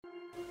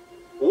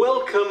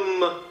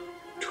Welcome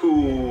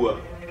to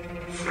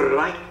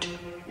Fright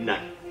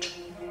Night.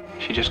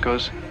 She just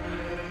goes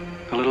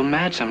a little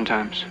mad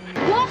sometimes.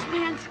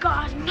 Wolfman's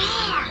got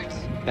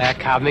nards. They're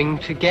coming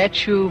to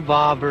get you,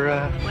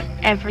 Barbara.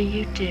 Whatever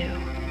you do,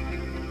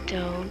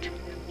 don't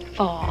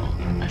fall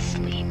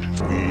asleep.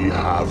 We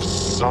have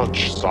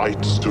such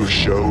sights to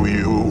show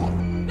you.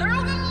 They're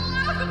all gonna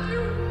laugh at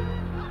you.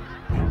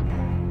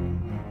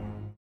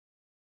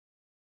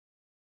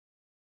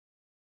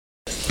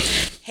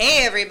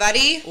 Hey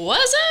everybody!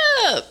 What's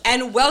up?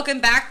 And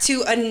welcome back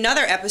to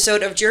another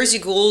episode of Jersey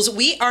Ghouls.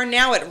 We are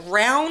now at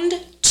round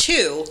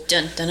 2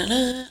 Dun, dun, dun,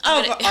 dun.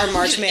 of our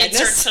March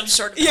Madness. Insert some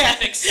sort of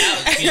graphic sound.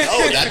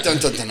 Oh, that dun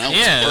dun dun.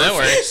 That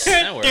works.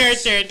 That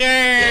works.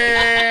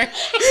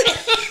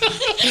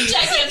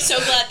 Jackie, I'm so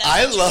glad that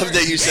I love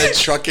that you said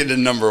truck into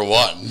number 1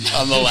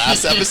 on the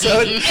last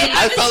episode.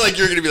 I felt like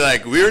you were going to be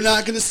like, we're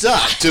not going to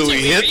stop till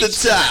we hit the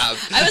top.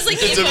 I was like,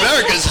 it's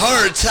America's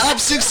Horror Top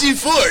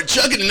 64,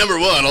 trucking to number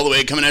 1, all the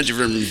way coming at you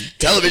from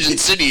Television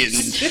City in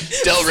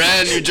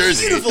Delran, New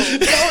Jersey. Beautiful.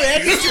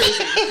 Delran, New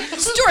Jersey.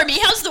 Stormy,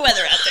 how's the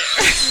weather out there?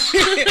 It's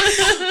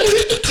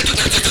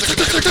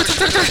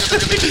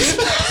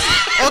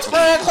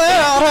pretty clear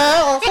out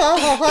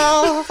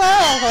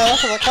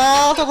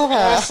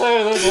I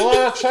say there's a lot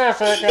of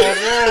traffic on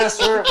US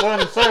Route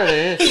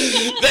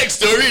 130. Next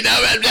story, now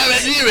I'm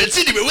here at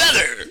City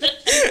Weather.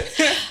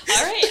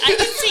 All right, I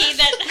can see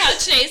that how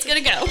today's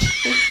gonna go.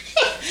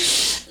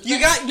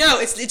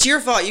 It's your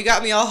fault. You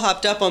got me all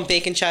hopped up on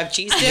bacon chive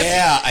cheese dip.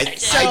 Yeah, I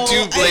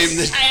do blame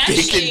the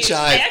bacon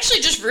chive. I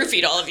actually just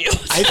roofied all of you.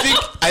 I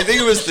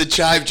think it was the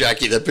chive,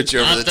 Jackie, that put you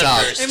over the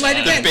top. It might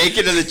have been. The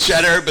bacon and the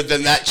cheddar, but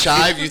then that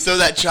chive, you throw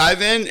that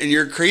chive in, and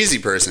you're a crazy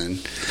person.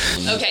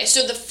 Okay,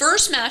 so the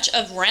first match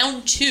of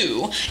round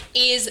 2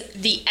 is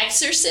The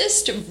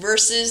Exorcist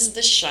versus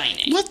The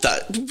Shining. What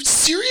the?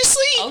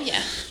 Seriously? Oh,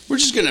 yeah. We're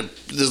just gonna,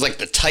 there's like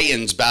the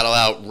Titans battle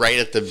out right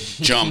at the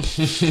jump.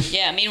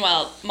 Yeah,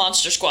 meanwhile,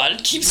 Monster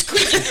Squad keeps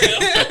squeaking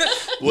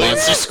through.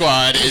 Monster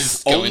Squad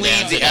is going Only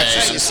down The today.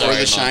 Exorcist or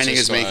The Shining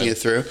is making it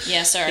through.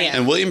 Yeah, sorry. Yeah.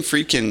 And William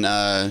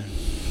Friedkin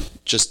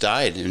just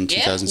died in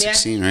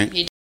 2016, right?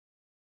 He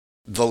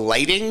The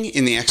lighting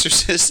in The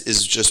Exorcist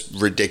is just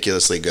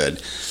ridiculously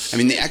good. I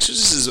mean, The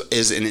Exorcist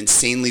is an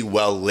insanely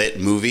well lit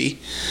movie.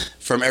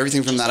 From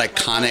everything from that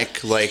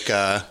iconic,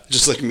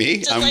 just like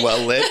me, I'm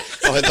well lit.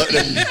 Oh, I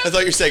thought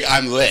you were saying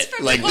I'm lit.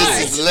 Like,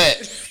 this is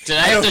lit. Did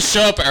I have to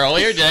show up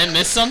earlier? Did I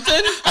miss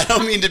something? I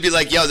don't mean to be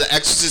like, yo, The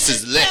Exorcist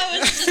is lit.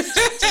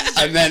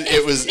 I meant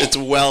it's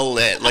well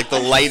lit. Like, the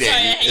lighting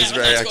is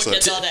very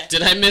excellent.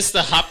 Did I miss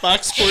the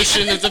hotbox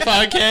portion of the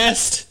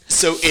podcast?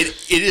 So it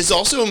is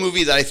also a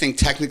movie that I think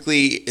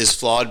technically is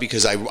flawed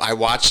because I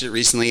watched it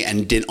recently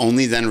and did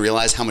only then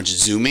realize how much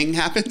zooming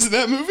happens in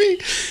that movie.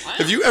 Wow.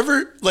 Have you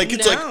ever like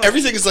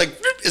everything is like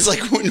it's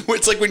like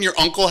when your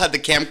uncle had the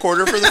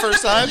camcorder for the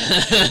first time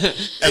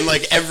and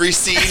like every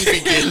scene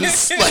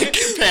begins like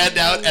panned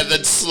out and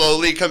then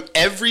slowly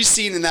every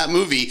scene in that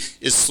movie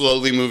is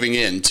slowly moving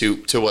in to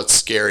what's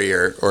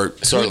scarier or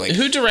startling.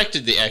 Who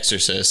directed The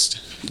Exorcist?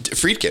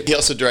 Friedkin. He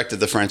also directed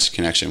The French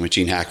Connection with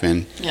Gene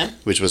Hackman,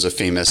 which was a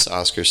famous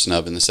Oscar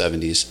snub in the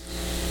 70s.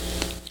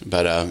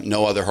 But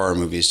no other horror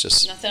movies,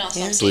 just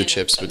nothing else Blue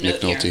Chips with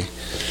Nick Nolte.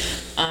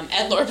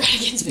 And Laura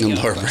Branigan's video.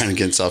 And Laura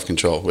Branigan's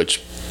Self-Control, which...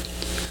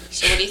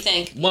 So what do you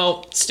think?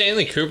 Well,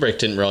 Stanley Kubrick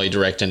didn't really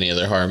direct any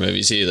other horror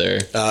movies either.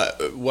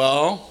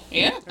 Well...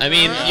 Yeah. I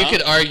mean, you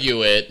could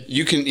argue it.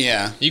 You can,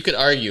 yeah. You could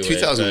argue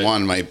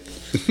 2001 might...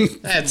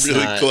 That's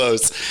really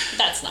close.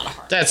 That's not a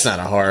horror. That's not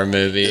a horror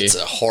movie. It's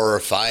a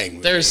horrifying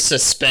movie. There's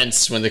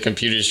suspense when the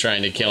computer's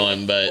trying to kill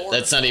him, but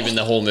that's not even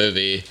the whole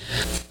movie.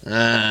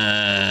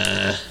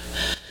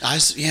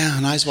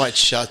 Eyes Wide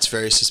Shut's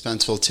very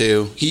suspenseful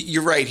too.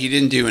 You're right. He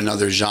didn't do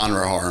another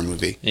genre horror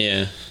movie.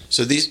 Yeah.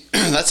 So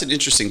that's an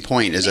interesting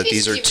point. Is that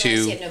these are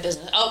two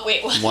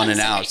one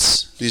and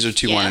outs. These are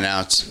two one and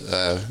outs.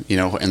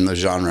 In the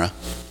genre.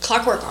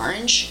 Clockwork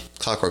Orange.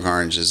 Clockwork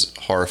Orange is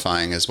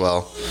horrifying as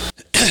well.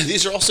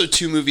 These are also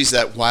two movies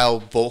that, while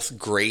both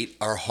great,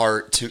 are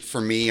for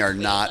me are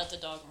not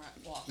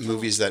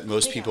movies that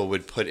most people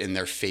would put in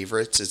their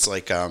favorites. It's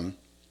like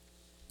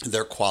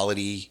their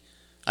quality,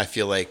 I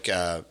feel like,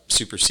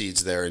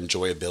 supersedes their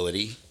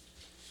enjoyability.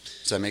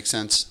 Does that make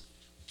sense?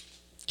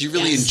 Do you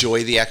really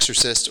enjoy The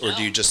Exorcist, or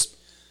do you just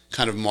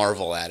kind of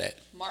marvel at it?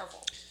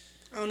 Marvel.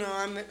 Oh no,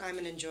 I'm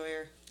an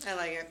enjoyer. I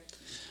like it.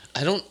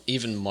 I don't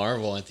even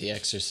marvel at The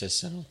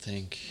Exorcist, I don't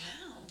think.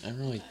 Wow. I don't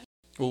really...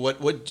 Well,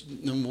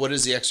 what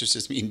does The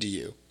Exorcist mean to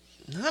you?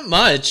 Not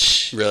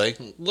much. Really?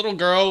 Little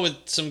girl with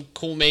some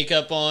cool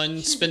makeup on,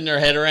 spinning her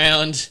head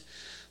around.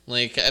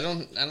 Like, I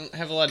don't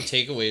have a lot of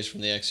takeaways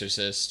from The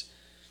Exorcist.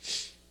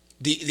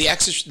 The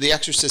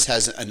Exorcist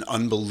has an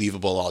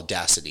unbelievable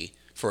audacity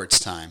for its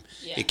time.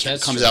 Yeah. It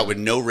comes out with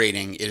no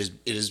rating. It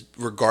is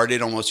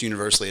regarded almost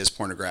universally as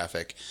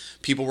pornographic.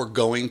 People were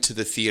going to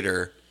the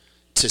theater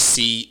to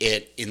see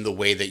it in the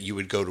way that you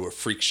would go to a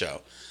freak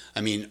show. I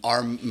mean,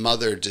 our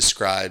mother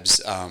describes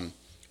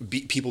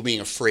people being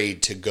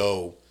afraid to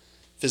go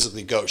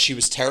physically go. She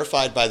was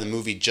terrified by the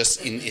movie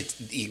just in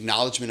the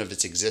acknowledgement of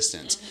its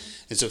existence.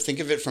 Mm-hmm. And so think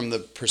of it from the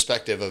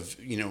perspective of,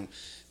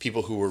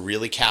 people who were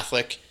really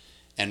Catholic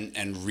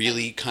and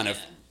really kind of,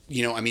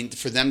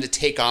 for them to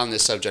take on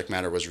this subject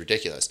matter was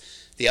ridiculous.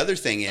 The other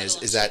thing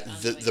is that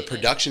the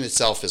production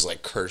itself is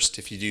like cursed.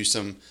 If you do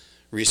some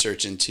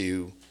research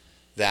into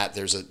that,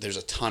 there's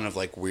a ton of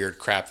like weird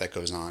crap that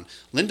goes on.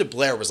 Linda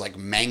Blair was like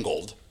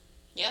mangled.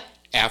 Yeah.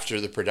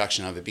 After the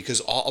production of it,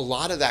 because a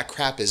lot of that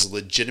crap is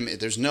legitimate.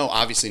 There's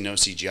obviously no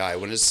CGI.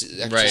 When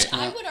is right?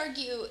 I would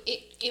argue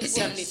it was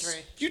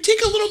 73. You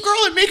take a little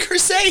girl and make her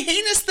say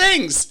heinous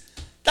things.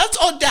 That's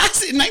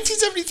audacity. In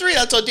 1973,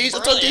 that's audacious.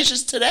 That's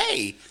audacious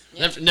today.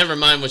 Yeah. Never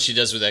mind what she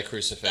does with that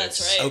crucifix.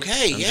 That's right.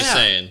 Okay, I'm just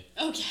saying.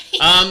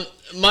 Okay.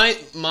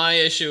 My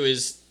issue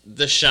is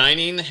The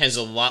Shining has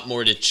a lot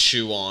more to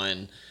chew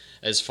on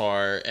as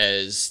far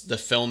as the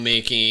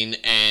filmmaking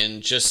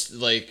and just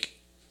like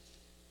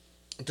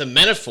the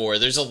metaphor.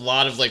 There's a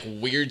lot of like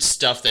weird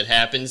stuff that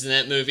happens in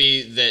that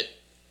movie that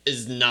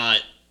is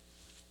not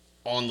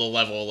on the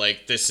level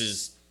like this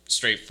is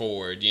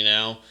straightforward,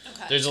 Okay.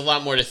 There's a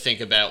lot more to think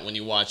about when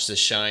you watch The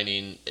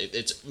Shining.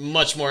 It's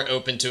much more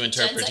open to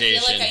interpretation.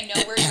 Jens, I feel like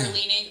I know where you're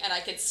leaning, and I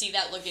could see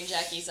that look in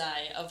Jackie's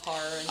eye of horror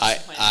and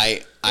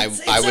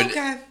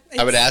disappointment.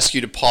 I would ask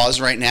you to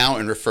pause right now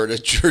and refer to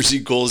Jersey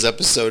Ghouls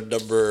episode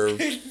number 4.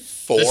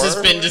 This has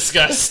been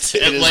discussed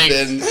at length.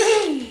 It has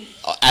been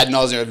ad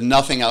nauseum. I have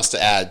nothing else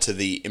to add to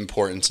the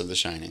importance of The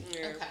Shining.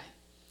 Okay.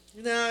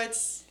 No,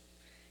 it's...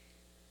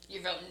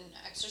 You're voting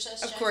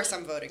Exorcist? Of course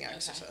I'm voting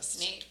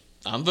Exorcist. Okay. Nate?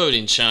 I'm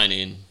voting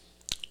Shining.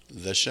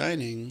 The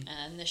Shining.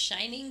 And The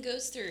Shining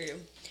goes through.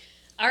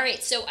 All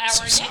right, so our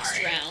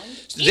next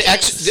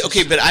round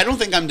Okay, but I don't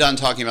think I'm done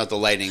talking about the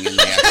lighting in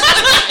the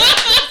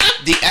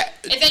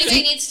if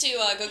anybody needs to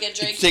go get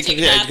a drink,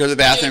 go to the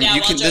bathroom.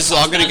 You can. This is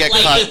all going to get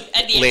cut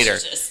later.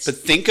 Exorcist. But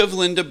think of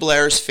Linda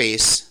Blair's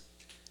face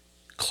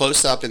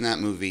close up in that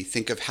movie.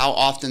 Think of how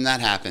often that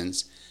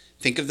happens.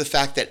 Think of the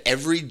fact that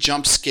every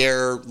jump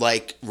scare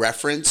like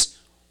reference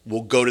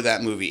will go to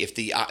that movie. If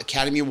the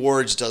Academy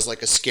Awards does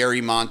like a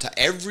scary montage,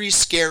 every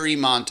scary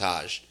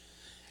montage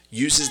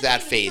uses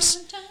that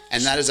face,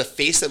 and that is a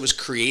face that was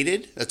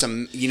created. That's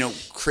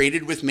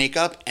created with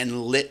makeup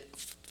and lit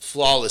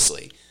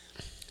flawlessly.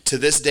 To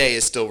this day,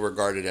 is still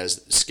regarded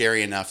as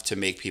scary enough to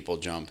make people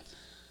jump.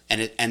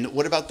 And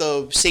what about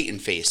the Satan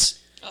face?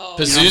 Oh.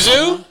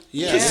 Pazuzu?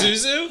 Yeah.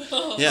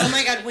 Pazuzu? Yeah. Oh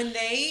my God, when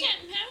they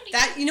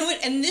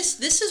and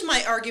this is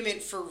my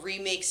argument for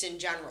remakes in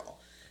general.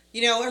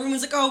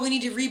 Everyone's like, "Oh, we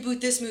need to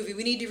reboot this movie.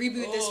 We need to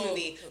reboot this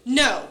movie."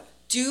 No,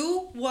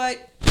 do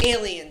what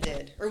Alien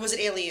did, or was it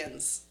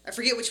Aliens? I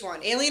forget which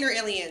one, Alien or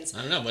Aliens.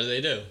 I don't know. What did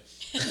they do?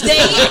 They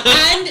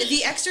and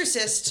The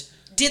Exorcist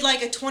did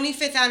like a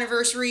 25th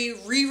anniversary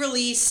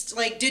re-released,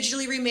 like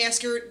digitally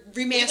remastered.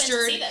 We went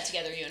to see that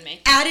together, you and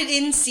me. Added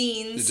in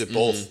scenes. Is it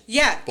both?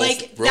 Yeah,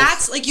 Both.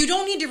 That's like you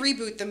don't need to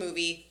reboot the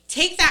movie.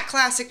 Take that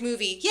classic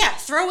movie,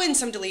 throw in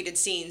some deleted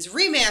scenes,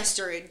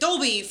 remaster it,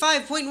 Dolby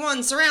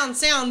 5.1 surround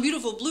sound,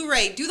 beautiful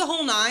Blu-ray, do the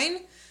whole 9.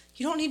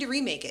 You don't need to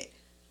remake it.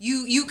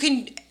 You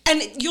can,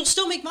 and you'll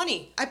still make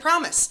money. I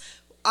promise.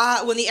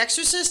 When The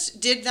Exorcist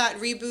did that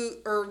reboot,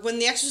 or when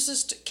The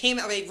Exorcist came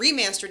out, they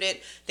remastered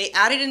it. They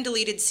added in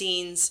deleted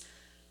scenes.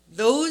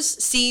 Those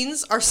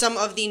scenes are some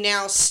of the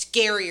now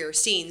scarier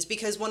scenes,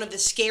 because one of the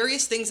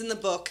scariest things in the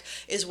book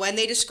is when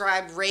they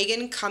describe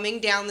Reagan coming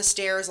down the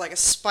stairs like a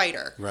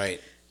spider.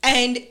 Right.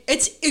 And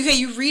it's, okay,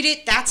 you read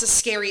it, that's a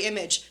scary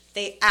image.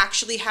 They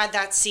actually had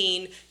that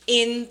scene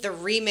in the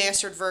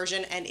remastered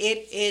version, and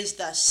it is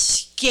the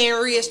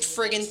scariest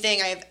friggin'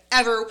 thing I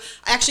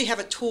actually have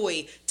a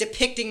toy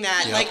depicting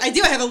that. Yep. Like, I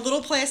do, I have a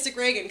little plastic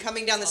Reagan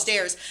coming down the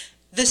stairs.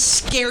 The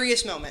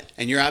scariest moment.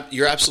 And you're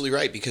absolutely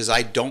right, because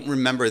I don't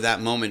remember that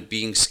moment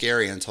being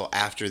scary until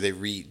after they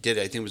redid it.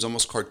 I think it was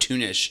almost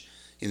cartoonish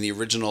in the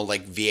original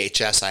like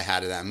VHS I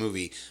had of that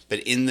movie. But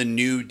in the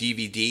new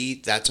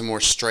DVD, that's a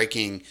more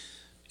striking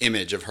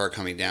image of her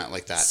coming down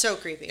like that. So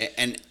creepy.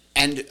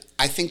 And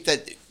I think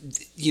that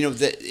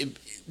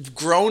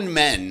grown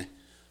men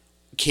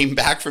came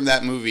back from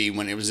that movie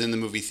when it was in the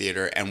movie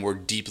theater and were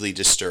deeply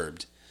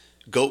disturbed.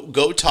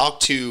 Go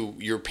talk to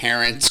your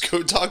parents,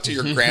 go talk to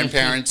your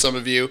grandparents, some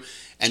of you,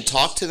 and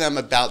talk to them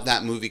about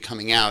that movie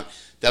coming out.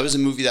 That was a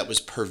movie that was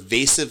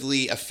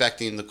pervasively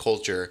affecting the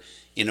culture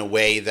in a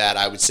way that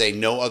I would say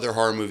no other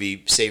horror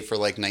movie, save for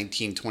like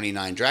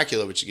 1929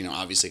 Dracula, which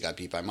obviously got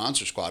beat by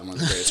Monster Squad, one of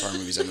the greatest horror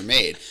movies ever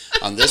made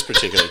on this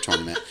particular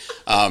tournament.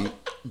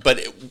 But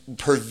it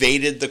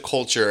pervaded the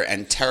culture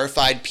and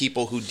terrified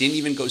people who didn't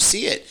even go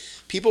see it.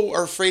 People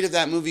are afraid of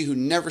that movie who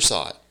never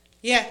saw it.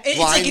 Yeah, it's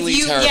blindly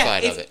like if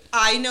terrified of it.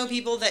 I know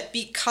people that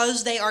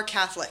because they are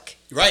Catholic,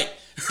 right?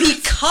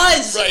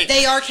 Because right.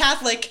 They are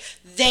Catholic,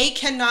 they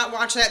cannot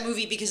watch that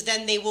movie because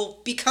then they will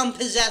become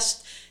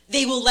possessed.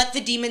 They will let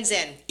the demons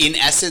in. In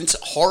essence,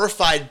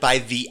 horrified by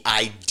the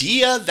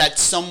idea that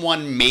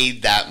someone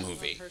made that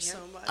movie. I love her so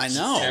much. I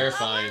know.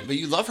 Terrifying. But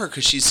you love her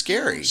because she's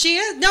scary. She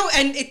is. No,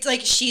 and it's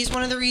like she's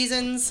one of the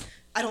reasons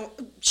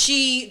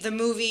the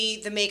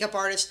movie, the makeup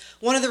artist,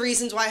 one of the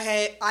reasons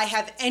why I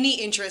have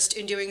any interest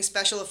in doing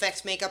special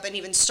effects makeup and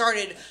even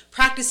started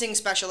practicing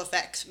special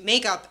effects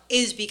makeup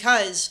is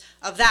because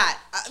of that.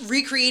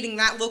 Recreating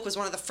that look was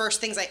one of the first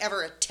things I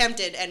ever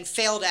attempted and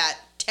failed at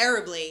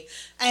terribly.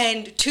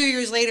 And 2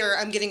 years later,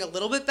 I'm getting a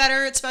little bit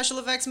better at special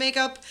effects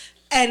makeup,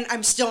 and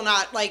I'm still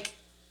not, like,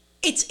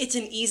 it's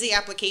an easy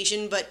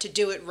application, but to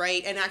do it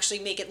right and actually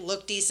make it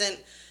look decent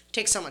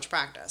takes so much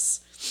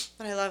practice.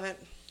 But I love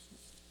it.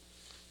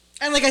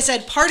 And like I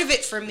said, part of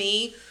it for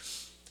me,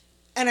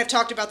 and I've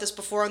talked about this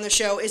before on the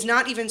show, is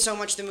not even so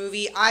much the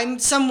movie. I'm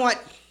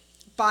somewhat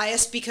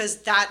biased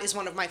because that is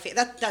one of my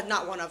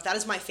that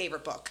is my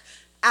favorite book.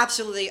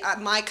 Absolutely.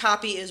 My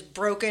copy is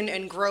broken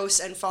and gross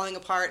and falling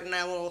apart, and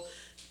I will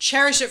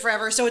cherish it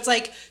forever. So it's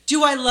like,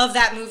 do I love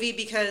that movie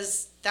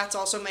because that's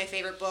also my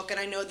favorite book, and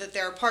I know that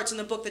there are parts in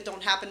the book that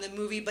don't happen in the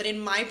movie, but in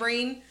my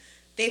brain,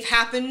 they've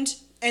happened,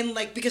 and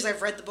like, because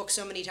I've read the book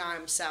so many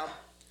times, so...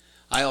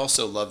 I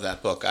also love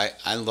that book.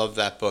 I love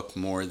that book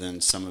more than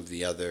some of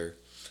the other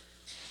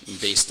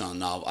based on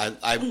novel.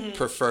 I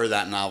prefer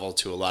that novel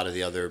to a lot of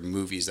the other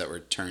movies that were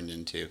turned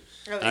into.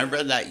 Oh, and I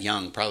read that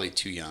young, probably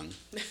too young.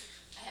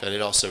 But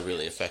it also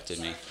really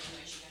affected me.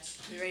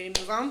 You ready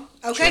to move on?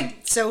 Okay, sure.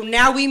 So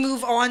now we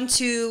move on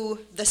to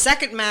the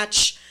second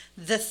match,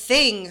 The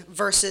Thing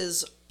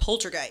versus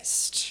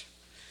Poltergeist.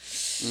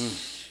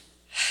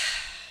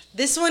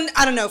 This one,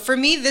 I don't know. For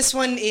me, this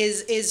one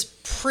is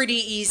pretty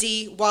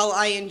easy. While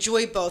I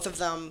enjoy both of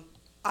them,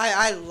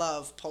 I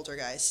love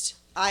Poltergeist.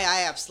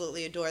 I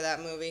absolutely adore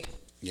that movie.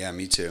 Yeah,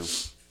 me too.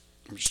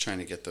 I'm just trying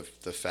to get the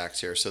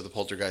facts here. So the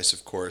Poltergeist,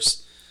 of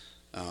course,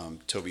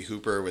 Tobe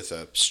Hooper with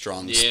a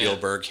strong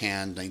Spielberg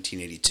hand,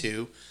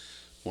 1982.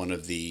 One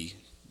of the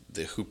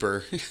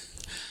Hooper,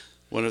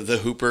 one of the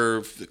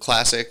Hooper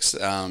classics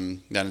that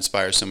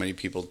inspires so many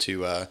people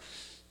to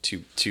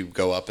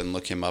go up and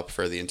look him up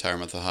for the entire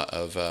month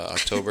of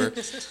October.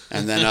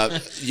 And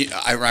then,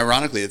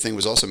 ironically, The Thing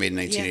was also made in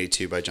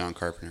 1982 by John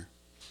Carpenter.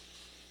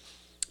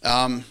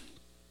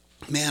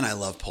 Man, I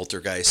love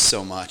Poltergeist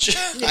so much.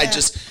 Yeah. I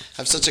just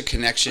have such a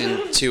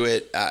connection to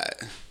it. I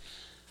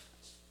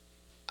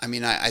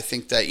mean, I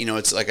think that,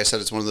 it's like I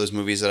said, it's one of those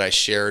movies that I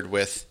shared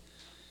with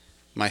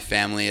my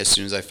family as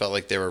soon as I felt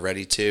like they were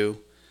ready to.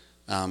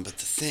 But The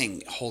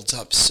Thing holds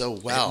up so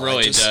well. It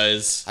really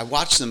does. I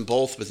watched them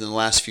both within the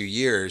last few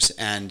years,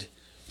 and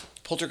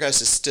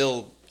Poltergeist is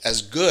still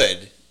as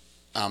good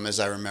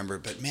as I remember.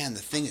 But man, The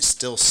Thing is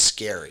still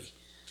scary.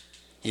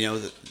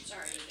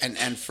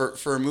 And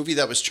for a movie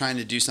that was trying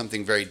to do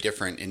something very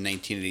different in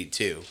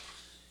 1982,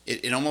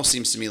 it almost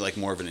seems to me like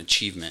more of an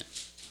achievement.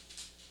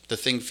 The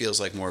Thing feels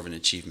like more of an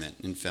achievement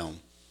in film.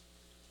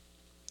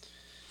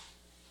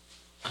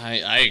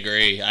 I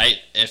agree.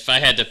 If I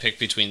had to pick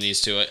between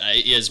these two,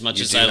 as much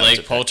as I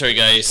like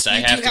Poltergeist, I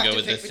have to go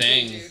with The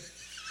Thing.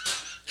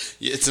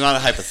 It's not a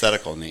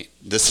hypothetical, Nate.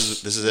 This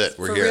is it.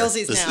 We're here. For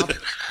realsies now.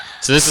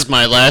 So this is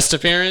my last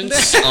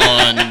appearance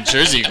on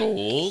Jersey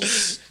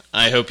Ghouls.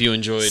 I hope you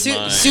enjoyed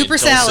my super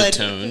dulcet salad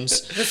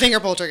tones. The Thing or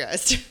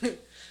Poltergeist.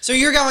 So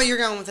you're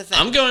going with The Thing.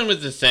 I'm going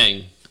with The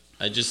Thing.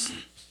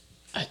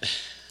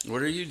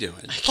 What are you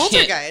doing?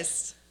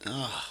 Poltergeist.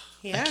 Oh.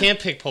 Yeah. I can't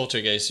pick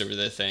Poltergeist over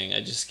The Thing.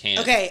 I just can't.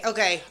 Okay. All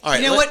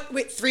right, you know what?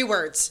 Wait, 3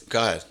 words. Go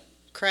ahead.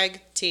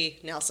 Craig T.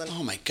 Nelson.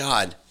 Oh my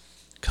God,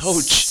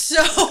 Coach.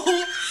 So,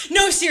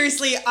 no,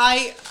 seriously,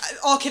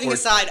 all kidding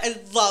aside, I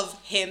love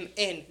him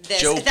in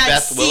this.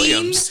 Beth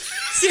Williams.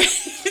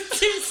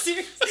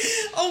 Seriously.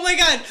 Oh my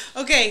God.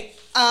 Okay.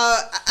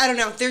 I don't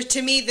know.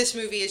 To me, this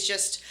movie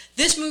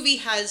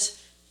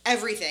has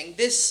everything.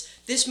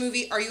 This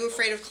movie, Are You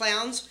Afraid of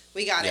Clowns?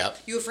 We got it.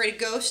 You Afraid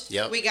of Ghosts?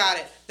 Yep. We got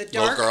it. The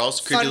dark little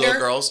girls, creepy thunder,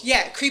 little girls.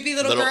 Yeah, creepy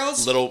little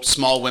girls. Little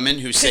small women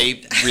who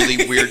say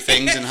really weird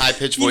things in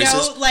high-pitched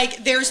voices.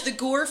 Like there's the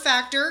gore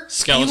factor.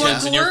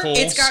 Skeletons in your pool.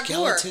 It's got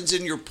Skeletons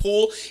in your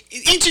pool.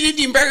 Ancient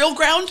Indian burial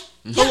ground.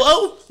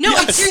 Hello? No,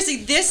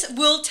 seriously, this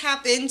will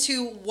tap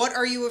into What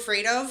Are You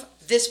Afraid Of?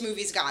 This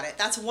movie's got it.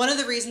 That's one of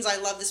the reasons I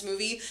love this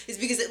movie, is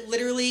because it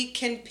literally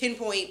can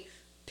pinpoint,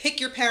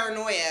 pick your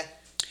paranoia.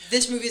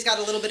 This movie's got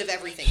a little bit of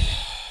everything in it.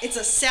 It's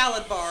a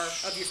salad bar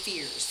of your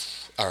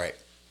fears. All right.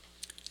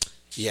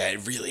 Yeah,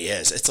 it really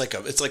is. It's like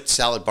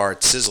salad bar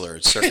at Sizzler.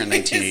 It's circa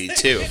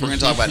 1982. If we're going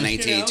to talk about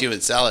 1982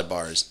 and salad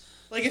bars.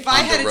 Like if I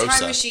had a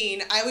time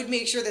machine, I would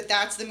make sure that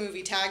that's the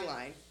movie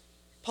tagline.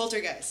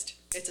 Poltergeist.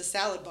 It's a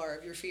salad bar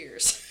of your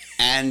fears.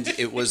 And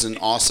it was an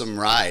awesome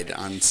ride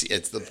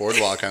it's the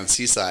boardwalk on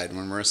Seaside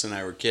when Marissa and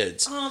I were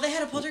kids. Oh, they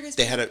had a Poltergeist.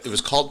 It was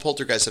called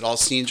Poltergeist. It had all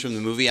scenes from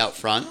the movie out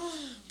front,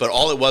 but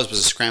all it was a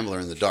scrambler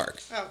in the dark.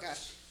 Oh God.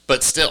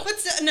 But still,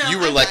 you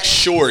were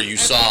sure you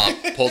saw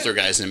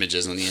Poltergeist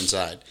images on the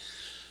inside.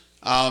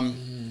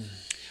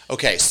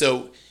 Okay,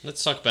 so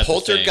let's talk about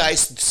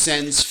Poltergeist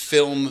sends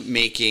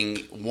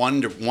filmmaking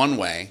one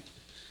way,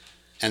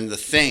 and The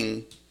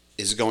Thing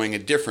is going a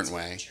different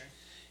way.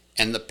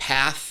 And the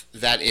path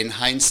that, in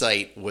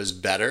hindsight, was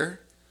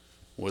better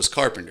was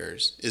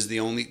Carpenter's.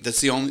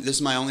 This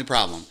is my only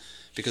problem,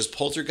 because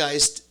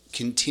Poltergeist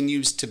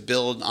continues to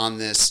build on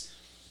this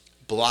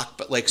block,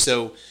 but like,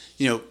 so,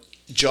 you know,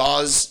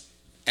 Jaws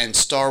and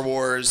Star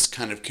Wars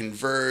kind of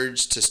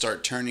converged to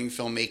start turning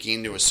filmmaking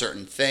into a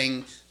certain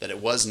thing that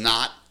it was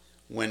not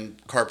when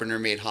Carpenter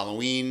made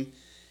Halloween.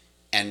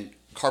 And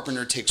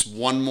Carpenter takes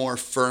one more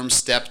firm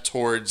step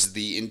towards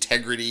the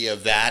integrity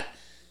of that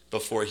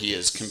before he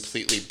is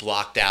completely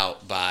blocked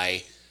out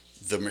by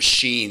the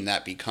machine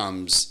that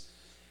becomes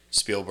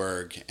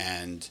Spielberg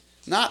and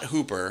not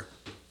Hooper.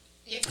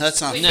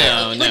 That's not fair.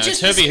 No, But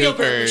just the Toby Spielberg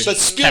Hooper machine. But kept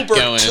Spielberg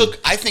going. took,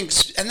 I think,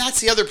 and that's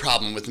the other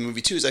problem with the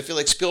movie too, is I feel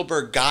like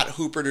Spielberg got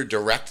Hooper to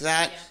direct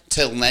that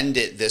to lend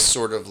it this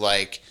sort of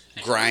like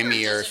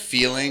grimier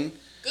feeling.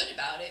 Good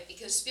about it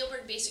because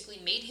Spielberg basically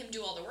made him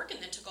do all the work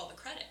and then took all the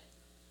credit.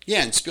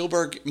 Yeah, and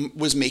Spielberg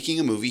was making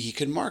a movie he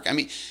could mark. I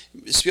mean,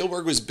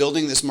 Spielberg was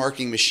building this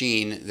marketing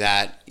machine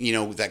that, you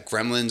know, that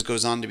Gremlins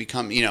goes on to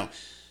become, you know.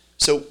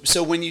 So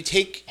when you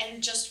take...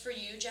 And just for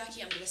you,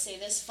 Jackie, I'm going to say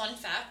this. Fun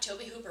fact,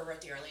 Toby Hooper wrote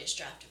the earliest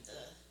draft of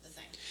the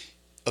thing.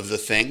 Of the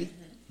thing?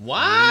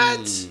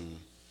 What?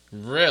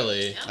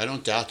 Really? I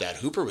don't doubt that.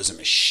 Hooper was a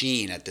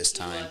machine at this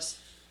time.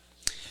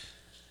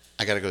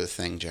 I gotta go to the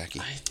thing, Jackie.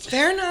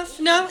 Fair enough.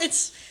 No,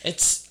 it's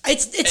not like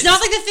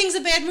The Thing's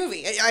a bad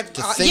movie.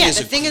 The Thing is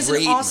The a Thing is an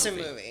great awesome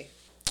movie. movie.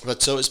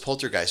 But so is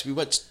Poltergeist. We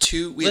watched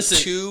two. We Listen,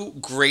 had two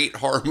great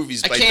horror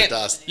movies bite the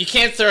dust. You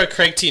can't throw a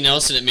Craig T.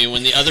 Nelson at me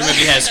when the other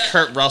movie has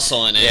Kurt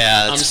Russell in it.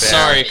 Yeah, I'm that's fair.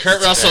 sorry.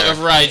 Kurt That's Russell fair.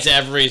 overrides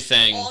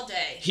everything. All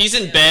day. He's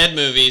in bad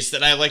movies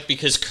that I like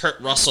because Kurt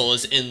Russell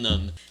is in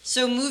them.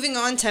 So moving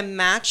on to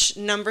match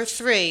number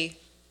 3,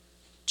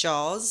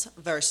 Jaws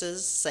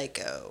versus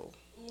Psycho.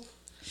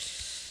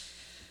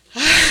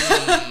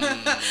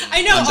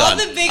 I know I'm all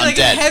done. the big I'm like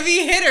dead. heavy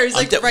hitters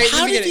like right in the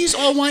How did beginning. these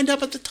all wind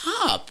up at the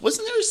top?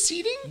 Wasn't there a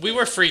seating? We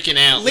were freaking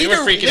out. Later, we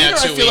were freaking out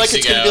 2 I feel like weeks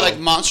it's ago. gonna be like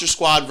Monster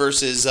Squad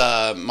versus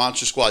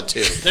Monster Squad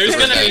 2. There's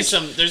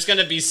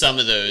gonna be some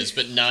of those,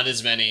 but not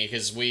as many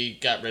because we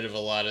got rid of a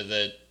lot of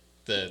the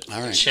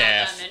All right.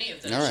 chaff. Not many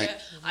of those. All right. Yeah.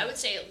 I would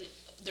say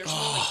there's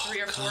only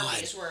 3 or 4 of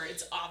these where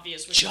it's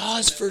obvious. Which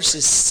Jaws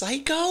versus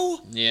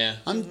Psycho? Yeah.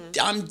 I'm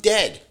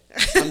dead.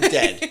 I'm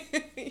dead.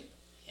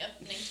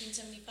 Yep,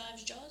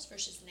 1975's Jaws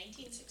versus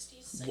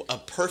 1960's. A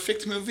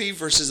perfect movie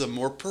versus a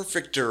more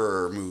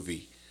perfecter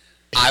movie.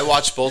 I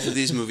watched both of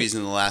these movies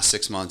in the last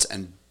 6 months,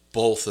 and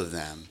both of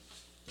them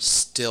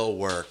still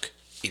work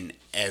in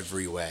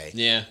every way.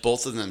 Yeah.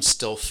 Both of them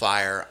still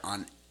fire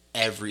on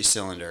every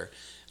cylinder.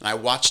 And I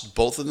watched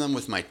both of them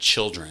with my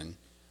children,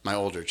 my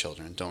older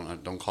children.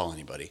 Don't call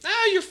anybody.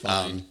 Ah, you're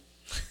fine.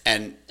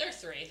 And They're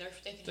 3.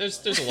 They can there's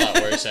do it. a lot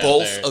worse out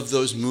both there. of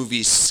those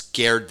movies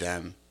scared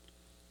them.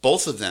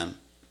 Both of them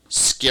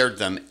scared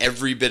them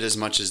every bit as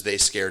much as they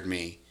scared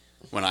me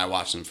when I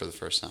watched them for the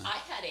first time. I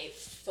had a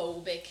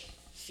phobic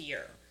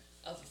fear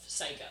of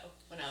Psycho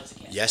when I was a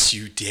kid. Yes,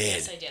 you did.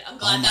 Yes, I did. I'm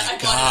glad Oh that my I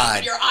brought it up.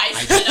 God. Your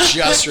eyes I lit up.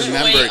 just Your way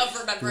remembered. of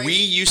remembering. We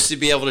used to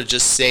be able to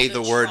just say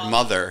the word trauma.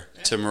 mother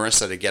to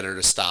Marissa to get her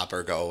to stop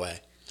or go away.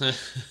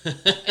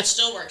 It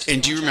still works.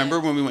 And do you Watch remember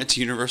it. when we went to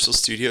Universal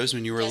Studios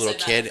when you were Yes, a little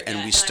I'll kid never and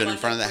forget. we stood I in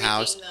front of the remember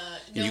house breaking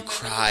and you remember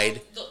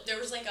cried? there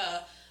was like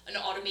an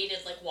automated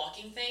like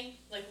walking thing.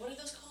 Like what are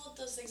those called?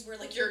 Those things where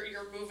like you're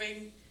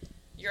moving.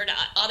 You're not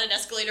on an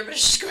escalator, but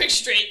it's just going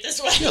straight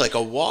this way. Yeah, like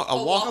a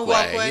walkway.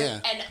 walkway. Yeah.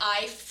 And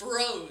I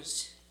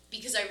froze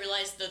because I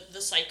realized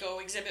the Psycho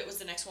exhibit was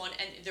the next one,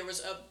 and there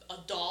was a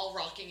doll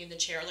rocking in the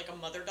chair, like a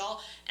mother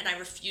doll, and I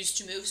refused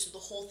to move, so the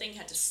whole thing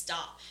had to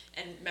stop.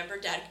 And remember,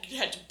 Dad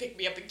had to pick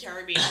me up and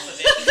carry me off of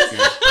it.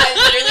 I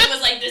literally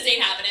was like, this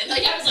ain't happening.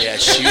 Like, I was like, Yeah,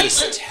 she was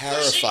pushing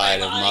terrified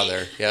my of body.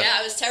 Mother. Yep. Yeah,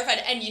 I was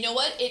terrified. And you know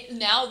what?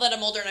 Now that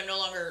I'm older and I'm no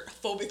longer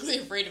phobically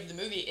afraid of the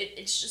movie,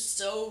 it's just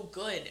so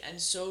good and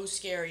so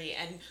scary.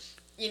 And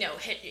you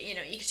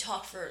could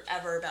talk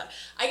forever about.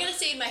 I gotta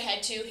say in my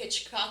head too,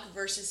 Hitchcock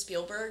versus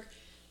Spielberg.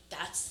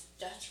 That's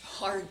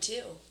hard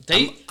too.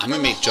 I'm gonna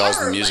From make a Jaws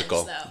the horror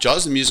musical. lens, though.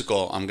 Jaws the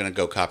musical. I'm gonna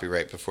go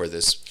copyright before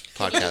this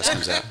podcast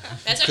comes out.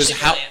 That's actually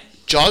how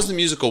brilliant. Jaws the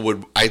musical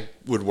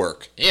would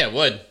work. Yeah, it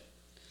would.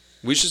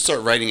 We should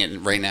start writing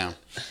it right now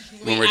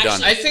when we're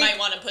done. I think might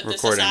want to put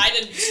recording. this aside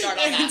and start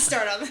on that.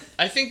 Start on that.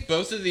 I think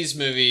both of these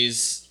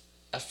movies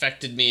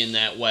affected me in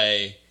that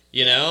way.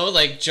 You know,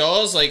 like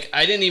Jaws, like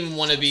I didn't even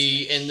want to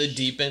be in the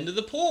deep end of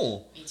the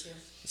pool. Me too.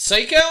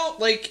 Psycho,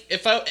 like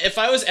if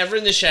I was ever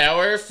in the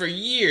shower for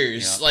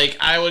years, Yeah. like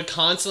I would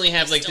constantly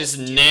have like this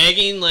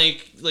nagging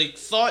like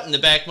thought in the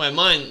back of my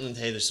mind. And,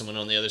 hey, there's someone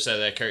on the other side of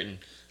that curtain.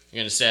 I'm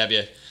gonna stab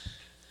you.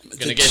 I'm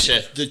gonna get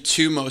you. The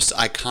two most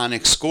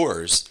iconic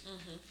scores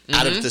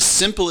out of the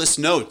simplest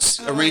notes,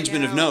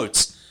 arrangement of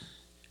notes,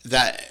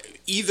 that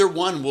either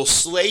one will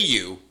slay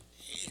you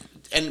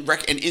and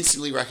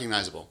instantly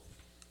recognizable.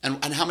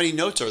 And how many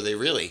notes are they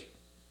really?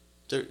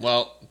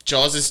 Well,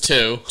 Jaws is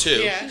 2.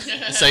 Yeah.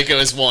 Psycho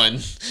is 1.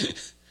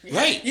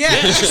 Right. Yeah.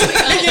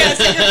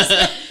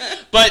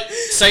 But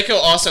Psycho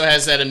also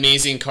has that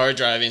amazing car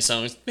driving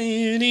song.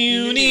 Yep.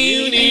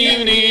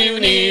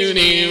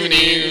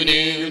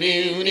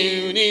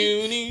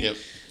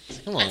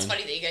 Come on. It's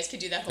funny that you guys guys could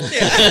do that whole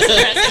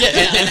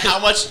Yeah, and how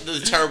much the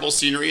terrible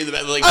scenery in the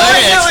back. Like, I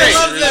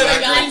love Oh my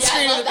that. God, Green yeah, screen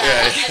I in love the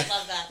that. I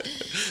love that.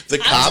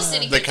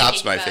 The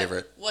cop's my about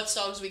favorite. What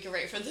songs we could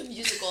write for the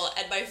musical,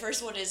 and my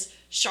first one is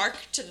 "Shark"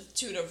 to the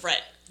tune of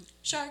Rent.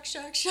 Shark,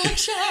 shark, shark,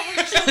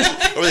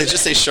 shark. Or they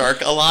just say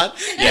shark a lot.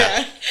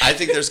 Yeah. I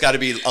think there's got to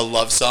be a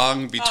love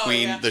song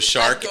between the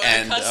shark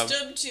and.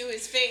 Accustomed to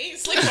his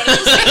face, like one of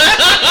those things.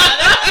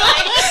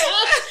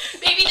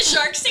 Maybe the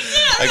shark sing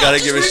that. I gotta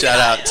give a shout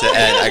out to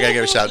Ed. I gotta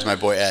give a shout out to my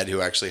boy Ed,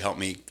 who actually helped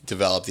me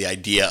develop the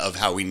idea of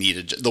how we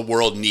needed the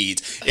world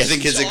needs. I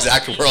think his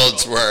exact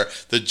words were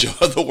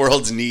the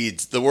world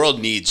needs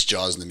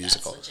Jaws the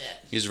musical. That's legit.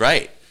 He's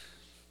right.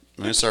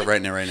 I'm gonna start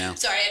writing it right now.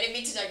 Sorry, I didn't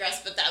mean to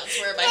digress, but that was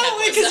where my head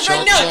was. Because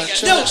right now,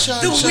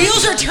 the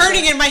wheels are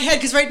turning in my head.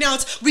 Because right now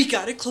it's we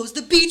gotta close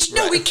the beach.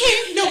 No, we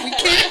can't. No, we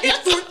can't. It's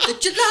 4th of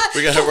July.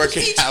 We gotta work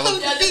it out.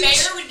 The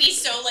mayor would be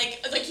so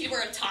like he'd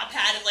wear a top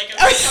hat and like a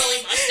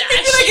curly mustache.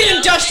 He'd be like an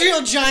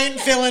industrial giant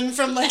villain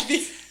from like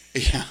the.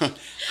 Yeah.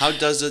 How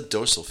does a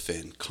dorsal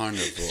fin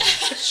carnival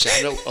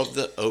shadow of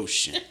the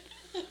ocean?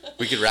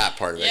 We could rap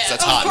part of it. 'Cause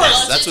that's hot.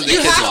 course. That's what the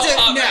You kids have want. to.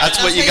 No,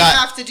 That's what you they got.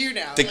 have to do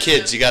now. The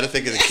kids. You got to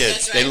think of the kids.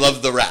 That's They right.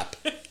 love the rap.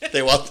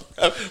 They want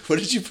the rap. What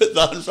did you put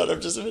that in front of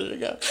just a minute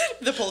ago?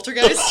 The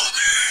poltergeist.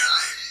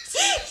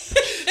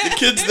 The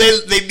kids,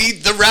 they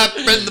need the rap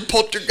and the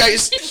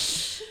poltergeist.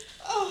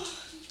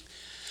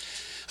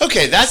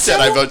 Okay, that said,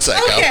 I vote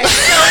Psycho. Okay,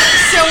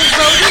 so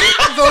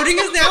voting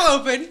is now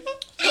open.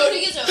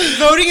 Voting is over.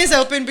 Voting is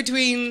open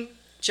between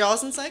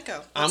Jaws and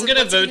Psycho. I'm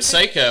gonna vote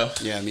Psycho.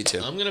 Yeah, me too.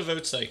 I'm gonna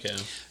vote Psycho.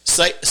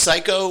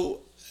 Psycho.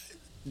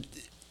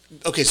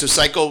 Okay, so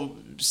Psycho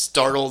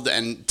startled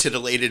and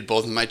titillated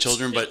both of my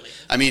children, but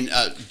I mean,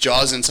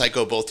 Jaws and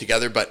Psycho both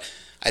together. But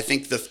I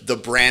think the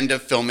brand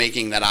of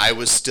filmmaking that I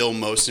was still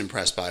most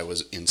impressed by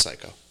was in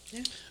Psycho.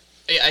 Yeah.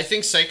 I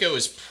think Psycho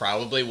is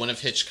probably one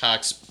of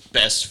Hitchcock's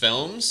best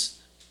films.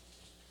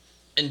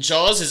 And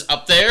Jaws is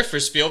up there for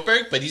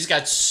Spielberg, but he's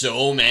got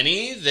so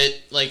many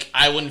that like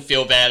I wouldn't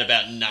feel bad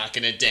about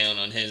knocking it down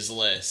on his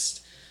list.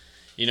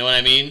 You know what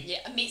I mean? Yeah,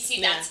 I mean,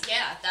 see, that's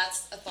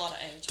a thought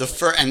I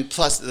The and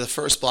plus the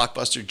first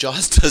blockbuster,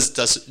 Jaws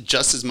does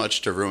just as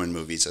much to ruin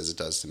movies as it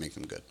does to make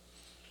them good.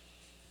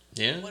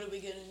 Yeah. What are we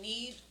gonna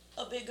need?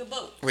 A bigger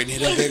boat. We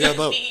need a bigger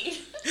boat.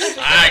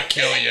 I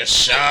kill you,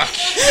 shark.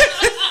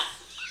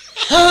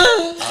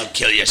 I'll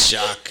kill you,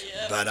 shark,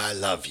 but I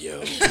love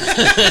you.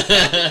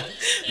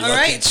 All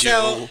right,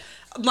 so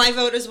my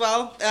vote as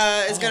well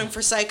is going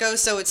for Psycho,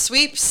 so it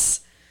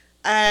sweeps,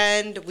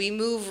 and we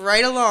move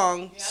right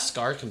along.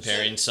 Scar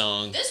comparing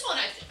song. This one,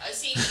 I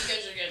see you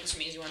guys are getting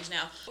some easy ones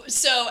now.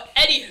 So,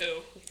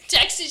 anywho,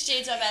 Texas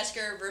Chainsaw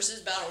Massacre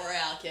versus Battle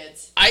Royale,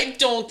 kids. I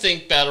don't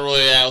think Battle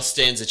Royale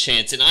stands a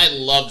chance, and I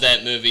love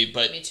that movie,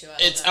 but Me too, I love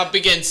it's that up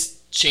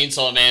against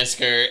Chainsaw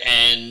Massacre,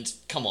 and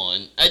come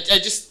on, I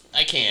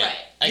can't. Right.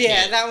 I Yeah,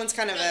 can't. that one's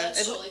kind of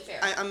that's totally fair.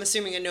 I'm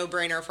assuming a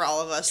no-brainer for all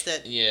of us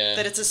that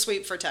it's a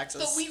sweep for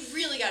Texas. But we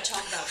really gotta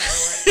talk about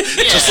Battle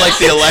Royale. Just like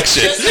the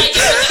election. Just like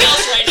everything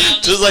else right now.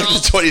 in Just this like the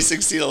world.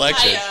 2016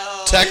 election. I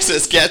know.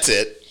 Texas gets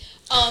it.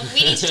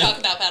 We need to talk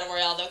about Battle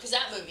Royale though, because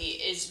that movie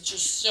is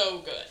just so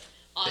good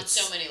on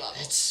so many levels.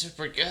 It's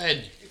super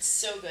good. It's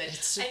so good.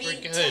 It's super I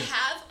mean, good. to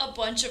have a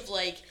bunch of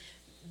like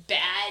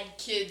bad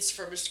kids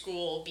from a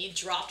school be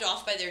dropped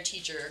off by their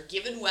teacher,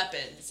 given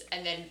weapons,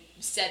 and then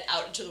set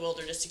out into the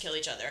wilderness to kill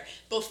each other.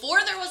 Before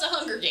there was a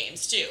Hunger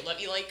Games too. Let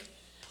me like.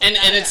 And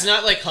it's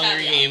not like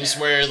Hunger Games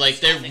where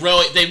like they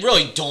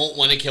really don't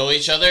want to kill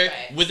each other.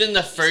 Right. Within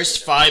the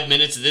first 5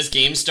 minutes of this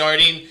game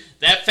starting,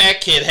 that fat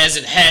kid has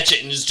a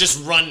hatchet and is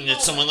just running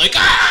at someone like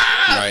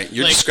ah. Right,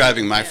 you're Like-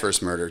 describing my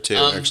first murder too.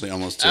 Actually,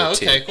 almost to a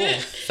T. okay,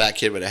 cool. Fat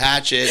kid with a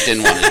hatchet,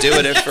 didn't want to do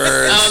it at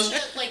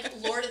first. Like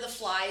Lord of the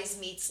Flies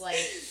meets like.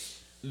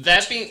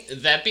 That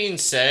being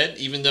said,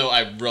 even though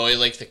I really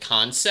like the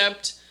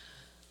concept,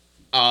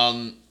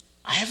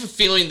 I have a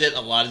feeling that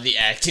a lot of the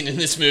acting in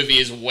this movie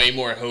is way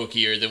more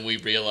hokier than we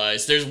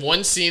realize. There's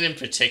one scene in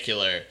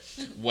particular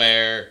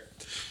where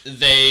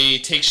they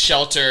take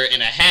shelter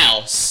in a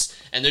house,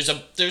 and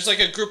there's like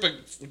a group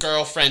of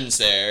girlfriends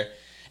there,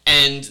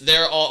 and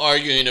they're all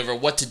arguing over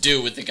what to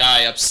do with the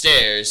guy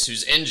upstairs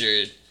who's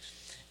injured.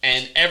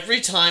 And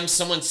every time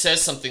someone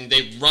says something,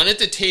 they run at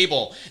the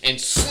table and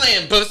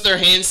slam both their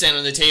hands down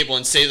on the table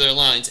and say their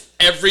lines.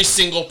 Every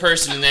single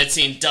person in that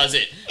scene does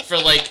it for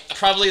like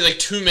probably like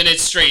 2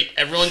 minutes straight.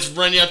 Everyone's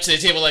running up to the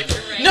table like,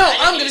 no,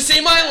 I'm going to say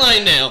my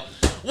line now.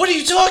 What are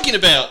you talking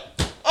about?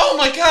 Oh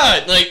my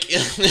God. Like,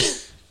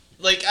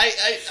 like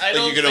I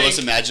don't You could almost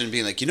imagine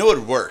being like, you know what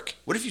would work?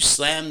 What if you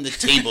slam the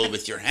table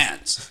with your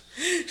hands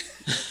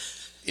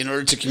in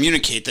order to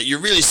communicate that you're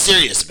really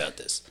serious about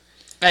this?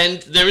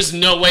 And there was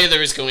no way there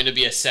was going to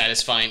be a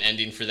satisfying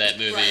ending for that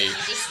movie. Right, you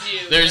just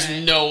knew. There's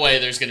right. no way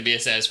there's going to be a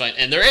satisfying,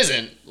 and there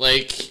isn't.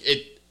 Like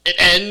it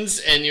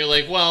ends, and you're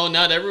like, well,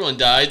 not everyone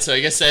died, so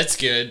I guess that's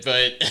good,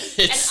 but it's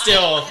And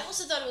still... I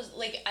also thought it was,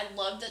 like, I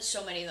loved that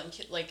so many of them,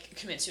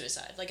 commit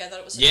suicide. Like, I thought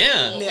it was...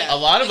 Yeah, cool, a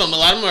lot of them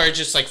are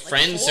just, like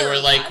friends who 4 are or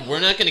like, 5 we're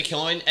not going to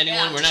kill anyone,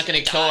 Yeah, we're just not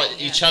going to kill die,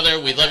 each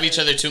other, we love each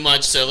other too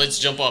much, so let's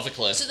jump off a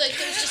cliff. So, like,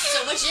 there was just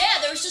so much...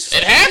 Yeah, there was just so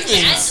It much happens!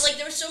 humanity, like,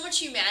 there was so much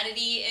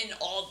humanity in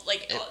all,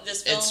 like,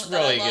 this film It's that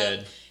I really loved.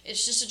 good.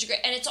 It's just such a great...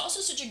 And it's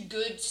also such a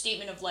good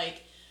statement of,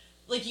 like,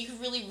 you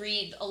could really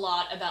read a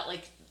lot about,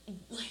 like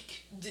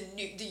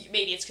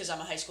maybe it's because I'm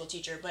a high school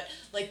teacher, but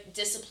like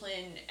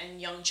discipline and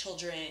young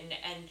children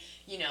and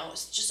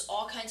just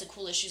all kinds of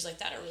cool issues like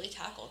that are really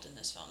tackled in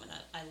this film, and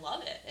I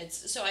love it.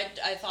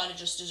 I thought it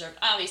just deserved,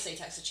 obviously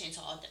Texas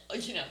Chainsaw,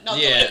 not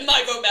that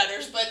my vote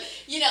matters, but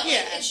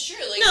it's true.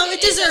 Like, no,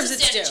 it deserves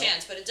its stand due. a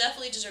chance, but it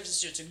definitely deserves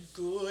its due. It's a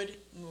good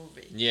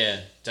movie.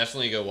 Yeah,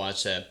 definitely go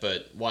watch that,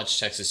 but watch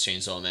Texas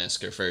Chainsaw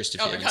Massacre first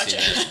if you haven't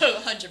seen Oh,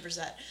 it.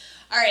 100%.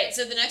 All right,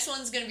 so the next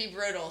one's going to be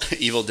brutal.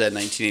 Evil Dead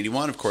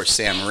 1981, of course,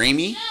 Sam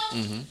Raimi.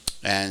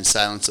 And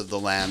Silence of the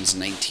Lambs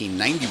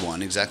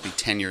 1991, exactly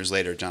 10 years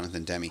later,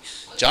 Jonathan Demme.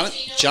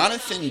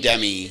 Jonathan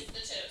Demme,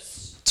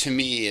 to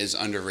me, is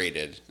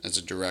underrated as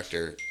a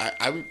director.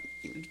 I'm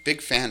a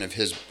big fan of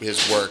his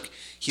work.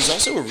 He's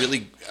also a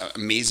really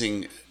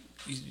amazing,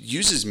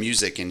 uses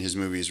music in his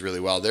movies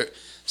really well.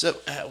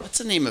 What's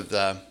the name of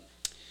the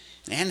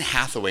Anne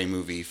Hathaway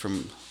movie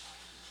from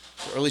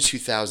the early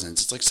 2000s?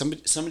 It's like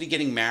somebody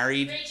getting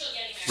married.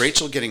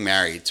 Rachel Getting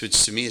Married,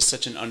 which to me is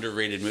such an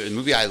underrated movie. A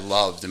movie I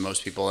loved and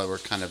most people were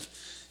kind of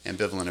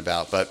ambivalent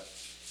about. But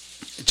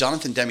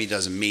Jonathan Demme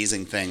does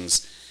amazing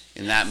things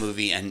in that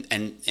movie, and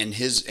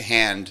his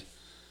hand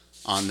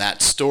on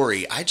that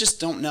story, I just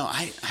don't know.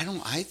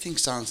 I think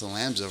Silence of the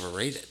Lambs is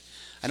overrated.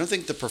 I don't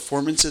think the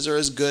performances are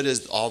as good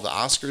as all the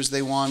Oscars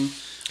they won.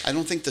 I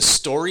don't think the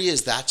story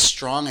is that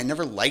strong. I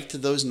never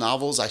liked those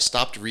novels. I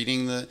stopped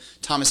reading the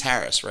Thomas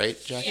Harris, right,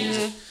 Jackie?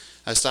 Yeah.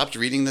 I stopped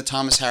reading the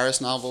Thomas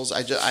Harris novels.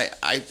 Evil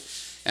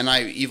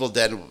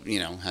Dead,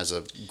 has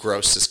a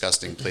gross,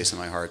 disgusting place in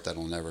my heart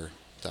that'll never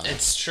die.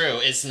 It's true.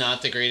 It's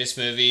not the greatest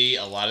movie.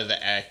 A lot of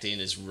the acting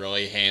is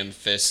really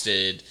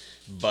ham-fisted,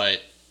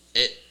 but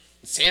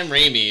Sam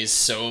Raimi is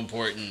so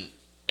important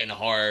in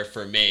horror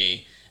for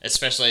me,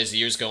 especially as the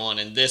years go on,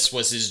 and this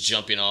was his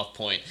jumping-off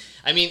point.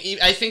 I mean,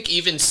 I think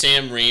even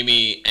Sam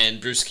Raimi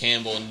and Bruce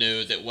Campbell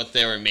knew that what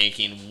they were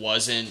making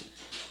wasn't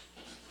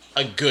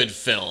a good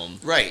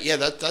film. Right, yeah,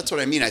 that's what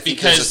I mean. I think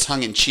there's a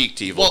tongue-in-cheek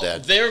to Evil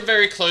Dead. They were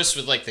very close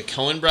with, like, the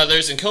Coen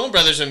brothers, and Coen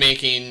brothers are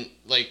making,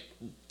 like,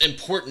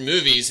 important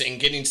movies and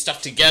getting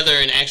stuff together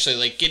and actually,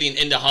 like, getting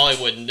into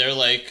Hollywood, and they're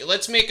like,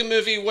 let's make a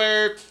movie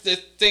where the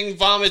thing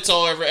vomits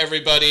all over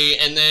everybody,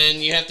 and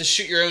then you have to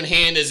shoot your own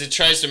hand as it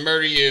tries to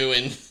murder you,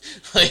 and,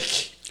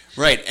 like...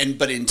 Right,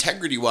 but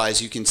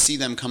integrity-wise, you can see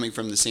them coming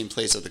from the same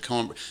place that the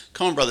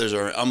Coen brothers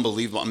are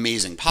unbelievable,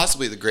 amazing,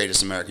 possibly the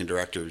greatest American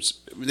directors.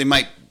 They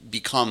might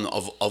become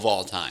of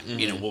all time.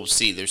 Mm-hmm. We'll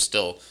see. They're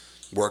still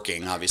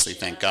working, obviously,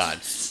 thank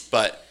God.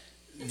 But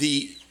to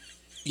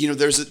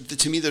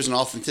me, there's an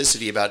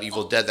authenticity about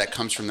Evil Dead that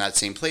comes from that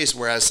same place,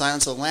 whereas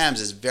Silence of the Lambs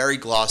is very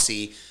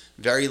glossy,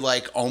 very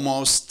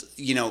almost,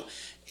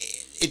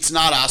 it's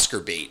not Oscar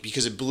bait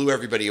because it blew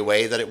everybody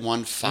away that it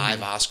won 5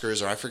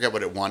 Oscars, or I forget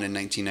what it won in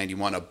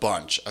 1991, a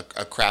bunch,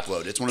 a crap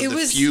load. It's one of the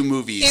few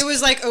movies. It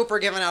was like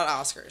Oprah giving out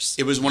Oscars.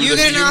 It was one of the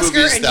few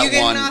movies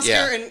that won.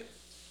 And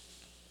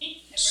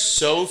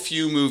so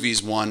few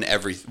movies won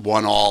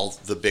all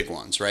the big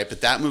ones, right? But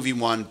that movie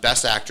won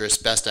Best Actress,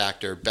 Best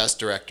Actor, Best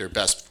Director,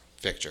 Best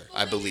Picture,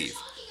 I believe.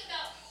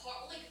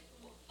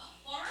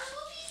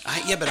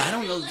 But I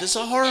don't know. This is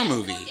a horror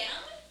movie.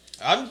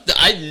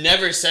 I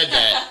never said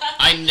that.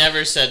 I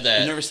never said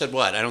that. You never said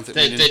what? I don't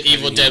think that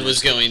Evil Dead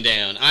was going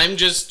down. I'm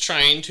just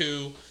trying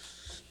to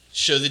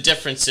show the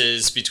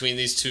differences between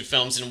these two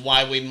films and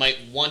why we might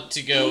want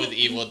to go with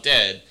Evil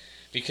Dead.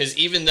 Because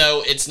even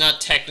though it's not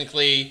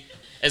technically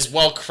as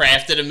well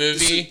crafted a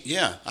movie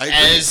I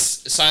agree. as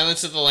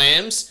Silence of the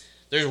Lambs,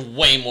 there's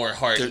way more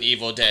heart in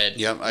Evil Dead.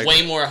 Yep,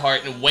 way more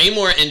heart and way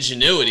more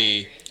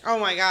ingenuity. Oh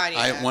my God!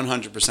 Yeah. I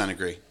 100%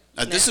 agree.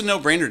 This is a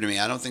no-brainer to me.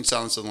 I don't think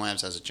Silence of the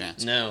Lambs has a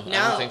chance. No,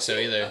 I don't think so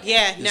either.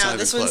 Yeah, It's not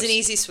this even one's close. an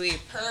easy sweep.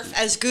 Perfect.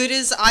 As good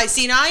as I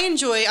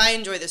enjoy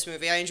this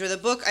movie. I enjoy the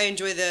book. I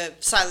enjoy the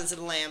Silence of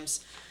the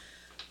Lambs.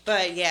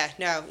 But yeah,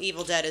 no,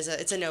 Evil Dead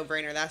it's a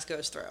no-brainer. That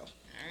goes through.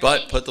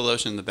 But put the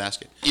lotion in the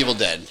basket. Evil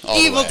Dead. All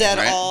the Evil way, Dead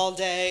right? all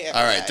day. Every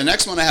All right. day. The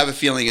next one I have a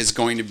feeling is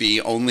going to be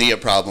only a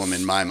problem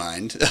in my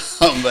mind.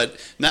 But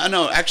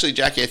no. Actually,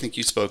 Jackie, I think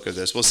you spoke of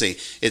this. We'll see.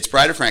 It's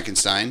Bride of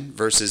Frankenstein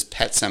versus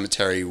Pet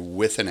Sematary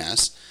with an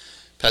S.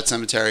 Pet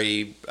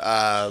Sematary,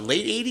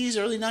 late 80s,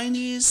 early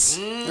 90s,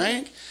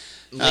 right?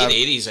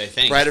 Late 80s, I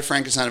think. Bride of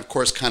Frankenstein, of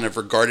course, kind of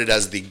regarded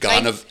as the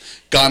Gone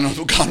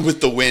with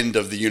the Wind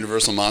of the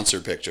Universal Monster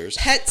Pictures.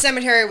 Pet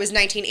Sematary was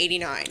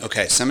 1989.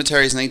 Okay,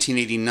 Cemetery is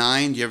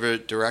 1989. Do you have a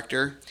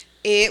director?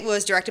 It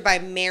was directed by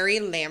Mary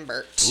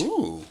Lambert.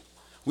 Ooh,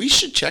 we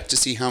should check to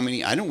see how many.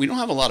 We don't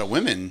have a lot of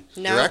women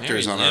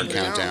directors Mary on our Lambert.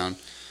 countdown.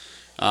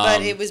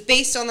 But it was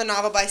based on the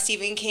novel by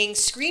Stephen King's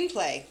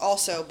screenplay,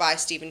 also by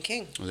Stephen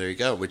King. Well, there you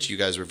go, which you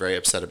guys were very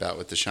upset about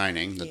with The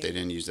Shining, that they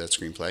didn't use that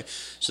screenplay.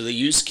 So they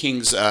used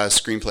King's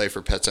screenplay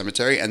for Pet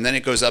Sematary, and then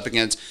it goes up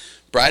against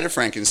Bride of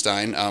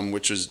Frankenstein,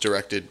 which was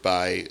directed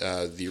by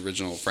the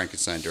original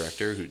Frankenstein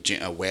director,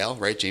 Whale,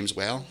 right? James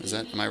Whale?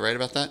 Am I right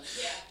about that?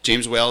 Yeah.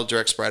 James Whale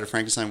directs Bride of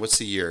Frankenstein. What's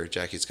the year,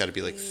 Jackie? It's got to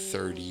be like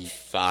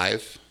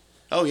 35.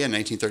 Oh, yeah,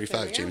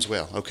 1935, James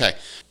Whale. Okay.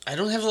 I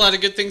don't have a lot of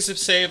good things to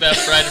say about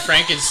Bride of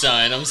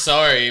Frankenstein. I'm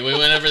sorry. We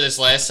went over this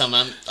last time.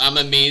 I'm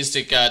amazed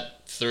it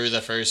got through the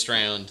first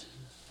round,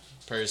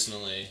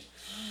 personally.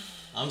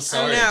 I'm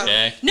sorry,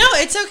 Jay. No,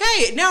 it's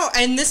okay. No,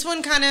 and this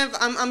one kind of,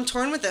 I'm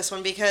torn with this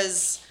one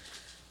because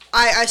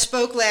I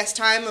spoke last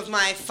time of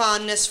my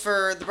fondness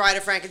for The Bride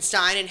of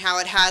Frankenstein and how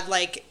it had,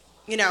 like,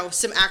 you know,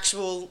 some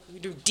actual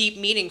deep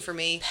meaning for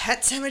me.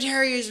 Pet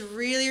Sematary is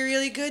really,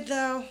 really good,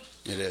 though.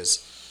 It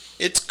is.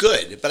 It's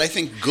good, but I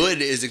think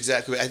good is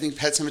exactly. I think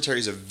Pet Sematary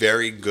is a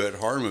very good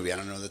horror movie. I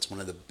don't know that's one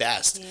of the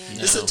best. Yeah.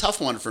 This is a tough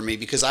one for me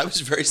because I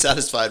was very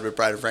satisfied with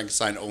Bride of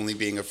Frankenstein only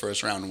being a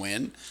first round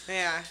win.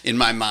 Yeah. In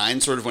my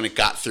mind, sort of when it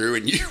got through,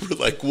 and you were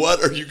like,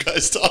 "What are you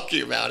guys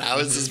talking about? How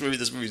is this movie?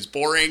 This movie's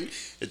boring.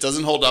 It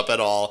doesn't hold up at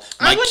all."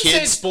 I wouldn't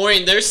say it's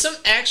boring. There's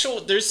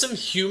some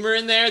humor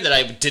in there that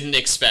I didn't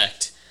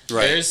expect.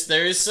 Right.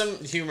 There is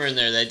some humor in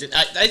there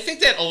that I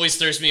think that always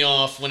throws me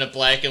off when a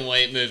black and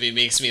white movie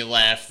makes me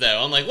laugh,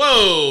 though. I'm like,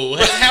 whoa,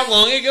 how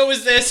long ago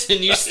was this,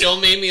 and you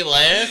still made me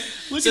laugh?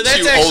 So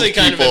that's actually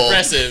kind of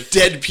impressive.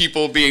 Dead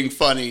people being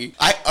funny.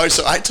 I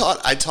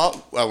taught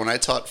when I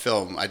taught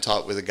film, I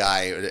taught with a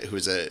guy who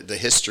was the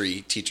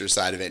history teacher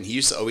side of it, and he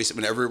used to always,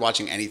 whenever we were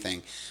watching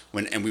anything,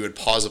 and we would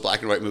pause a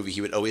black and white movie,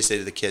 he would always say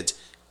to the kids,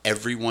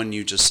 "Everyone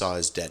you just saw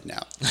is dead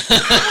now."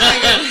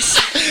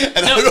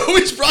 And I would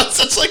always brought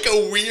such like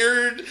a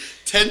weird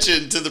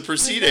tension to the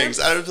proceedings.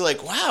 I would be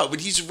like, wow,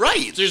 but he's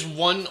right. There's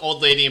one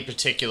old lady in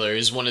particular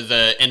who's one of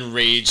the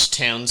enraged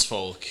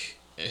townsfolk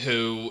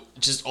who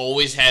just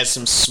always has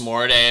some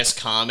smart ass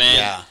comment.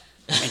 Yeah.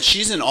 And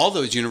she's in all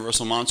those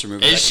Universal Monster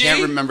movies. I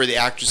can't remember the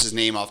actress's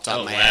name off the top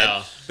of my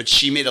head, but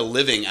she made a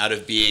living out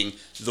of being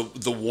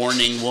the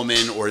warning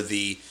woman or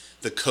the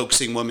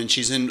coaxing woman.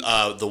 She's in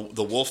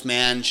the Wolf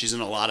Man. She's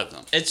in a lot of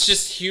them. It's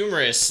just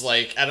humorous,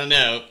 like, I don't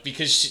know,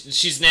 because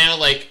she's now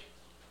like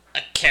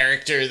a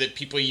character that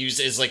people use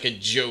as like a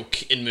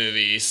joke in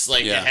movies.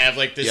 Like to have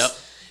like this. Yep.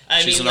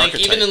 I mean, like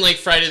archetype. Even in like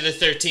Friday the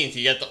 13th,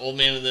 you got the old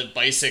man on the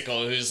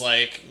bicycle who's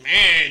like,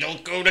 "Man,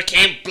 don't go to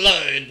Camp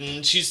Blood,"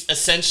 and she's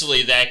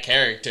essentially that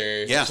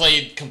character,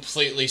 played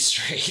completely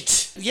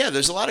straight. Yeah,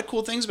 there's a lot of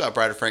cool things about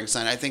Bride of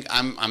Frankenstein. I think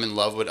I'm in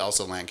love with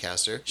Elsa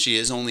Lancaster. She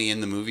is only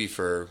in the movie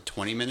for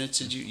 20 minutes.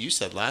 Did you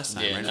said last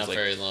time? Yeah, right? Not like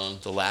very long.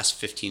 The last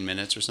 15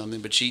 minutes or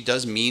something, but she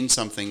does mean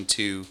something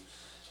to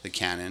the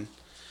canon.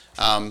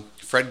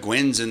 Fred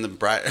Gwynn's in the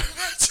Bride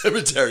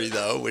Cemetery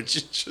though, which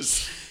is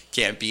just.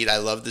 Can't beat. I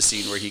love the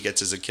scene where he gets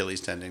his Achilles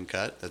tendon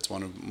cut. That's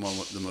one of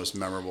the most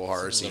memorable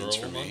horror scenes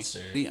for me.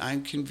 Monster. I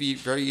can be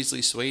very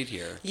easily swayed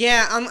here.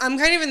 Yeah, I'm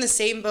kind of in the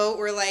same boat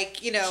where,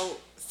 like, you know,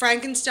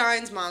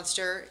 Frankenstein's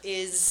monster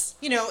is,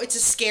 you know, it's a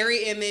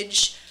scary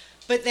image,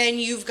 but then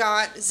you've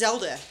got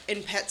Zelda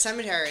in Pet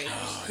Sematary,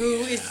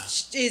 who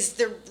is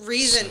the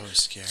reason. So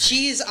scary.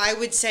 She's, I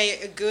would say,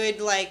 a good,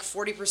 like,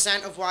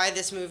 40% of why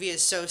this movie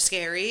is so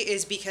scary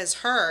is because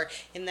her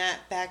in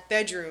that back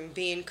bedroom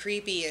being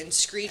creepy and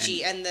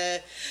screechy and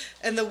the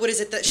what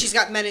is it that she's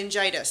got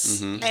meningitis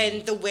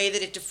and the way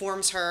that it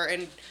deforms her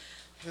and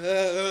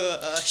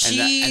that's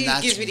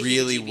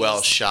really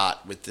well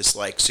shot with this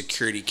like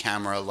security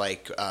camera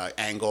like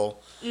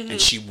angle,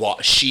 and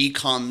she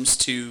comes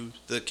to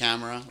the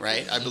camera,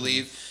 right? I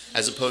believe,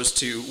 as opposed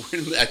to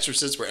The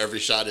Exorcist, where every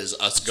shot is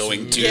us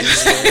going to.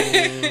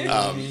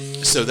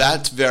 So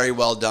that's very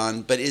well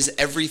done. But is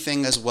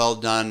everything as well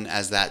done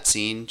as that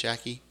scene,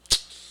 Jackie?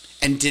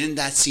 And didn't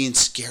that scene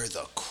scare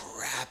the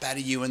crap out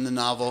of you in the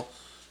novel?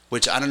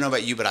 Which I don't know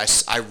about you, but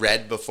I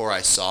read before I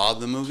saw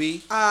the movie.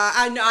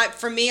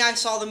 For me, I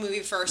saw the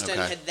movie first and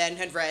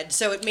had read,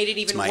 so it made it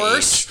even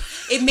worse.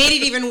 It made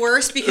it even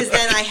worse because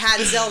then I had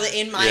Zelda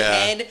in my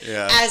head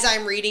as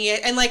I'm reading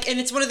it, and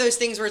it's one of those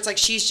things where it's like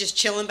she's just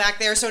chilling back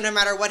there. So no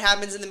matter what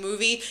happens in the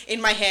movie,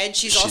 in my head,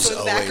 she's also in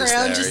the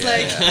background,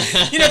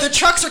 there, you know, the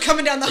trucks are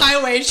coming down the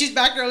highway and she's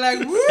back there like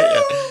woo.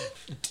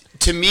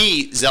 To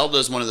me, Zelda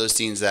is one of those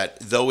scenes that,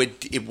 though it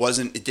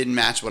didn't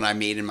match what I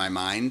made in my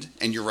mind,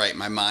 and you're right,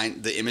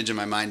 the image in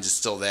my mind is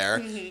still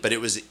there, but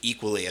it was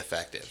equally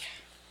effective.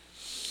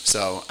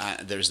 So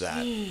there's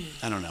that.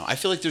 I don't know. I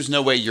feel like there's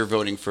no way you're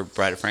voting for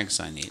Bride of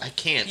Frankenstein, Nate. I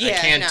can't do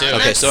it.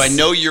 Okay, so I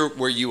know you're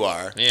where you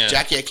are. Yeah.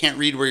 Jackie, I can't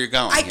read where you're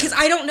going. Because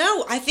I don't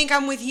know. I think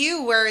I'm with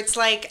you where it's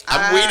like...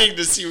 I'm waiting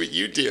to see what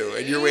you do,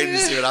 and you're waiting to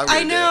see what I'm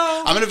going to do.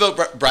 I'm going to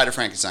vote Bride of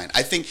Frankenstein.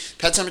 I think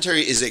Pet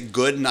Sematary is a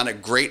good, not a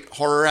great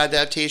horror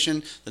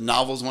adaptation. The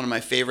novel is one of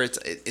my favorites.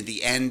 At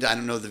the end, I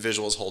don't know if the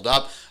visuals hold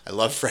up. I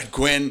love Fred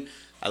Gwynne.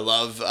 I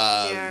love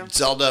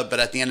Zelda, but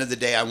at the end of the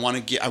day, I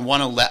want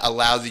to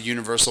allow the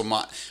Universal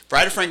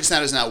Bride of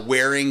Frankenstein is now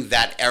wearing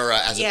that era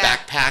as a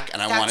backpack,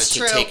 and I want it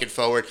to take it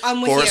forward.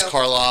 Boris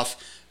Karloff,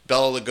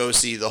 Bela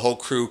Lugosi, the whole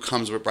crew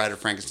comes with Bride of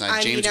Frankenstein.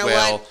 James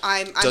Whale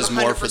does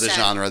more for the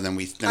genre than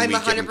we give him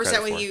credit for. I'm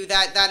 100% with you.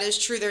 That is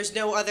true. There's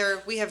no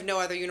other. We have no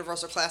other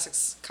Universal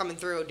classics coming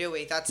through, do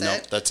we? That's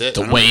it. That's it.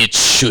 The way it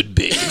should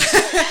be.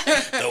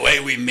 The way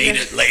we made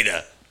it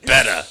later,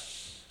 better.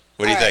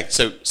 What do you think?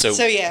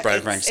 So yeah, Bride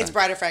of Frankenstein. It's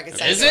Bride of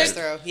Frankenstein. Is it?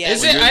 Yeah.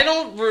 Is it? I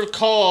don't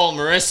recall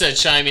Marissa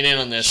chiming in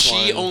on this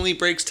one. She only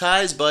breaks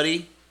ties,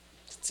 buddy.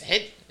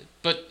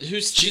 But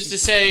who's to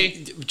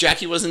say?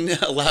 Jackie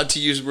wasn't allowed to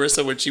use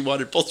Marissa when she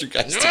wanted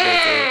Poltergeist to go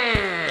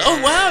through.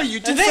 Oh wow, you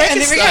did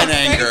Frankenstein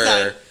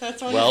anger.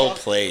 That's well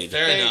played.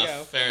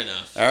 Fair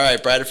enough. All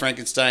right, Bride of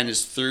Frankenstein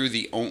is through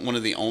one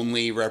of the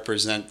only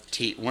representatives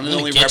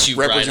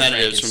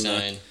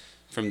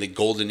from the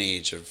golden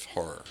age of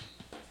horror.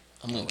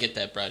 I'm gonna get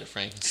that Bride of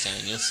Frankenstein.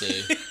 You'll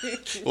see.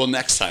 Well,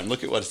 next time,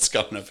 look at what it's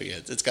coming up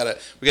against.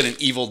 We got an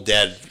Evil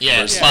Dead.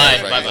 Yeah.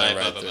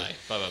 Bye.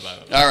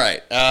 All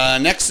right.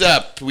 Next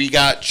up, we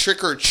got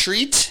Trick or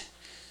Treat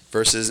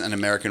versus An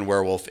American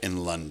Werewolf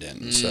in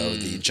London. So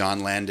the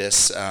John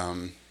Landis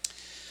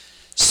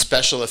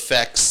special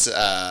effects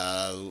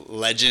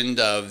legend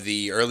of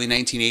the early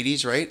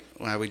 1980s, right?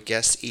 I would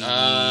guess 80.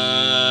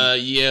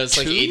 Yeah, it's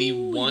like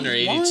 81 or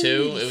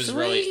 82. It was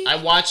really. I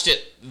watched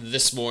it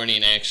this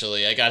morning.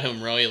 Actually, I got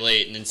home really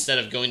late, and instead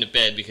of going to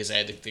bed because I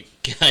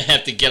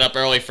have to get up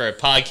early for a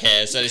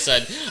podcast, I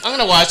decided I'm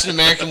gonna watch An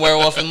American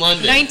Werewolf in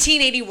London.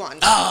 1981.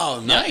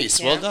 Oh, nice.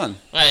 Yeah. Well done.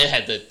 I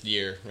had the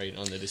year right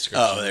on the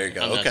description. Oh, there you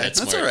go. Okay,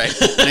 that's all right.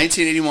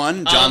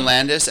 1981, John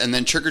Landis, and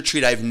then Trick or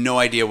Treat. I have no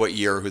idea what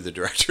year or who the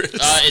director is.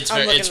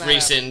 It's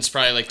recent. It's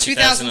probably like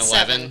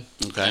 2011.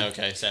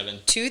 Okay, 7.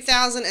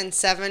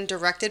 2007,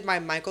 directed by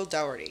Michael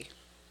Dougherty.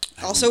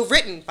 Also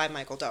written by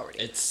Michael Dougherty.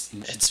 It's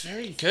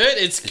very good.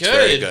 It's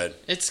very good.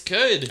 It's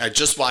good. I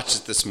just watched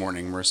it this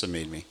morning. Marissa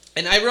made me.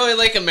 And I really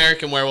like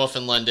American Werewolf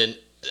in London.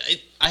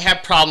 I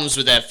have problems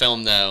with that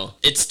film though.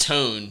 Its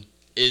tone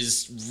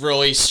is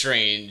really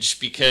strange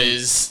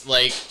because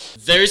like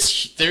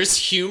there's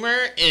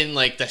humor in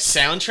like the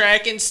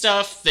soundtrack and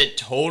stuff that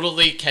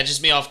totally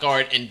catches me off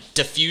guard and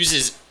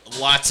diffuses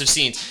lots of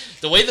scenes.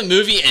 The way the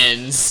movie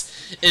ends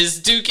is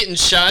dude getting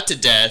shot to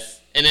death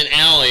in an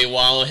alley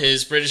while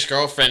his British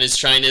girlfriend is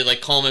trying to like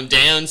calm him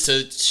down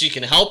so she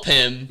can help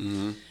him.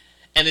 Mm-hmm.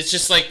 And it's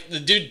just like the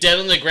dude dead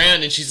on the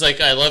ground and she's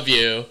like, I love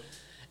you.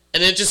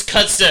 And it just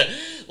cuts to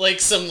like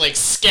some like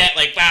scat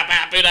like bow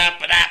bow bow bow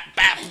bow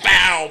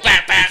bow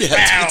bow bow.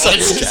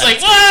 It's just like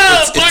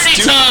whoa, party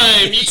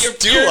time.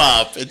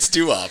 It's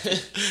doo-wop.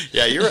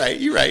 Yeah,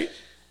 you're right.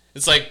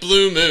 It's like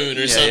Blue Moon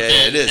or something.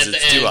 Yeah, it is.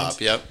 It's doo-wop,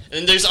 yep.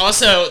 And they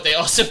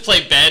also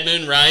play Bad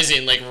Moon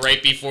Rising like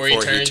right before he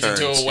turns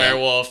into a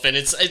werewolf, and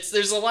it's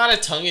there's a lot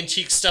of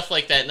tongue-in-cheek stuff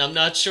like that, and I'm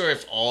not sure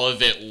if all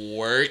of it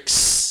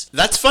works.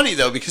 That's funny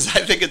though, because I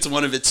think it's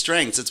one of its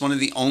strengths. It's one of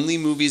the only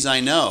movies I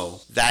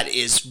know that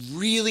is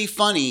really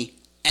funny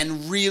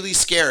and really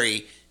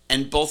scary,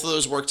 and both of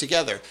those work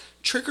together.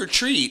 Trick or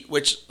Treat,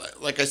 which,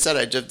 like I said,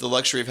 I have the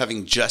luxury of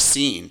having just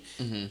seen,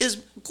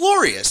 is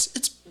glorious.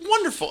 It's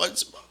wonderful.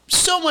 It's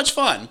so much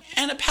fun.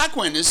 Anna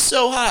Paquin is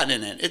so hot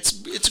in it. It's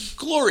a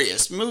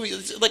glorious movie.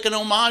 It's like an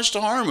homage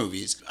to horror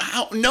movies.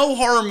 No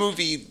horror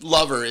movie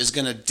lover is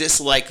going to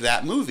dislike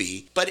that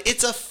movie, but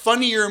it's a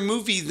funnier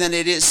movie than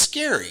it is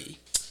scary.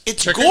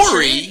 It's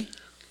gory,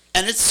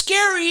 and it's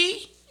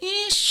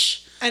scary-ish.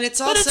 And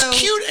it's also... But it's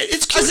cute.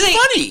 It's cute and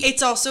funny.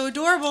 It's also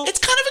adorable. It's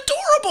kind of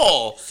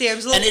adorable.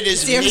 Sam's a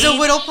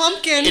little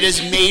pumpkin. It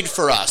is made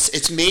for us.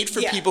 It's made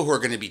for people who are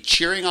going to be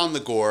cheering on the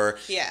gore,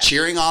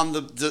 cheering on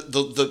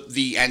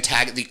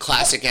the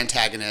classic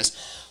antagonist.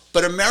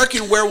 But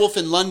American Werewolf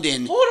in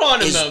London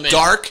is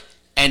dark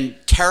and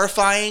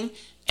terrifying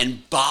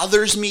and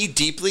bothers me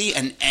deeply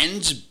and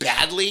ends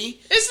badly.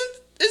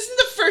 Isn't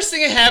the first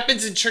thing that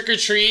happens in Trick or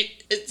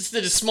Treat, it's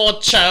that a small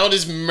child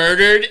is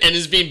murdered and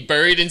is being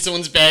buried in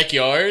someone's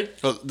backyard?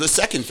 Well, the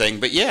second thing,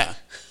 but yeah.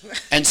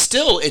 And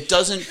still, it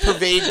doesn't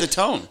pervade the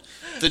tone.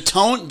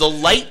 The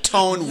light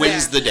tone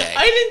wins the day.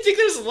 I didn't think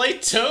there was a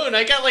light tone.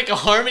 I got like a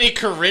Harmony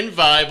Korine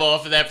vibe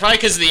off of that, probably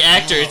because of the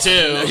actor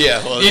too.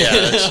 Yeah, well,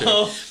 that's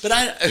true. But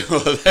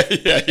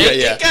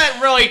it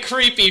got really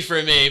creepy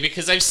for me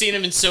because I've seen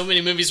him in so many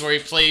movies where he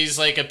plays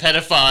like a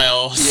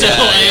pedophile. So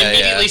I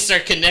immediately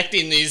start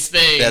connecting these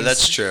things. Yeah,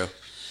 that's true.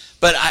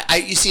 But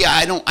you see,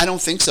 I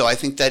don't think so. I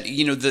think that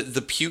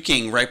the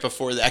puking right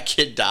before that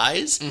kid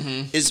dies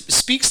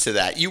speaks to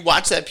that. You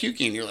watch that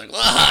puking, and you're like,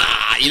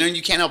 and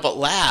you can't help but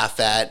laugh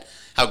at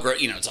how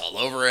great it's all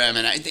over him.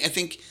 And I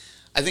think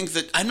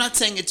that I'm not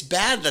saying it's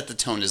bad that the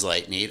tone is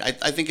light, Nate.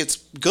 I think it's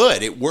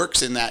good. It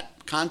works in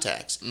that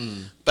context.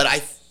 But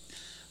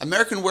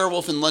American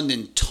Werewolf in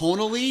London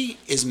tonally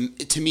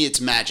to me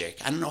it's magic.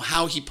 I don't know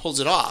how he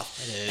pulls it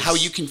off. It is. How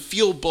you can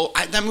feel both.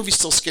 That movie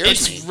still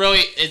scares me.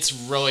 It's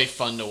really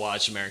fun to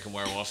watch American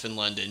Werewolf in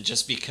London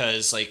just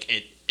because like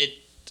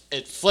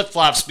it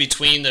flip-flops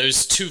between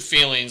those two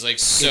feelings like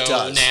so It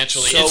does.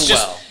 naturally. So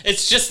well.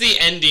 It's just the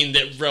ending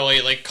that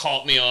really like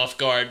caught me off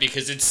guard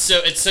because it's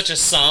such a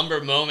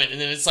somber moment,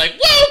 and then it's like,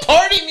 whoa,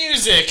 party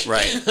music!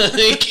 Right.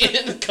 Like,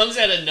 it comes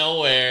out of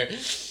nowhere.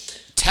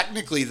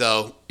 Technically,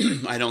 though,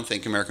 I don't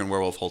think American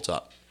Werewolf holds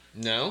up.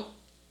 No?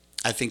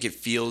 I think it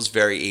feels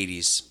very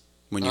 80s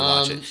when you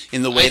watch it.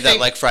 In the way I that,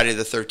 think- like, Friday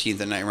the 13th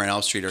and Nightmare on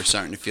Elm Street are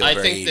starting to feel I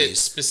very think 80s. that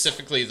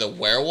specifically the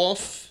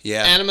werewolf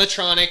Yeah.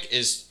 animatronic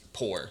is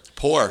poor.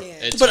 Poor.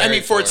 It's But, I very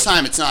mean, for its poor.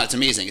 time, it's not. It's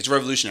amazing. It's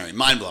revolutionary,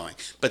 mind-blowing.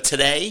 But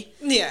today,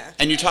 Yeah.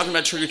 and you're talking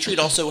about Trick or Treat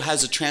also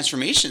has a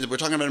transformation. We're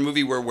talking about a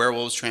movie where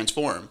werewolves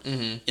transform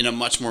in a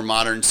much more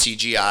modern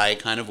CGI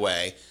kind of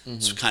way.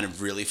 It's kind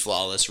of really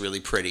flawless, really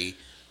pretty.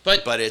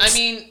 But it's, I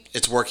mean,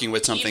 it's working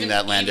with something even-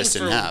 that Landis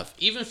even didn't for- have.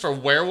 Even for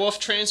werewolf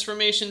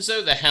transformations,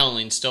 though, The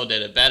Howling still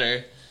did it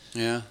better.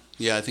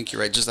 Yeah, I think you're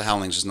right. Just The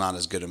Howling's just not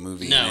as good a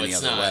movie in No, any it's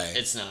other not. way.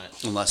 It's not.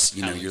 Unless,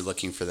 Howling. you're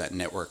looking for that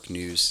network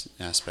news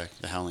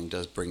aspect. The Howling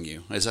does bring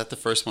you. Is that the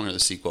first one or the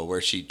sequel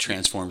where she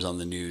transforms on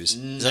the news?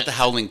 Is that The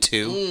Howling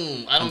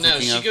 2? I don't I'm know.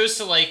 thinking She of? goes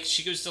to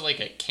like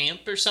a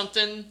camp or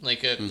something,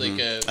 like a I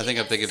think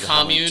I'm thinking of The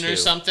Howling commune 2. or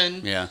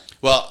something. Yeah.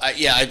 Well, I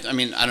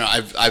mean, I don't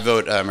know. I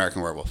vote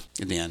American Werewolf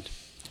in the end.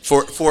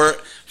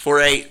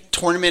 For a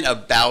tournament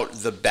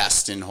about the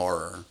best in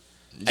horror.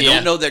 I Yeah.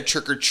 don't know that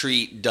Trick or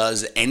Treat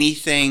does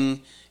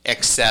anything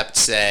except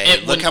say, It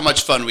look wouldn't- how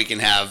much fun we can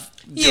have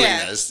doing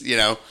Yeah. this,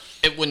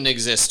 It wouldn't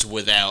exist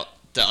without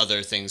the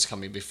other things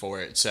coming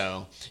before it.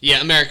 So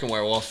yeah, American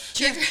Werewolf.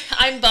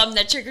 I'm bummed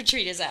that Trick or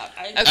Treat is out.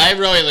 I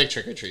really like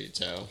Trick or Treat.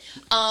 So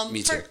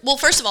Me too. Well,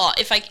 first of all,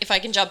 if I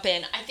can jump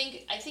in, I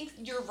think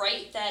you're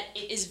right that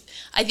it is.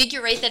 I think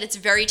you're right that it's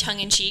very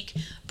tongue in cheek,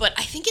 but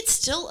I think it's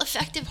still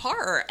effective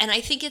horror, and I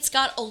think it's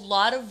got a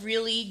lot of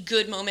really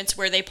good moments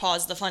where they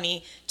pause the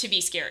funny to be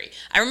scary.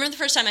 I remember the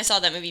first time I saw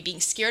that movie being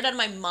scared out of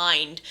my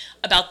mind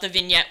about the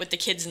vignette with the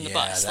kids in the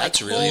bus.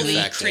 that's like, really holy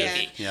effective.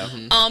 creepy. Yeah.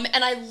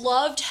 And I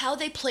loved how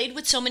they played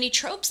with so many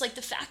tropes, like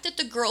the fact that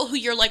the girl who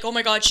you're like, oh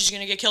my god, she's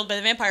gonna get killed by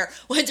the vampire,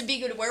 went to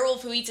be a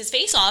werewolf who eats his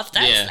face off.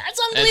 That's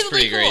unbelievably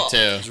pretty cool. great too.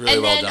 It's really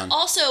and well then done.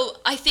 also,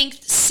 I think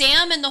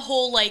Sam and the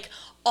whole like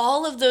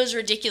all of those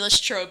ridiculous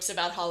tropes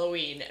about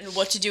Halloween and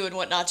what to do and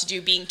what not to do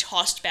being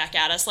tossed back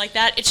at us like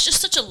that. It's just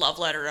such a love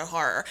letter to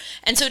horror,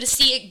 and so to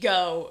see it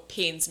go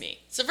pains me.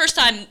 It's the first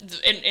time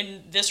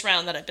in this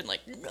round that I've been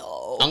like,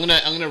 no. I'm gonna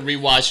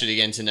rewatch it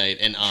again tonight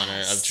in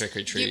honor of Trick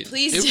or Treat.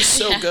 Please It do. was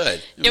so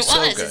good. It was.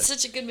 so good. It's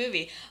such a good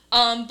movie.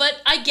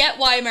 But I get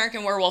why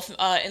American Werewolf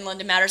in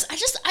London matters.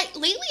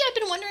 Lately I've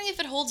been wondering if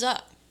it holds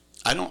up.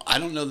 I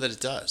don't know that it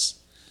does.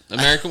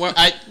 American Werewolf.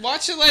 I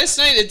watched it last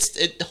night.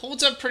 It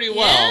holds up pretty well.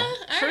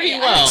 Yeah? Pretty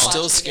Alright, I well. It's Watch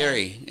still it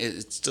scary.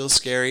 It's still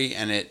scary,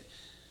 and it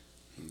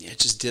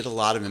just did a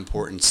lot of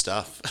important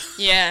stuff.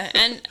 Yeah,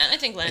 and I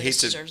think Landis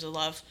to- deserves the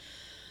love.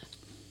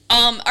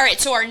 All right,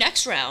 so our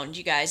next round,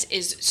 you guys,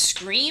 is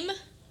Scream,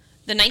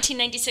 the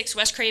 1996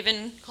 Wes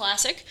Craven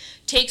classic,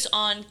 takes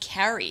on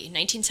Carrie,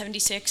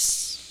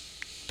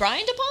 1976.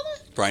 Brian De Palma?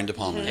 Brian De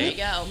Palma. There you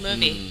go,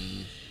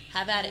 movie.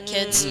 Have at it,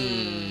 kids.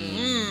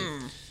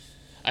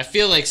 I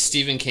feel like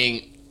Stephen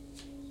King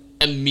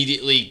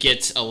immediately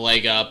gets a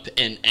leg up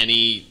in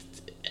any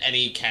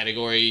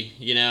category,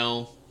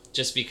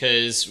 just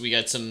because we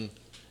got some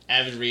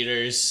avid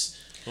readers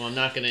who I'm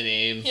not going to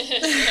name.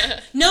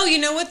 No, you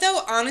know what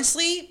though?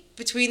 Honestly,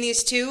 between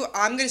these two,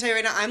 I'm going to tell you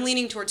right now, I'm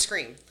leaning towards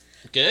Scream.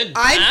 Good.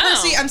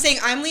 I'm saying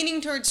I'm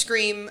leaning towards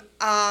Scream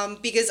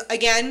because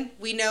again,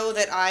 we know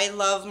that I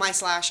love my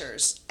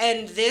slashers,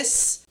 and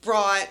this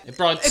brought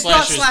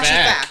slashers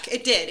back.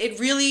 It did.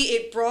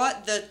 It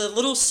brought the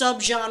little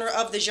subgenre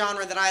of the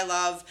genre that I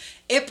love.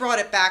 It brought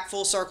it back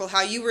full circle.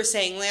 How you were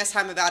saying last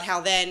time about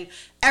how then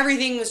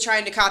everything was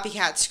trying to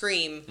copycat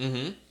Scream.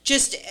 Mm-hmm.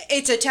 Just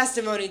it's a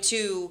testimony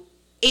to.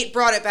 It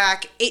brought it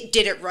back. It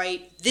did it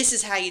right. This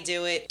is how you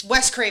do it.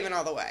 Wes Craven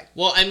all the way.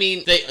 Well, I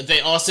mean, they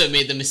also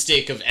made the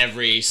mistake of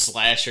every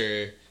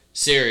slasher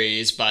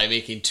series by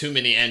making too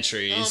many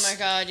entries. Oh my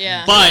god,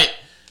 yeah. But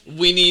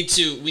we need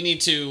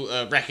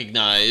to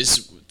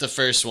recognize the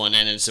first one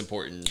and its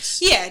importance.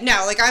 Yeah,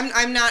 no, like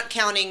I'm not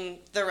counting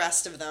the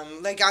rest of them.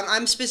 Like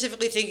I'm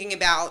specifically thinking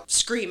about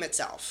Scream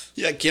itself.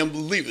 Yeah, I can't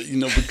believe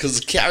it, because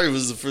Carrie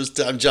was the first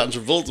time John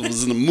Travolta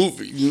was in a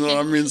movie. You know what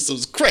I mean? So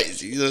it's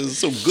crazy. It's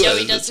so good.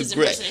 Joey does it's his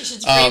great.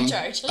 impersonations free of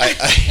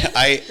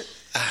charge.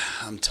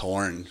 I'm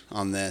torn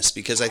on this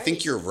because I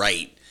think you're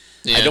right.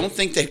 Yeah. I don't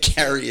think that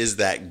Carrie is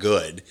that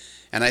good.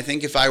 And I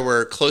think if I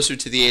were closer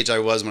to the age I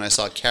was when I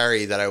saw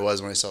Carrie that I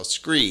was when I saw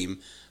Scream,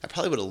 I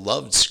probably would have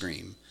loved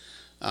Scream.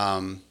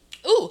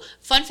 Ooh,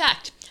 fun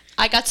fact.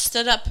 I got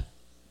stood up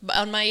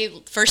on my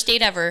first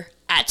date ever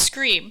at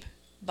Scream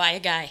by a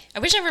guy. I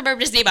wish I remembered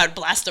his name. I would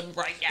blast him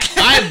right now.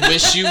 I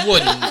wish you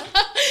wouldn't.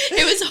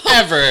 It was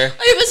Ever.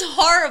 It was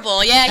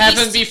horrible. Yeah. Have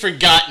him be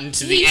forgotten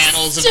to the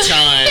annals of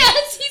time.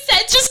 Yes, he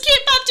said, just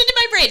can't popped into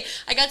my brain.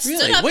 I got stood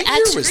Really? up What at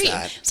year Scream. was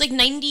that? It was like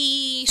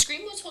 90.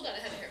 Scream was, hold on, I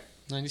have it here.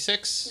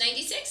 96.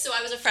 96, so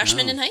I was a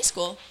freshman in high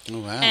school. Oh,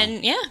 wow.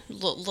 And yeah,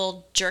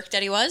 little jerk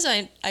that he was,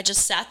 I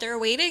just sat there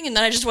waiting, and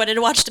then I just wanted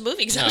to watch the movie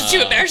because I was too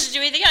embarrassed to do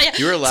anything else. Yeah.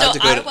 You were allowed So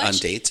to I go on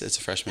watched- dates as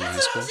a freshman in high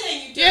school?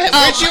 Yeah,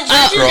 where'd you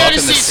Grow go up to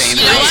in the see? same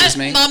You know house what? as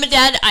me? Mom and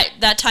Dad,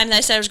 that time that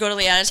I said I was going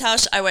to Leanna's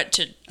house, I went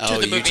to Oh,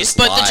 the you movies. just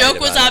But the lied joke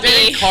was about on it. They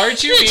me. didn't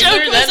card you The joke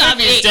either? was That on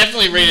movie is me.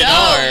 definitely rated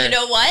No, R. you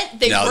know what?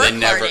 They No, were they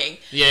never- carding.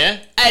 Yeah?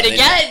 And they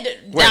again,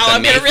 Where, now at the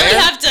I'm going to really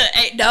Mayfair? have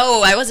to...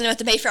 No, I wasn't at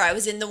the Mayfair. I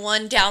was in the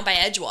one down by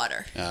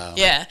Edgewater. Oh.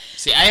 Yeah.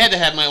 See, I had to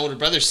have my older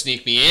brother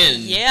sneak me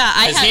in. Yeah,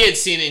 I Because had- he had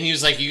seen it and he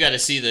was like, you got to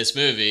see this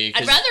movie.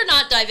 'cause- I'd rather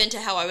not dive into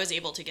how I was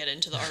able to get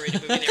into the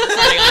R-rated movie they were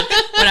recording on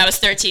when I was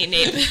 13,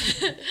 Nate.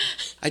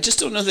 I just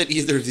don't know that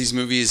either of these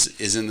movies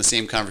is in the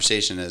same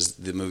conversation as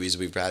the movies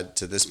we've had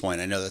to this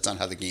point. I know that's not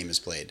how the game is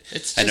played.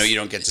 It's I know just- you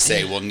don't get to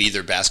say, well,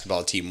 neither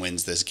basketball team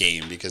wins this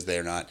game because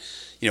they're not,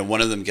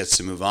 one of them gets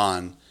to move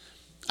on.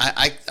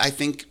 I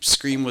think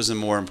Scream was a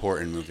more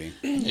important movie.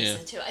 Yeah.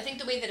 Too. I think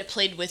the way that it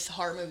played with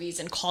horror movies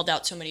and called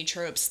out so many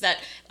tropes that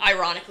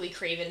ironically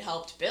Craven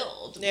helped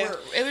build,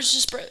 it was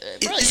just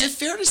brilliant. Is it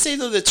fair to say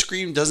though that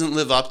Scream doesn't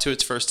live up to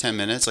its first 10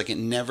 minutes? Like it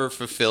never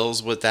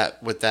fulfills what that.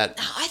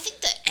 I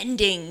think the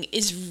ending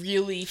is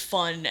really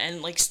fun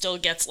and like still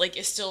gets like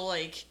is still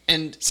like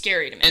and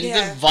scary to me. And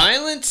the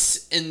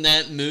violence in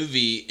that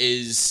movie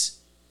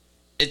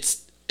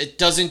it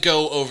doesn't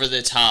go over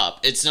the top.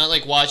 It's not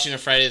like watching a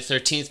Friday the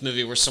 13th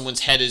movie where someone's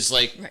head is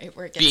like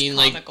where it gets being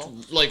comical.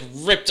 like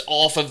ripped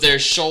off of their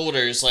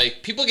shoulders.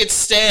 Like people get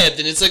stabbed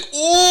and it's like,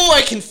 oh,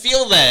 I can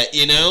feel that.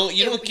 You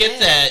don't get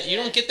that. You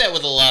don't get that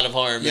with a lot of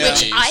horror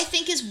movies. Which I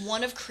think is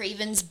one of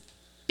Craven's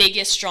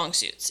biggest strong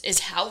suits is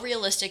how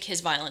realistic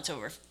his violence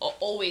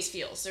always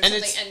feels. There's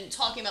And something, and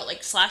talking about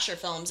like slasher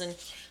films and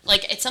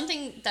like it's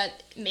something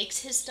that makes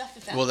his stuff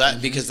effective. Well,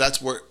 because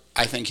that's where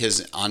I think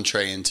his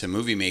entree into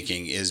movie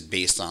making is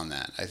based on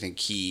that. I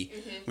think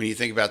when you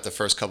think about the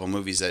first couple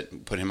movies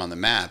that put him on the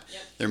map,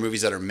 they're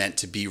movies that are meant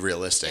to be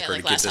realistic or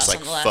like to give Last this House like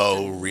on the Left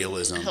faux and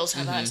realism. Hills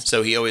Have Eyes.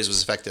 So he always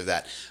was effective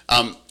at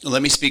that.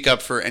 Let me speak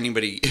up for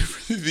anybody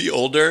the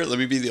older. Let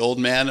me be the old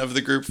man of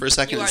the group for a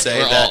second You and are say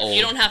the old. that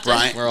You don't have to.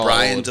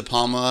 Brian old. De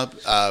Palma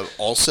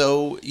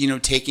also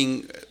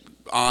taking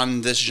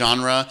on this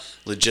genre,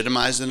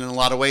 legitimized it in a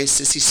lot of ways.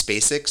 Sissy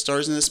Spacek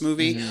stars in this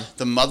movie.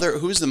 The mother,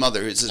 who's the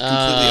mother? It's a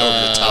completely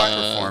over the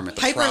top performance.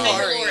 Piper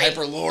Laurie.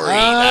 Piper Laurie.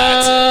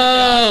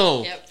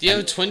 Oh, Yep.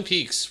 yo, Twin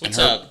Peaks. What's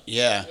her, up?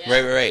 Yeah,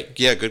 right.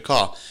 Yeah, good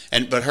call.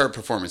 But her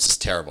performance is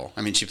terrible.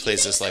 I mean, she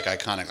plays this like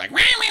iconic, like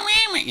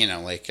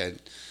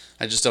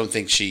I just don't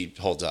think she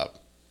holds up.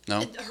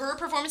 No. Her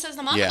performance as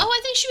the mom. Yeah. Oh, I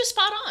think she was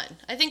spot on.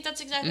 I think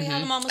that's exactly how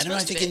the mom was I don't know. I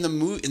supposed think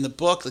to be. in the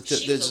book, like She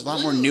was there's a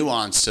lot more alone.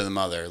 nuance to the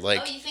mother.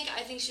 Like Oh, you think?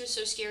 I think she was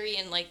so scary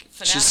and like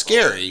fanatical. she's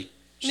scary.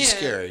 She's Yeah.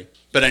 scary.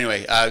 But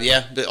anyway,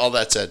 yeah. But all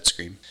that said,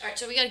 Scream. All right,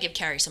 so we got to give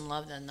Carrie some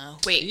love then, though.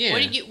 Wait, Yeah.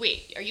 what did you?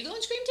 Wait, are you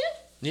going Scream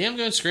too? Yeah, I'm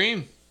going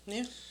Scream.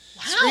 Yeah.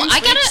 Wow, Scream I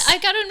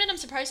sweeps. gotta admit, I'm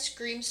surprised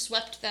Scream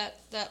swept that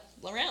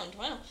round.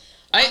 Wow.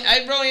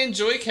 I really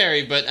enjoy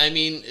Carrie, but I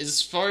mean,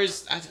 as far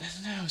as I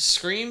don't know,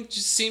 Scream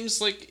just seems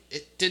like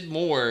it did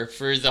more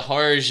for the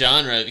horror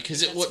genre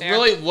because it That's fair.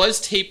 really was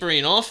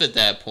tapering off at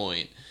that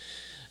point.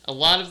 A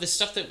lot of the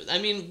stuff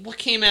what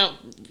came out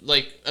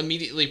like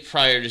immediately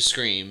prior to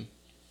Scream?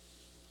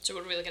 So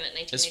what are we looking at?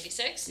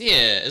 1986.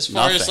 Yeah, as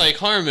far as Nothing. like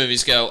horror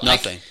movies go,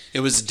 Nothing. It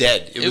was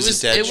dead. It was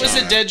a dead. It was a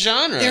genre. dead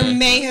genre. There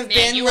may have Man,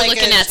 been you were like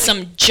looking a, at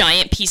some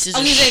giant pieces I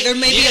of was gonna say there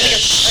may be like a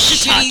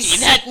shitty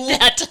sequel.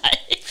 that type.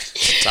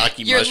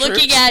 Taki You're mushrooms?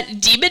 looking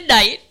at Demon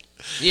Knight,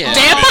 Yeah.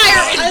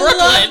 Vampire in I Brooklyn.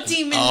 love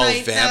Demon Oh,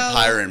 Knight.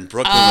 Vampire though. in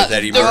Brooklyn with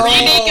Eddie the Murphy.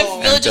 remake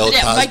of Village Bill of the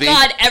Dead. My Cosby.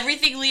 God,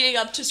 everything leading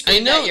up to Scream I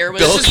know. that year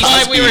was Bill This is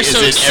why we Cosby were so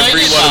is in excited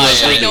every one of about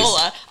those it. movies.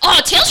 Shinola.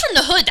 Oh, Tales from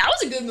the Hood. That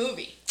was a good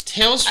movie.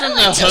 Tales from I the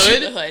like Tales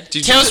Hood. from the Hood.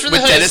 Did Tales you- from the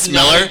with Hood Dennis is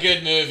not Miller? a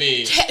good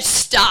movie.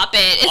 Stop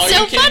it. It's Are so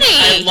you kidding? funny.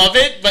 I love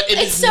it, but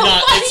It's is so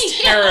not. funny.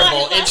 It's Yeah, I terrible.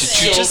 love It's it.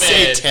 Did you so just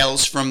say bad.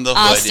 Tales from the Hood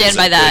I'll is stand a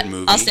by good that.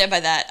 movie? I'll stand by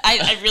that.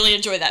 I really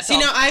enjoyed that See,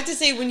 film. now I have to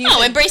say when you No,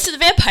 said- Embrace of the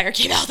Vampire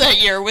came out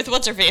that year with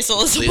what's her face,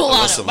 Alyssa Alyssa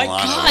Milano. My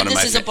Milano, God, one of this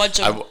my is a fa- bunch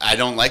of. I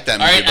don't like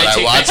that All movie, right, but I I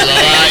take watched that it.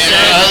 back. You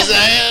know what I'm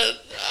saying?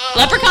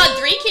 Leprechaun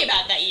 3 came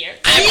out that year.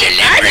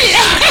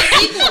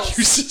 You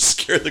used to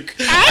scare the.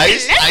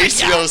 I used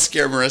to be able to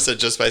scare Marissa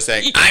just by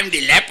saying, "I'm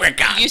the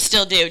leprechaun." You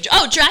still do.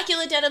 Oh,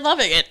 Dracula Dead and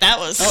Loving It. That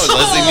was. Oh,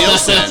 Leslie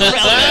Nielsen.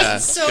 Yeah,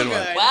 so good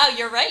one. good. Wow,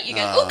 you're right. You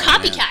got. Oh, Oh,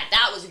 Copycat.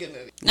 That was a good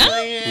movie. No.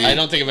 I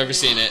don't think I've ever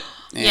seen it.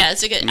 Yeah,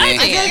 it's a good. Meh. I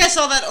feel like I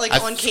saw that like I-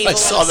 on cable. I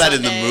saw on that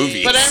in the Sunday.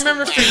 movie. But I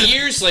remember for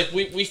years, like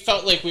we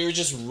felt like we were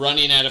just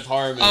running out of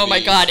horror movies. Oh my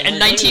God, and we're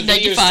going to the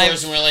video 1995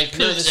 stores and we're like,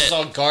 no, this proved is it.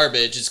 all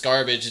garbage. It's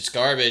garbage. It's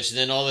garbage. And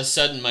then all of a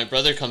sudden, my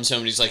brother comes home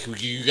and he's like,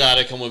 you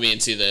gotta come with me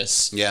and see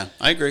this. Yeah,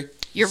 I agree.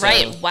 You're So-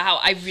 right. Wow,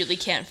 I really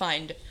can't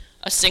find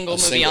a single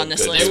movie single on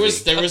this good list.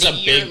 movie. There was of a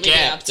the year big leading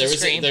gap. up to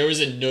Scream. There was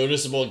a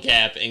noticeable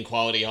gap in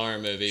quality horror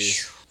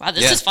movies. Wow,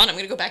 this Yeah. is fun. I'm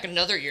gonna go back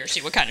another year see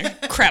what kind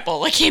of crap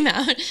all that came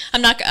out.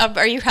 I'm not.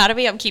 Are you proud of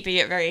me? I'm keeping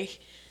it very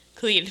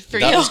clean for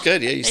That you. was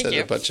good. Yeah, you Thank said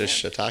you. a bunch of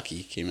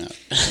shiitake came out.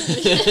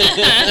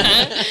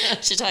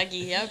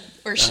 Shiitake, yep.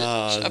 Or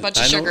a bunch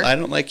I of sugar. I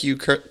don't like you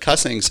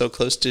cussing so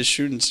close to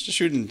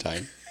shooting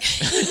time.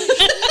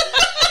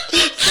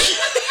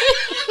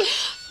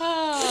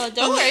 Oh,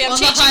 don't worry, I'm on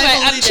the changing high my,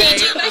 I'm holy day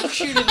changing my, of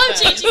shooting I'm time.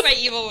 changing my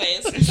evil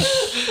ways.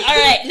 All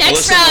right,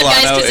 next Listen, round,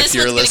 guys, Milano, because if this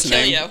you're one's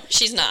gonna listening- kill you.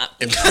 She's not.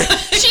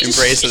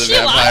 Embrace of the she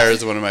alive? Vampire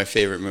is one of my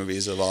favorite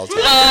movies of all time.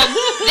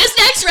 This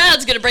next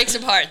round's gonna break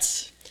some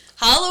hearts.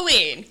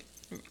 Halloween,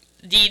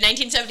 the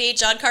 1978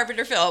 John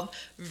Carpenter film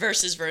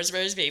versus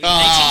Rosemary's Baby,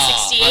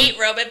 1968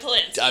 Roman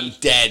Polanski.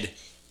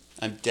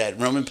 I'm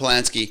dead. Roman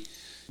Polanski.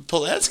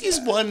 Polanski's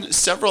won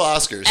several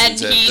Oscars. And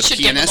The he should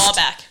give them Pianist. all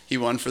back. He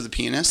won for The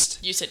Pianist.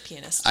 You said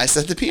pianist. I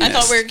said The Pianist. I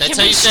thought we were That's Kim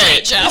how you say straight,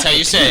 it. Joe. That's how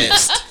you say it.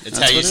 It's That's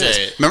how you what it is.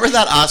 say it. Remember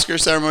that Oscar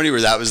ceremony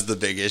where that was the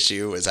big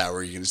issue? Was that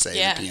where you're going to say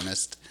Yeah. The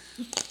Pianist?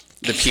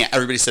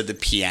 Everybody said The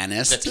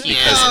Pianist. The because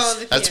Pianist. Oh,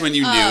 the that's when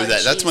you knew Oh,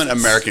 that. That's when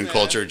Jesus. American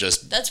culture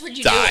just That's when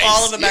you dies. knew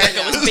all of America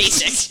was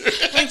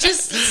basic. Like,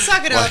 just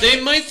suck it up. They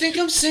might think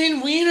I'm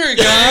saying wiener,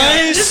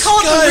 guys. Just call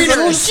it the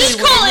wieners. Just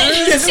call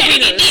it Sammy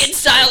Indian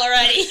style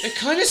already. It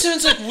kind of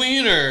sounds like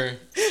wiener.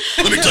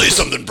 Let me tell you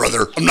something,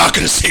 brother. I'm not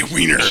going to say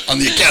wiener on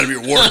the Academy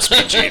Awards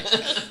speech.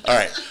 All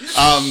right.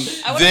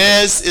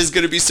 This is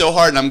going to be so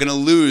hard, and I'm going to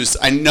lose.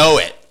 I know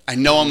it. I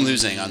know I'm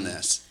losing on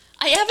this.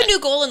 I have a new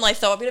goal in life,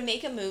 though. I'm going to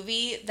make a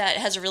movie that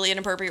has a really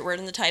inappropriate word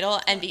in the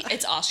title, and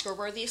it's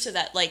Oscar-worthy, so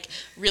that, like,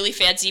 really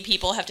fancy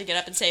people have to get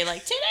up and say,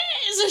 like,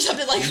 today's or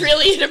something, like,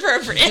 really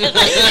inappropriate.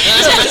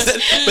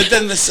 Like, But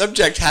then the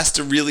subject has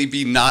to really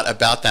be not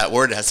about that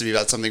word. It has to be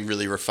about something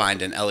really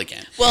refined and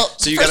elegant. well,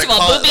 So you first gotta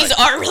of all, call it, boobies like-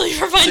 are really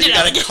So refined you and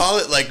gotta elegant. call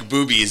it like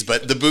boobies,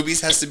 but the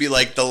boobies has to be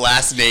like the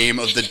last name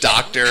of the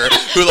doctor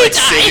who like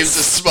dies. saves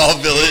a small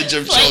village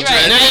of Like,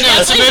 children. right. No.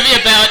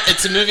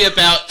 It's a movie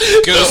about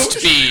ghost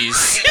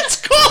bees.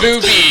 It's called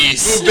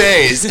Boobies.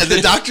 Bubes, and the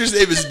doctor's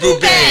name is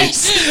Bubes,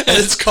 and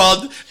it's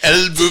called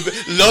El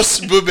Bubes.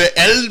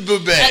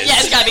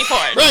 Yeah, it's got to be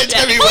foreign. Right, it's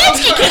yeah. gotta be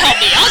Polanski can help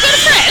me. I'll go to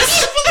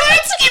France.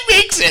 Polanski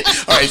makes it.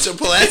 All right, so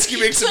Polanski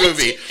makes a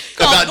movie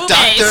Called about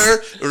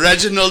Bubes. Dr.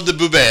 Reginald de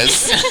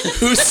Bubes,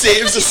 who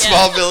saves a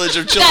small village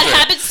of children.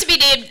 That happens to be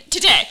named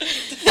today.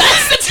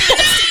 That's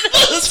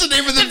That's the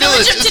name of the the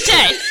village village. of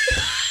today.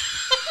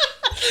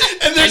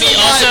 And there's a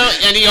line.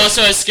 And he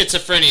also has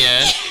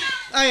schizophrenia.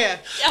 Oh, yeah.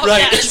 Oh,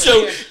 Right. yeah.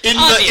 So in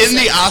Obviously.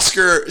 the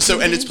Oscar,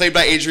 and it's played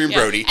by Adrian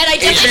Brody. And I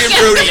did Adrian yeah.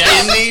 Brody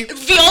Yeah. in the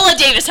Viola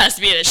Davis has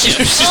to be in it too.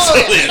 She's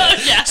totally in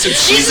it. Yeah. So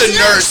she's a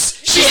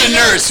nurse. She's a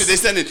nurse who they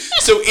send in.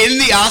 So in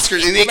the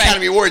Oscars, in the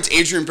Academy Awards,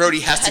 Adrian Brody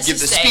has to give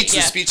the say, speech.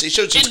 yeah. The speech they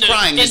showed, she's In the-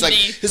 crying. in He's like,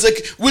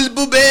 the- "Will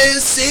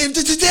Bubes save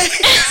the today?"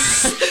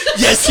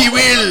 Yes, he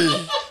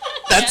will.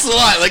 That's a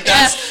lot. Like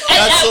Yeah. that's And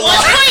that's at a one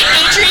lot.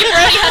 point, Adrian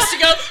Brody has to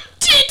go,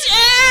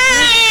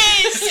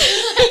 today's!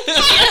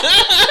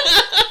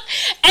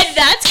 And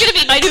that's going to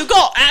be my new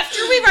goal. After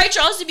we write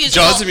Jaws the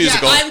Musical, Jaws the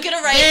Musical. I'm going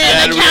to write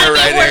And an we are Academy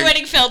writing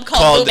Award-winning film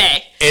called Bube.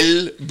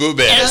 El Bubes.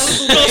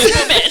 Yes,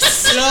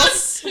 Bubes.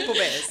 Los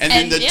Bubes. And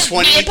then And, the yeah,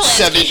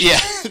 27,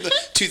 Polanski. the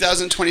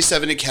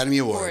 2027 Academy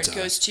Awards Award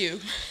are goes to...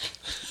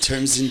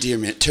 Terms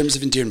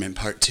of Endearment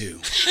Part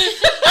 2.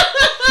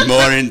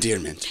 More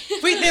endearment.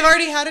 Wait, they've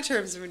already had a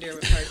Terms of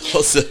Endearment part.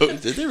 Also, did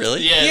they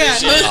really? Yeah. Yeah.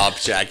 Shut up,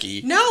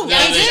 Jackie. No, No, they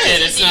they did.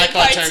 did. It's not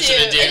called Part Terms two.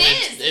 of Endearment.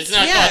 It is. It's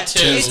not Yeah, called two.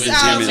 Terms of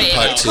Endearment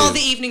Part it's 2. called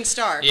The Evening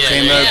Star. Yeah,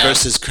 Kramer there you go.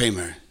 versus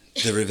Kramer.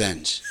 The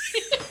Revenge.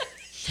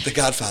 The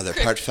Godfather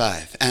Part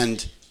 5.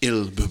 And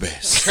Il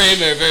Bubes.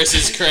 Kramer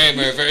versus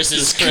Kramer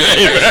versus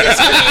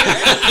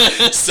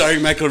Kramer.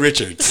 Starring Michael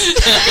Richards.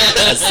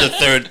 That's the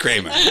third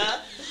Kramer.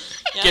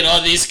 Get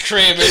all these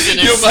Kramers in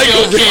a Yo,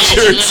 Michael steel cage,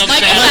 Richards. little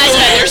Michael bastard.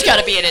 Fassbender's got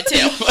to be in it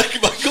too.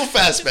 Michael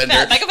Fassbender,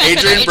 Michael Fassbender,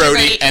 Adrian Adrian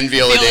Brody, Brody, and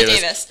Viola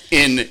Davis, Davis.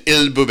 in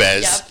Il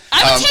Bubes. Yep.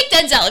 I would take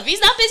Denzel if he's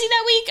not busy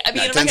that week. I mean,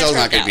 No, I'm not gonna Denzel's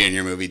throw not going him to be out. in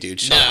your movie, dude.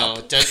 Shut No,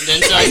 up.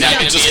 Denzel's Right now, not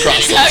going to just be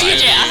cross in the How it. you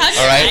do?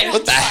 How All right? you-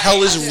 What the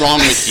hell is wrong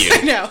with you?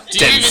 No. Do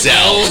you even Denzel.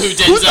 know who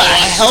Who Denzel the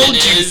hell do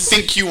you is?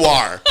 think you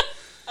are?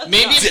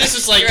 Maybe if this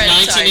is like You're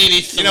right, sorry.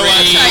 1983. You know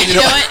what? Sorry, you You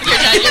know know what?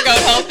 You're done. You're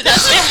going home.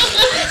 That's it.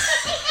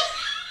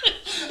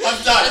 I'm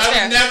done. That's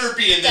fair. never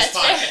be in this That's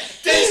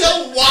podcast.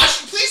 Denzel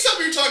Washington. Please tell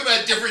me you're talking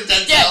about a different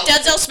Denzel. Yeah,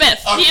 Denzel Smith.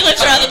 He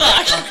lives around the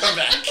block. I'll come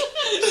back.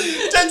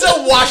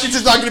 Denzel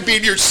Washington's not going to be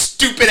in your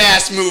stupid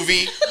ass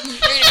movie. You're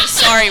gonna be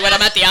sorry when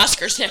I'm at the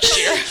Oscars next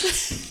year.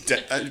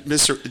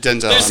 Mr.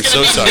 Denzel, There's I'm gonna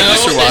so be sorry. no, Mr.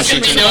 There's gonna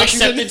Washington. be no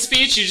acceptance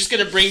speech. You're just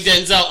gonna bring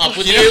Denzel up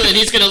with you, and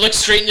he's gonna look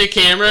straight in the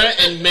camera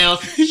and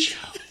mouth.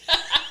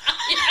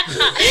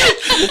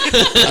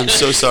 I'm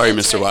so sorry,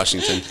 Mr.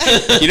 Washington.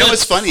 You know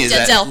what's funny is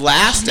that Denzel.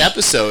 last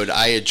episode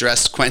I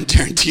addressed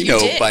Quentin You Tarantino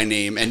did. by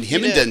name, and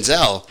him and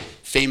Denzel,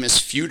 famous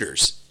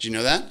feuders. Do you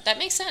know that? That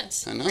makes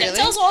sense. I know.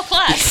 Denzel's all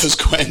class. Because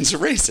Quentin's a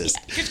racist.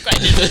 Because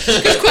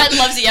Quentin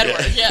loves the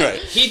N-word. Yeah. Right.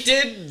 He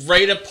did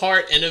write a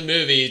part in a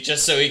movie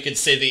just so he could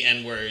say the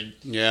N-word.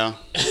 Yeah.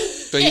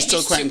 But he's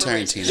still Quentin super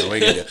Tarantino. What are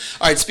you gonna do?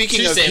 All right,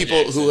 speaking of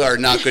people who are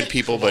not good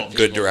people but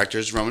good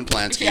directors, Roman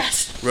Polanski.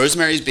 Yes.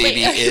 Rosemary's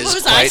Baby is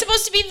was quite... I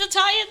supposed to be the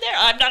tie-in there?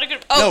 I'm not a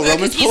good. Oh, No,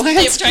 Roman because he's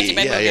Polanski. directing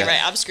my movie, Yeah.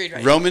 right? I'm screwed,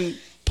 right? Roman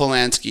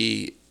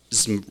Polanski's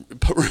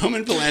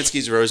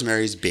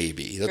Rosemary's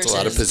Baby. That's a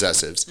lot of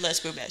possessives. Les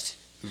Boubets.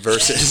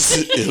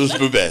 Versus Il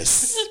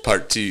Boubès,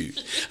 part 2.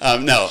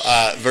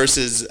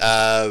 Versus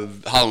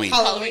Halloween.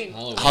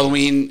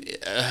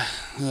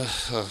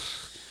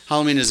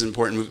 Halloween is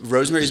important.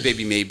 Rosemary's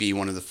Baby may be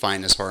one of the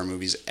finest horror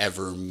movies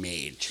ever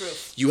made. True.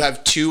 You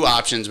have two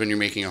options when you're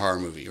making a horror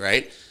movie,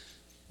 right?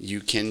 You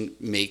can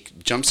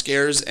make jump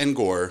scares and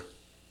gore.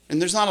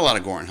 And there's not a lot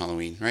of gore in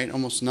Halloween, right?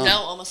 Almost none. No,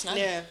 almost none.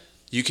 Yeah.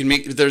 You can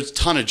make... There's a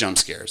ton of jump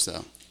scares,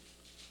 though.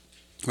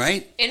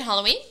 Right? In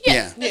Halloween?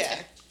 Yeah. That's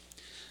fair.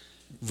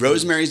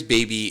 Rosemary's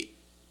Baby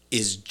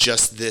is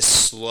just this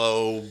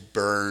slow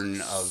burn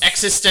of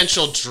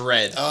existential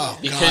dread. Oh,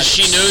 because God,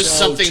 she knows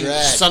so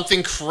dread.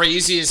 something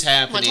crazy is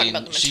Wanna talk happening.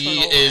 about the She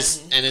maternal is,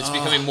 one? and it's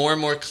becoming more and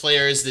more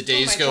clear as the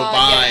days my go God,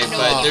 by. yeah, no,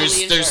 but it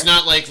really there's is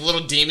not like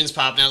little demons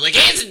popping out like,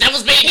 hey, it's the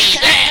devil's baby.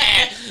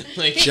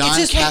 like John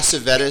just like-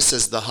 Cassavetes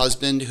as the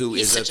husband, who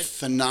He's is a such a-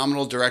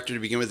 phenomenal director to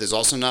begin with, is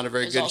also not a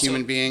very Is good also-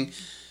 human being.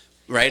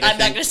 Right? I'm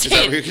not going to say Is that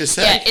it. what you're going to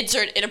say? Yeah,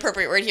 insert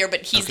inappropriate word here,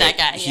 but he's that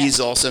guy. Yeah. He's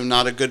also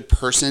not a good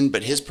person,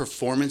 but his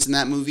performance in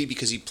that movie,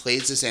 because he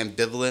plays this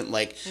ambivalent,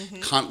 like,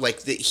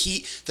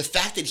 the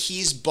fact that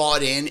he's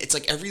bought in, it's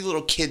like every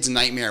little kid's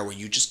nightmare where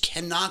you just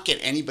cannot get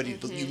anybody,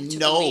 but you To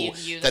know believe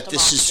you that the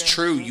this is monster.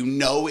 true. You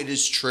know it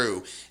is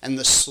true. And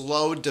the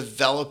slow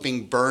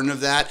developing burn of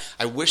that,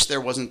 I wish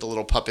there wasn't the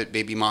little puppet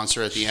baby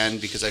monster at the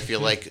end, because I feel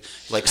like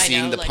I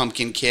seeing know, the like-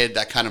 pumpkin kid,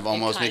 that kind of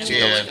almost kind makes of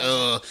you go is. like,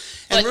 ugh.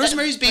 But And the-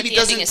 Rosemary's but Baby the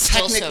ending doesn't is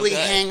still so technically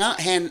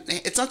good.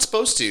 it's not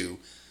supposed to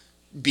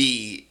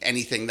be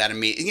anything that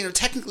amazing. You know,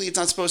 technically it's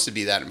not supposed to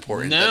be that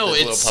important. no, the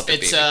little it's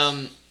puppet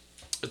baby.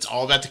 it's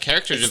all about the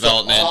character It's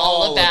development.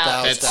 all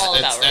about that's all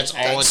about that's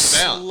Rosemary. all it's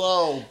about.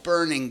 Slow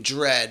burning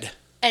dread.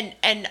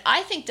 And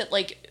I think that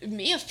like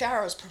Mia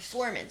Farrow's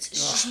performance is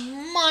just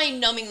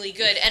mind-numbingly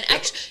good. And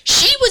actually,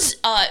 she was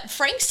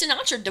Frank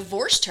Sinatra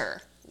divorced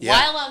her Yeah.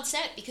 while on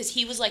set because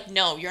he was like,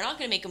 "No, you're not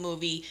going to make a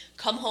movie.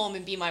 Come home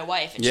and be my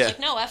wife." And she's Yeah. like,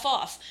 "No, f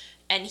off."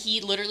 And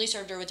he literally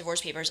served her with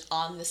divorce papers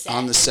on the set.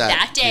 On the And set,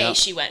 that day, yep.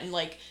 she went and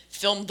like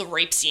filmed the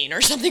rape scene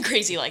or something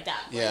crazy like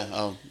that. Yeah.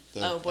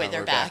 Oh boy,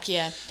 they're we're back.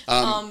 Yeah.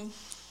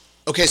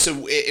 Okay,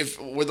 so if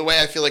with the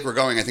way I feel like we're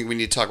going, I think we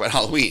need to talk about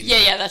Halloween.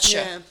 Yeah, that's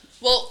true. Yeah.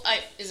 Well,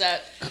 is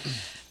that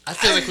I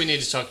feel like we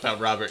need to talk about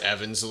Robert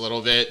Evans a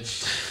little bit.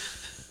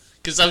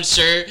 Because I'm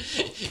sure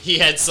he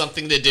had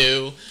something to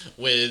do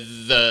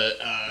with the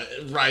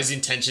rising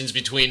tensions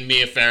between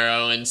Mia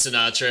Farrow and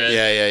Sinatra.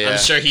 Yeah. I'm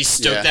sure he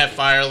stoked Yeah. that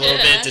fire a little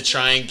bit to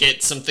try and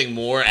get something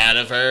more out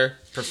of her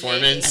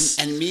performance.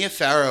 And Mia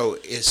Farrow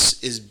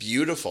is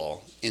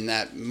beautiful in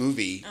that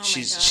movie. Oh my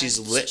she's God. she's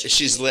lit.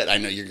 She's lit. I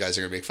know you guys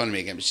are gonna make fun of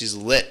me again, but she's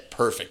lit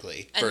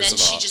perfectly. and First then of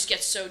she all, just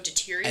gets so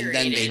deteriorated. and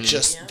then they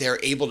just Yeah. they're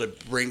able to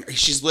bring.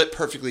 She's lit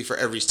perfectly for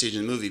every stage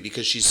of the movie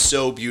because she's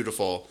so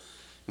beautiful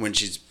when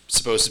she's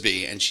supposed to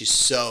be, and she's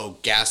so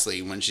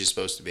ghastly when she's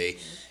supposed to be.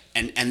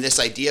 And this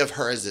idea of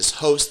her as this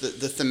host,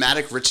 the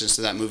thematic richness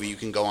of that movie, you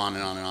can go on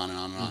and on and on and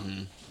on and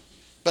on.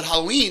 But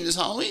Halloween is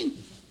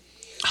Halloween.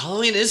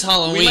 Halloween is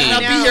Halloween. We might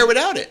not be here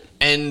without it.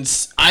 And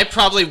I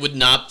probably would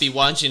not be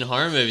watching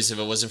horror movies if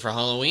it wasn't for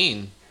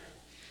Halloween.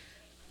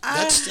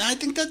 I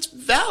think that's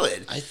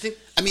valid. I think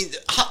I mean,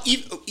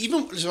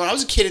 even so when I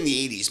was a kid in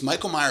the 80s,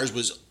 Michael Myers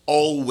was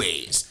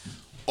always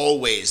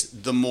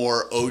the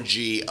more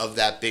OG of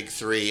that big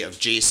three of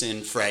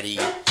Jason, Freddy.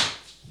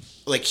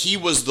 Like, he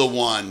was the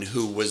one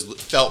who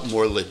felt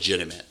more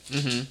legitimate.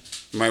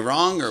 Mm-hmm. Am I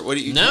wrong, or what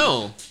do you?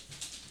 no.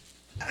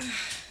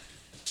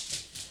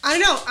 I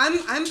don't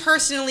know. I'm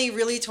personally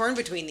really torn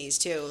between these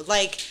two.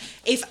 Like,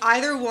 if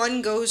either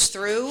one goes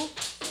through,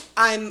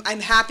 I'm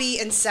happy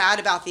and sad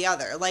about the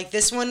other. Like,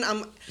 this one,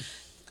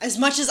 as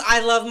much as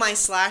I love my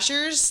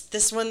slashers,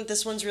 this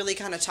one's really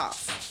kind of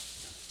tough.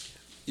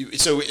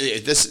 So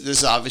this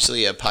is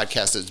obviously a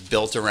podcast that's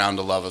built around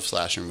a love of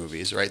slasher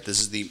movies, right? This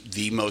is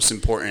the most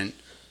important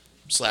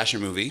slasher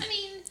movie. I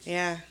mean,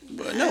 Yeah.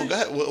 No, go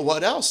ahead.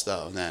 What else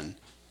though? Then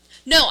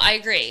no, I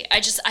agree. I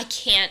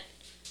can't.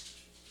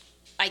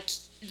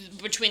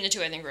 Between the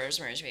two, I think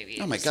Rosemary's Baby.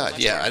 oh my is God,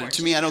 much yeah. more important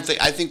To me, I don't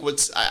think. I think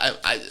what's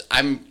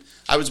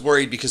I was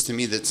worried because to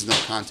me that's no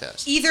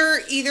contest.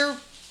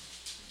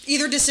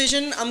 Either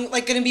decision, I'm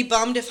like gonna be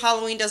bummed if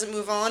Halloween doesn't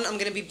move on. I'm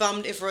gonna be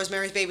bummed if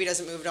Rosemary's Baby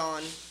doesn't move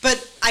on.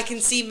 But I can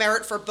see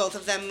merit for both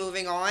of them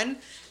moving on,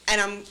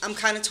 and I'm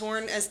kind of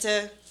torn as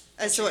to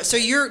what. So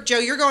you're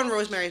going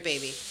Rosemary's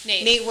Baby.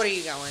 Nate, what are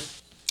you going?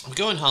 I'm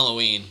going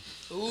Halloween.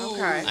 Ooh.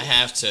 Okay. I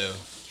have to.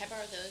 Can I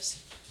borrow those?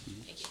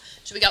 Thank you.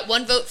 So we got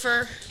one vote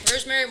for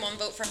Rosemary, one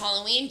vote for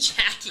Halloween.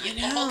 Jackie,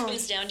 it all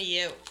comes down to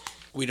you.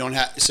 We don't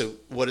have. So,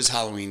 what does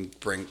Halloween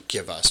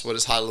give us? What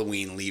does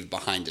Halloween leave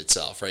behind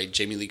itself? Right,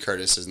 Jamie Lee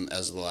Curtis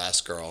as the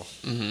last girl.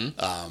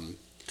 Mm-hmm.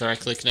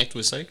 Directly connect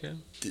with Psycho.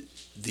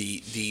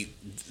 The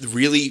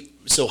really,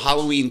 so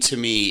Halloween to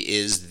me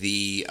is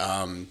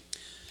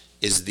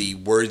is the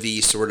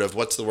worthy sort of,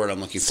 what's the word I'm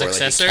looking for?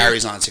 Successor? Like, it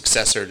carries on,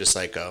 successor to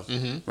Psycho,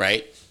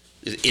 right?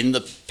 In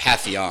the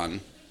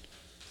pantheon.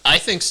 I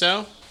think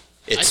so.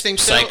 It's I think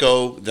so.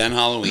 Psycho, then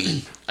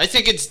Halloween. I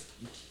think it's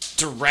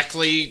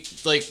directly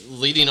like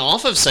leading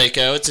off of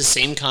Psycho. It's the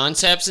same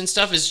concepts and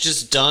stuff. It's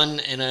just done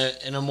in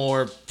a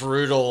more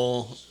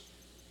brutal,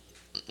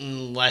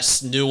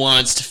 less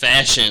nuanced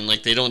fashion.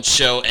 Like, they don't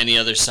show any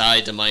other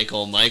side to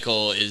Michael.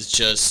 Michael is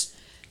just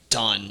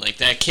done. Like,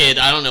 that kid,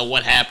 I don't know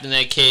what happened to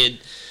that kid,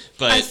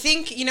 but I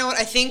think, you know what,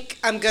 I think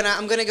I'm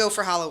gonna go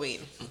for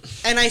Halloween.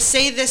 And I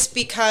say this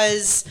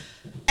because,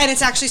 and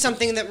it's actually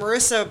something that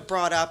Marissa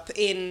brought up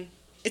in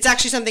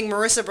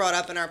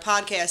our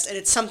podcast, and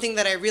it's something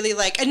that I really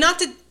like. And not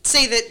to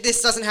say that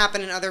this doesn't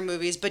happen in other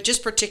movies, but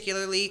just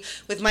particularly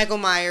with Michael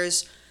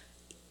Myers,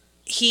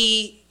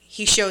 he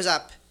shows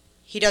up.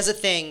 He does a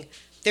thing.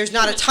 There's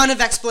not a ton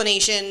of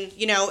explanation,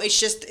 you know, it's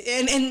just,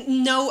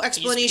 and no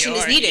explanation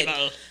is needed.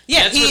 Evil.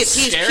 Yeah, That's he's what's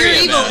pure scary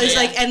evil. about Is it.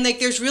 like, and like,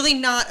 there's really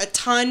not a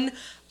ton.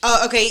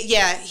 Okay,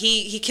 yeah,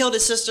 he killed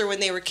his sister when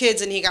they were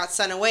kids and he got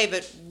sent away,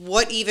 but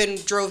what even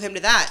drove him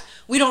to that?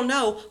 We don't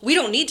know. We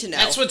don't need to know.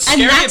 That's what's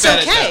and scary that's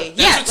about okay. it, though. That's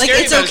Yeah, what's like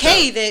scary it's about it,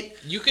 okay though. that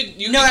you could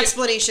no get,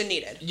 explanation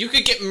needed. You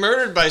could get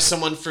murdered by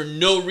someone for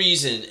no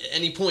reason at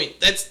any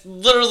point. That's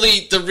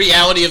literally the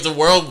reality of the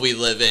world we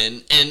live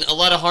in, and a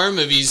lot of horror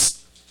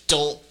movies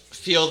don't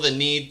feel the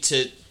need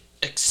to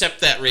accept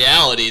that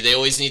reality. They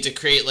always need to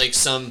create like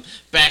some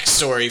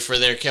backstory for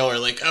their killer,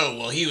 like, oh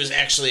well, he was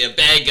actually a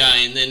bad guy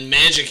and then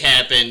magic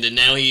happened and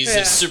now he's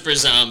a super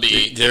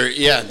zombie. Those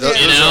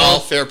are all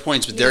fair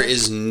points, but there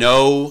is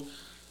no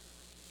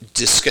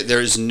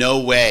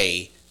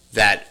way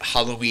that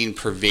Halloween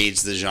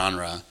pervades the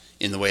genre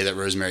in the way that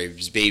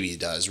Rosemary's Baby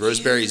does.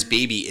 Rosemary's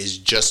Baby is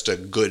just a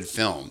good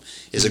film.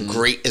 Is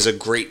a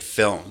great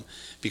film.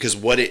 Because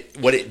what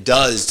it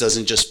does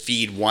doesn't just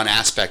feed one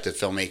aspect of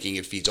filmmaking,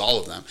 it feeds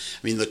all of them. I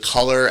mean, the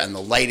color and the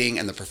lighting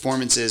and the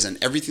performances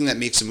and everything that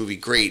makes a movie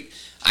great,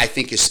 I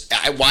think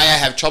why I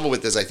have trouble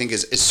with this, I think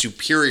is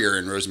superior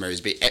in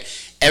Rosemary's Baby.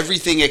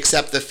 Everything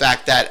except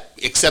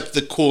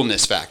the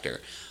coolness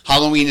factor.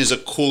 Halloween is a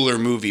cooler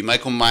movie.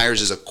 Michael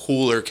Myers is a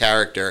cooler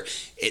character.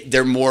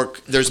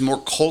 There's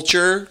more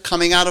culture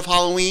coming out of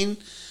Halloween,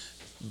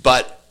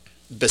 but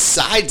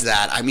besides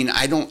that, I mean,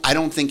 I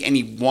don't think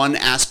any one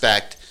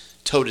aspect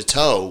toe to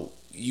toe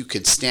you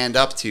could stand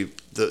up to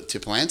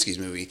Polanski's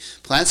movie.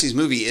 Polanski's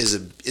movie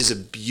is a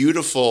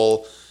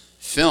beautiful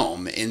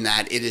film in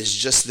that it is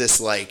just this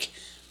like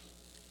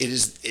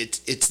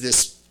it's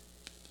this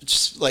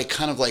just like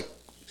kind of like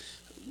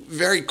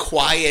very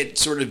quiet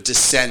sort of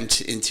descent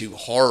into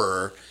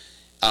horror.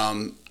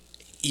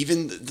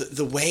 Even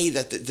the way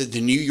that the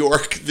New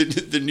Yorkness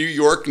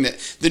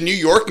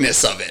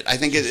of it, I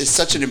think it is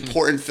such an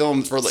important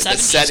film for like the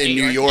set in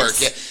New York.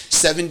 Yeah,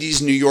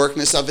 70s New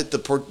Yorkness of it,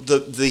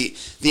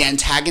 the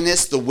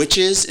antagonists, the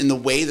witches, in the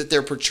way that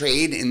they're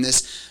portrayed in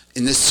this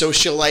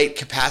socialite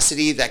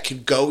capacity that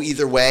could go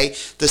either way.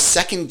 The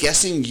second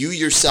guessing you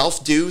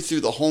yourself do through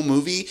the whole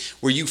movie,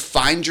 where you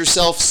find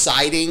yourself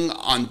siding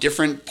on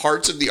different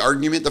parts of the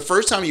argument. The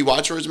first time you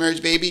watch Rosemary's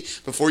Baby,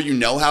 before you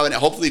know how it,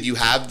 hopefully if you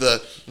have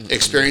the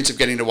experience of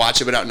getting to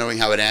watch it without knowing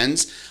how it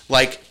ends,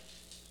 like,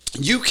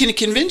 you can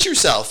convince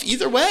yourself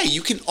either way.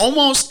 You can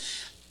almost,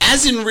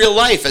 as in real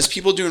life, as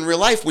people do in real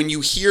life, when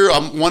you hear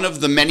one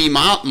of the many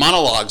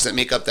monologues that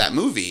make up that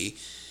movie,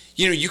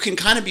 you know, you can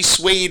kind of be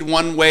swayed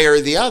one way or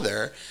the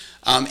other,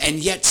 and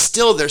yet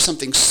still there's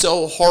something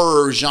so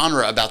horror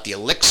genre about the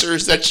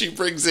elixirs that she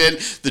brings in,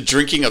 the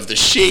drinking of the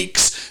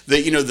shakes,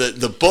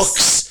 the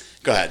books.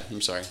 Go ahead.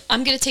 I'm sorry.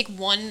 I'm going to take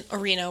one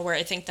arena where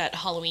I think that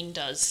Halloween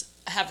does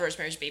have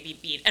Rosemary's Baby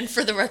beat. And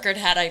for the record,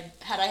 had I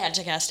had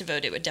to cast a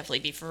vote, it would definitely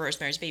be for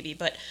Rosemary's Baby.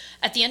 But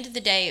at the end of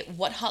the day,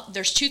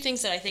 there's two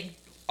things that I think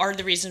are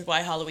the reasons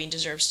why Halloween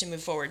deserves to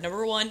move forward.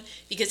 Number one,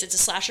 because it's a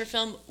slasher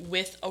film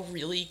with a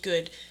really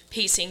good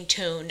pacing,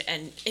 tone,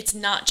 and it's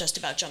not just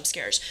about jump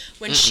scares.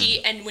 When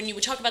you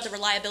would talk about the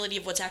reliability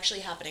of what's actually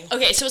happening.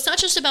 Okay, so it's not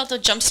just about the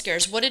jump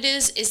scares. What it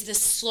is this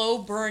slow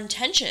burn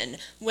tension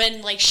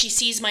when, like, she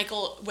sees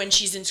Michael when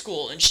she's in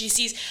school, and she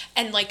sees,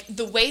 and like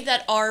the way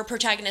that our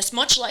protagonist,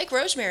 much like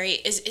Rosemary,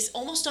 is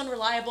almost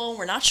unreliable, and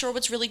we're not sure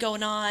what's really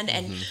going on,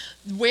 and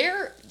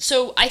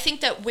so I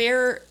think that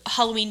where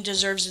Halloween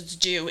deserves its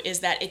due is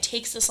that it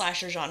takes the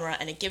slasher genre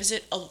and it gives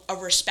it a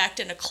respect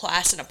and a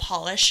class and a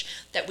polish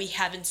that we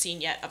haven't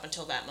seen yet up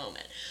until that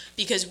moment.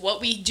 Because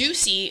what we do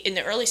see in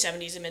the early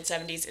 70s and mid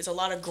 70s is a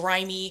lot of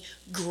grimy,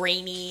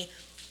 grainy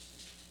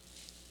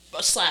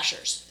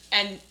slashers.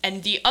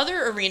 And the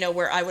other arena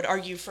where I would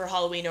argue for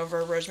Halloween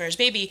over Rosemary's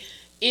Baby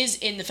is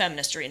in the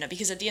feminist arena,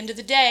 because at the end of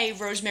the day,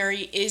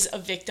 Rosemary is a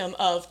victim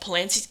of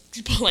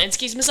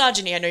Polanski's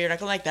misogyny. I know you're not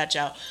gonna like that,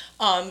 Joe.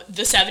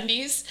 The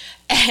 70s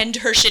and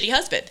her shitty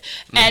husband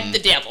and the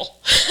devil.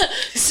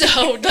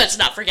 So let's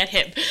not forget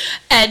him.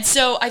 And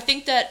so I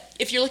think that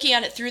if you're looking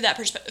at it through that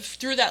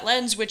through that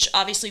lens, which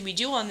obviously we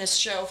do on this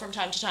show from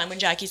time to time when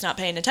Jackie's not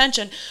paying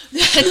attention,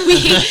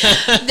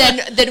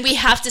 then we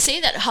have to say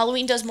that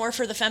Halloween does more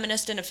for the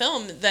feminist in a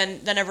film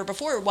than ever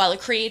before. While it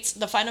creates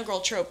the final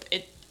girl trope,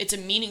 it's a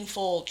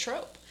meaningful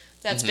trope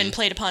that's been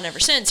played upon ever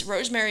since.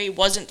 Rosemary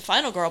wasn't the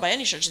final girl by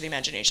any stretch of the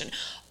imagination.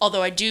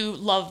 Although I do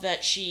love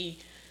that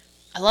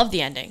I love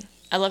the ending.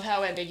 I love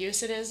how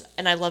ambiguous it is,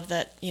 and I love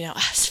that,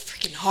 it's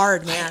freaking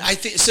hard, man. I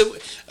think so.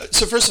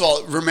 So first of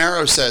all,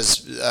 Romero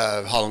says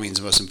Halloween's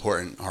the most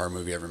important horror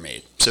movie ever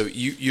made. So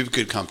you have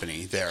good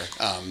company there.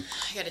 I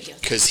gotta deal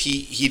with that. Because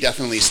he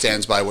definitely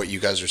stands by what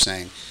you guys are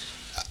saying.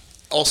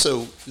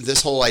 Also,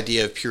 this whole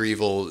idea of pure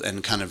evil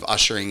and kind of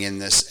ushering in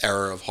this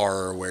era of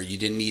horror where you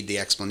didn't need the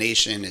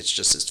explanation, it's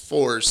just this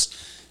force.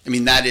 I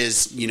mean, that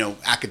is,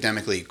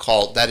 academically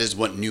called, that is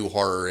what new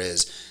horror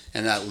is.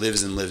 And that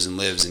lives and lives and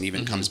lives and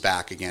even comes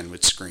back again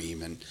with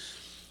Scream. And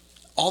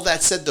all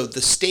that said, though,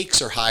 the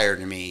stakes are higher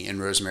to me in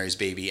Rosemary's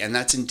Baby. And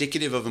that's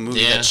indicative of a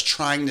movie that's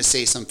trying to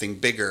say something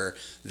bigger.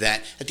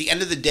 That at the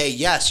end of the day,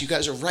 yes, you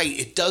guys are right.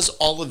 It does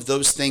all of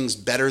those things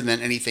better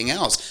than anything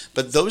else.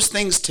 But those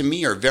things, to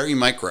me, are very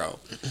micro.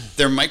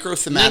 They're micro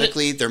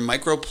thematically, they're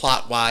micro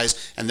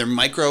plot-wise, and they're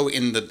micro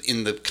in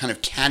the kind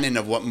of canon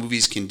of what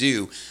movies can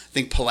do. I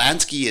think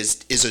Polanski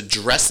is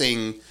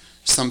addressing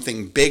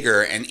something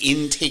bigger, and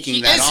in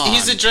taking that on,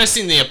 he's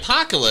addressing the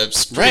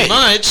apocalypse pretty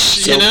much.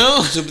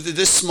 So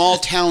this small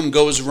town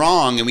goes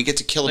wrong, and we get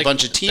to kill a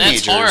bunch of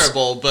teenagers. That's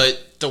horrible,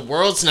 but the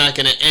world's not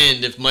going to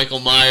end if Michael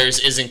Myers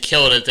isn't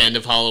killed at the end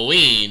of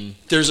Halloween.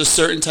 There's a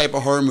certain type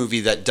of horror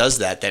movie that does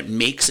that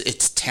makes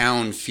its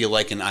town feel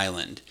like an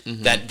island.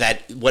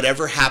 That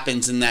whatever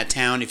happens in that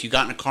town, if you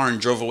got in a car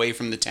and drove away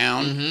from the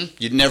town,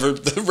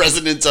 the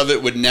residents of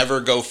it would never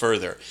go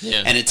further.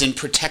 Yeah. And it's in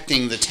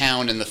protecting the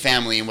town and the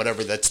family and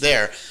whatever that's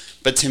there.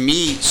 But to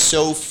me,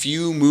 so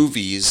few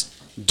movies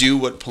do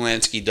what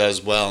Polanski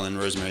does well in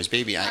Rosemary's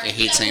Baby. I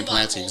hate saying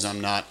Polanski because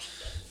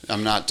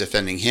I'm not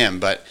defending him,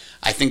 but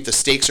I think the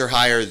stakes are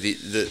higher,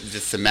 the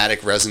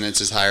thematic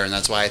resonance is higher, and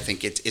that's why I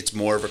think it's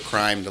more of a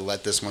crime to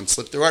let this one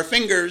slip through our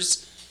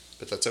fingers.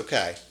 But that's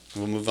okay.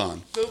 We'll move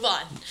on.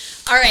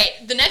 All right,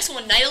 the next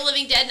one, Night of the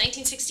Living Dead,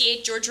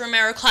 1968, George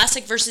Romero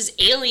classic versus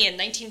Alien,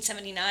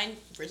 1979,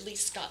 Ridley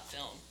Scott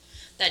film.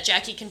 That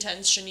Jackie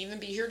contends shouldn't even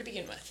be here to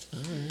begin with.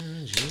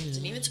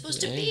 Isn't even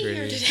supposed to be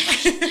here today.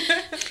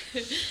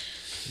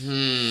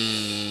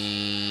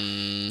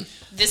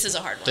 This is a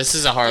hard one. This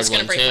is a hard one, It's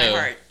going to break too. my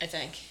heart, I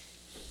think.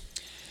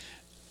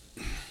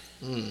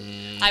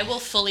 I will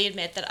fully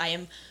admit that I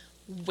am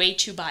way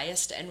too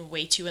biased and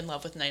way too in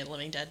love with Night of the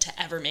Living Dead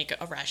to ever make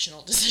a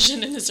rational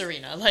decision in this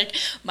arena. Like,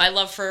 my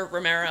love for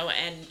Romero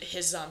and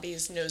his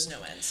zombies knows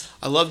no ends.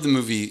 I love the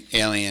movie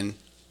Alien.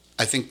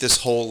 I think this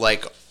whole,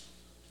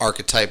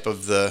 archetype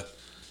of the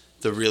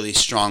really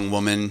strong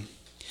woman,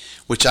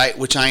 which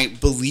I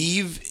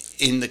believe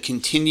in the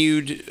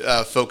continued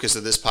focus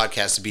of this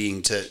podcast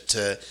being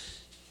to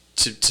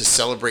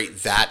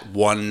celebrate that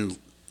one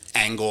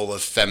angle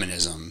of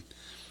feminism,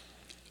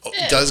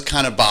 does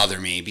kind of bother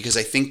me, because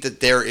I think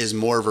that there is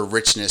more of a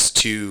richness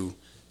to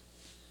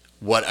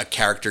what a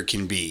character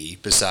can be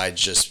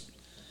besides just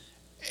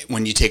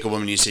when you take a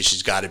woman and you say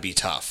she's got to be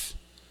tough.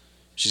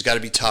 She's got to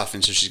be tough,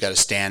 and so she's got to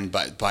stand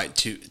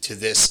to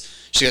this.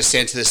 She's got to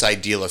stand to this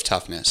ideal of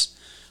toughness.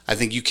 I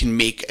think you can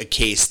make a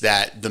case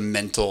that the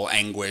mental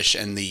anguish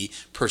and the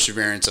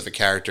perseverance of a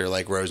character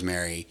like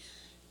Rosemary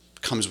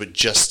comes with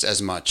just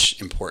as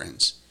much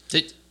importance.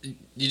 You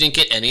didn't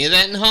get any of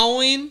that in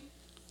Halloween?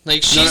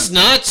 She's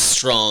not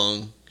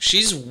strong.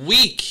 She's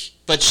weak,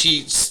 but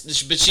she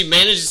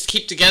manages to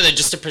keep together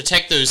just to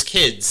protect those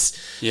kids.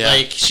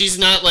 Yeah. She's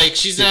not a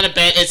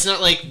bad. It's not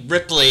like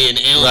Ripley and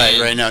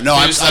Alien. Right. No,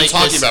 I'm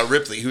talking about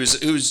Ripley,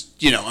 who's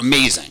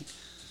amazing.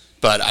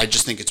 But I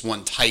just think it's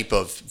one type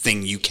of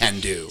thing you can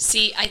do.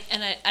 See,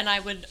 I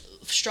would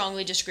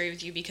strongly disagree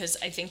with you, because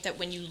I think that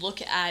when you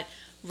look at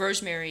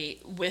Rosemary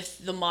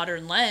with the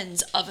modern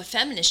lens of a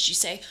feminist, you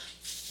say,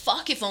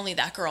 fuck, if only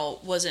that girl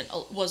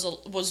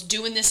was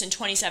doing this in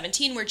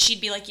 2017, where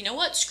she'd be like, you know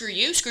what, screw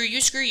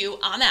you,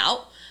 I'm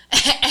out.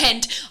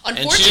 And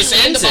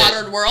unfortunately, in the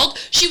modern world,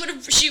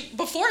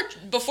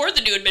 before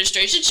the new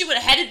administration, she would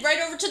have headed right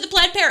over to the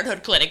Planned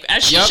Parenthood clinic,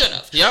 as she should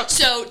have. Yep.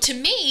 So to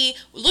me,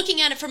 looking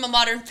at it from a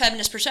modern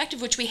feminist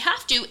perspective, which we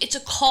have to, it's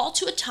a call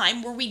to a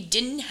time where we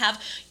didn't have,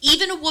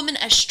 even a woman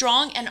as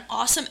strong and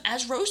awesome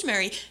as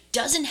Rosemary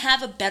doesn't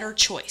have a better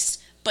choice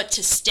but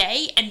to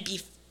stay and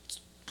be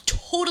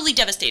totally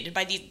devastated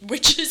by these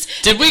witches.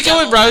 Did we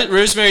go with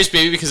Rosemary's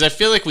Baby? Because I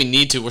feel like we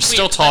need to. We're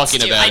still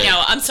talking about it. I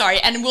know. I'm sorry,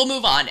 and we'll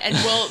move on. And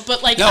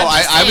but no,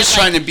 I was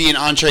trying to be an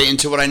entree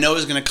into what I know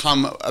is going to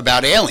come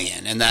about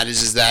Alien, and that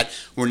is that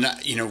we're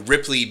not,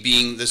 Ripley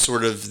being the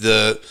sort of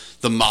the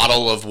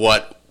model of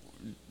what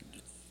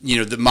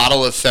the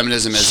model of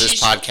feminism as this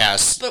She's-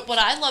 podcast. But what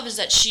I love is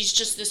that she's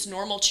just this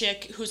normal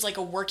chick who's like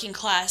a working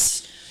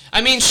class. I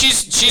mean,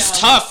 she's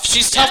tough.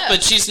 She's tough, Yeah.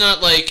 but she's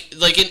not like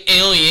in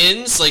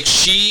Aliens. Like,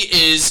 she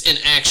is an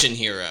action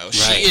hero. Right.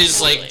 She is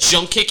Totally. like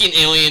jump kicking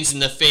aliens in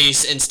the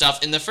face and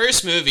stuff. In the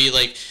first movie,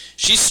 like,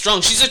 she's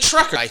strong. She's a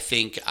trucker. I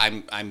think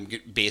I'm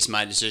based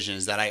my decision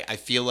is that I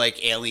feel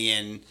like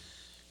Alien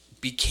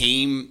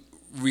became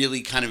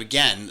really kind of,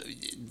 again,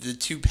 the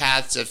two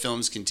paths that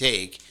films can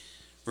take.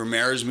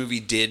 Romero's movie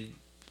did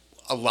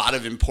a lot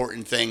of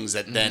important things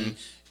that then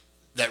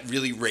that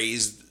really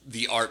raised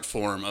the art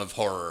form of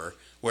horror,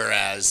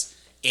 whereas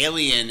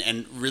Alien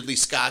and Ridley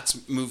Scott's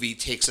movie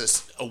takes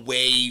us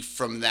away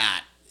from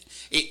that.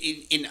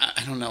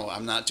 I don't know.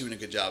 I'm not doing a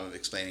good job of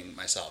explaining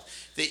myself.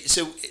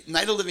 So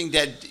Night of the Living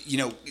Dead,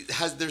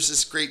 there's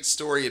this great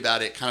story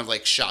about it, kind of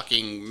like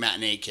shocking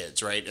matinee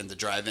kids, right, and the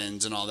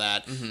drive-ins and all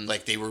that.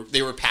 Like they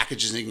were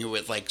packaging it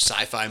with like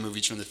sci-fi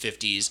movies from the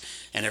 50s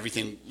and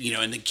everything,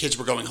 and the kids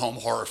were going home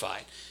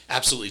horrified,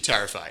 absolutely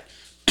terrified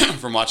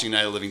from watching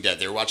Night of the Living Dead.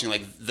 They were watching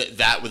like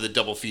that with a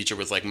double feature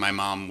with like My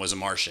Mom Was a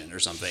Martian or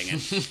something,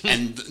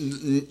 and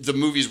the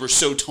movies were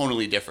so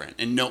tonally different,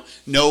 and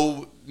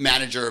no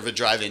manager of a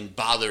drive-in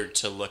bothered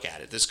to look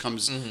at it. This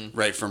comes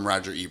right from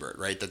Roger Ebert,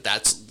 right?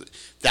 That's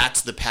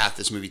the path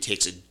this movie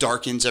takes. It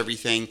darkens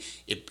everything.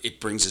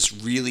 It brings this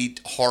really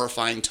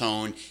horrifying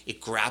tone.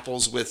 It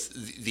grapples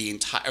with the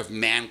entire of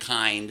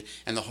mankind,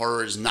 and the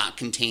horror is not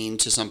contained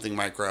to something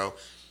micro.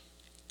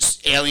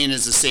 Alien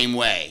is the same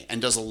way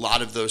and does a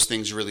lot of those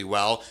things really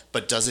well,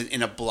 but does it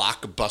in a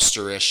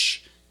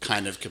blockbuster-ish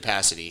kind of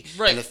capacity.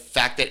 Right. And the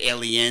fact that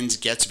Aliens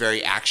gets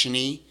very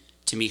action-y,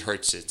 to me,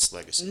 hurts its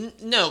legacy.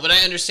 No, but I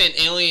understand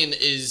Alien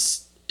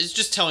is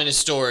just telling a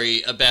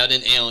story about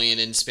an alien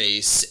in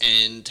space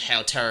and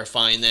how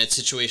terrifying that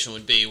situation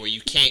would be, where you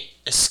can't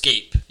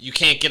escape. You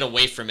can't get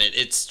away from it.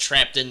 It's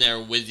trapped in there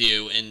with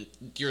you, and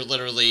you're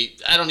literally,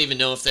 I don't even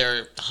know if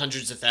they're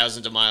hundreds of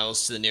thousands of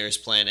miles to the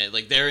nearest planet.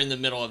 Like, they're in the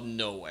middle of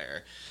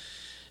nowhere.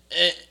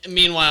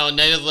 Meanwhile,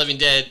 Night of the Living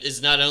Dead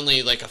is not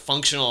only like a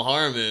functional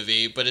horror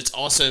movie, but it's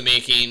also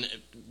making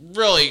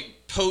really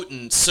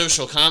potent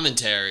social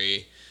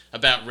commentary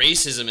about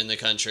racism in the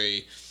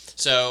country.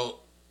 So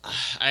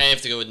I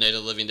have to go with Night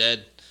of the Living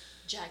Dead.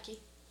 Jackie.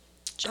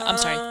 I'm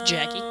sorry,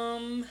 Jackie.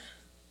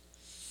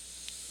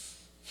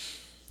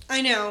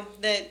 I know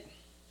that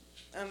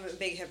I'm a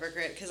big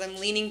hypocrite because I'm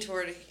leaning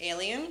toward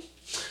Alien.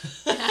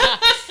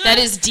 That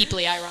is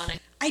deeply ironic.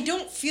 I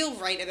don't feel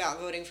right about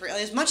voting for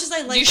Alien. As much as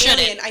I like You shouldn't.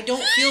 Alien, I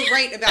don't feel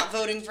right about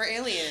voting for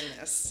Alien in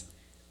this.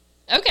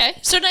 Okay,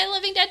 so Night of the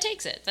Living Dead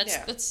takes it.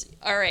 That's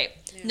all right.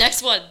 Yeah.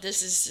 Next one.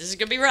 This is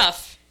gonna be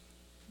rough.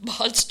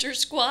 Monster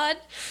Squad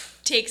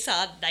takes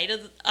on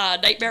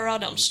Nightmare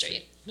on Elm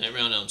Street.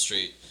 Nightmare on Elm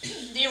Street.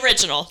 The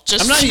original.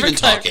 Just I'm not for even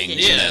talking. clarification.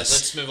 Yeah, Yes.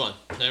 let's move on.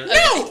 No!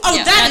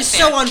 Yeah, That is that's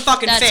so fair.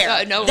 unfucking That's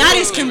fair. no, That no,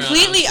 is no,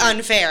 completely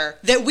unfair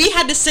that we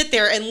had to sit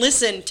there and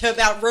listen to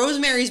about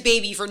Rosemary's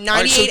Baby for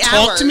 98 so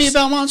talk hours. to me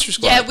about Monster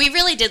Squad. Yeah, we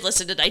really did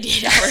listen to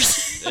 98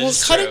 hours. Well,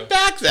 cut it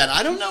back then.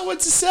 I don't know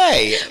what to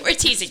say. We're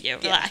teasing you.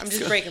 Yeah, Relax. I'm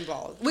just breaking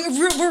balls. We're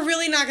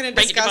really not going to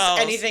Breaking discuss balls.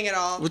 anything at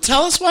all. Well,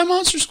 tell us why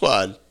Monster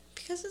Squad.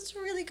 Because it's a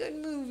really good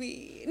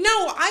movie. No,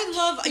 I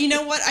love. You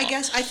know what?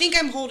 I think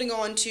I'm holding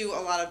on to a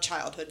lot of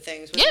childhood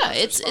things. With Yeah,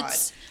 Monster it's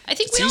Squad. I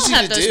think It's we all easy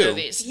have to those do.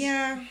 movies.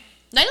 Yeah.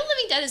 Night of the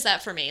Living Dead is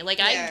that for me. Like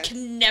Yeah. I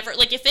can never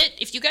like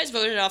if you guys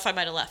voted off, I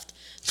might have left.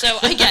 So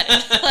I get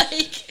it. Like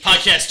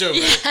Podcast over.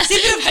 yeah. See,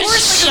 but of I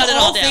course, shut like it of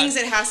all all down. things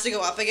it has to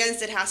go up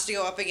against, it has to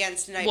go up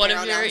against One Nightmare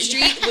of on your- Elm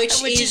Street, yeah,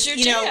 which which is is your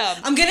you know, jam.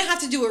 I'm gonna have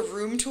to do a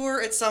room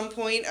tour at some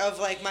point of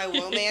like my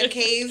Woman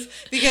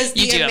cave because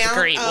You the do have a amount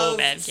great of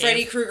Woman cave.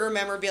 Freddy Krueger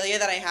memorabilia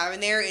that I have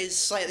in there is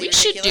slightly We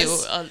should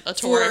ridiculous. do a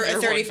tour for of a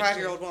your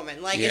 35-year-old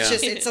woman. Like it's Yeah.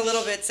 just it's a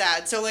little bit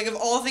sad. So like of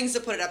all things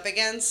to put it up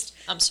against,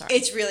 I'm sorry.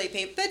 it's really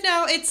painful. But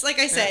no, it's like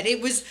I said, it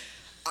was.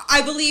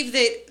 I believe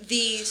that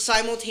the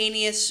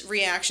simultaneous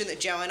reaction that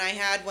Joe and I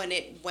had when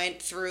it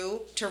went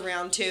through to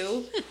round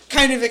 2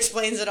 kind of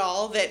explains it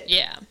all. That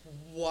yeah.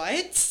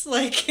 what?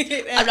 Like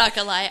I'm not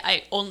gonna lie,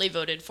 I only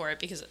voted for it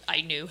because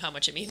I knew how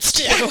much it means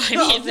to. Yeah. I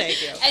Oh, mean,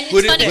 thank you. And it's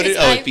Would funny it? Would it?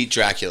 because Oh, it beat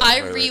Dracula.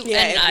 I Right, right. Yeah,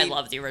 and it'd I be-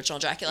 love the original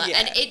Dracula, Yeah.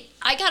 and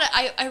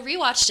I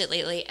rewatched it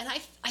lately, and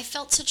I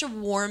felt such a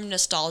warm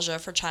nostalgia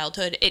for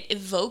childhood. It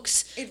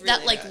evokes It that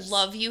really like does.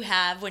 love you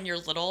have when you're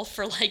little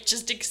for like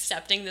just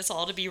accepting this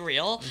all to be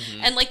real,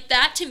 Mm-hmm. and like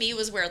that to me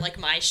was where like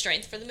my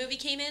strength for the movie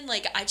came in.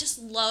 Like I just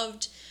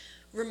loved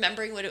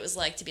remembering what it was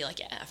like to be like,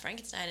 yeah,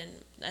 Frankenstein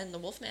and the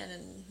Wolfman,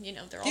 and you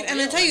know they're all. And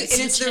real, I'll tell you, it's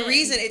and it's the legit.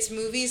 reason it's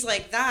movies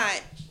like that,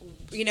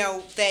 you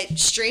know, that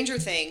Stranger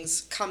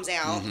Things comes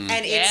out, and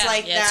it's Yeah,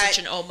 like yeah, it's that. such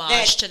an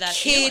homage to that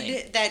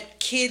feeling. That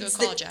kids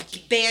Good call, that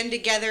Jackie. band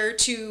together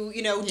to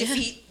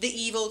defeat the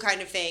evil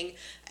kind of thing.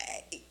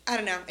 I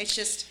don't know. It's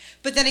just.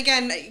 But then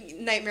again,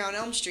 Nightmare on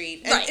Elm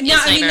Street. And Right, Not,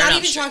 it's I mean, Nightmare on not Elm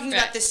even Street, talking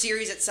right. about the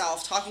series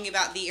itself. Talking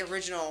about the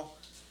original.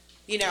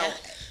 You know. Yeah.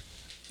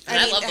 And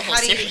I love the whole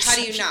how do you series. how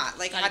do you not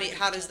like Not how do you, even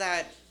how does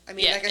that? I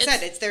mean, Yeah, like I it's-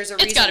 said, there's a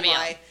it's reason gotta be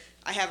why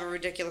I have a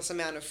ridiculous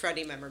amount of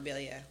Freddy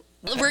memorabilia.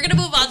 We're gonna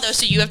move on though,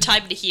 so you have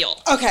time to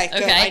heal. Okay,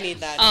 good. Okay. I need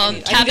that. I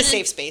need a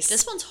safe space.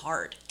 This one's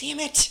hard. Damn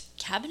it.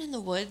 Cabin in the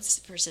Woods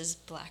versus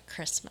Black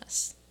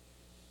Christmas.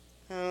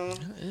 Oh,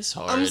 It's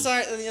hard. I'm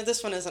sorry.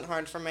 This one isn't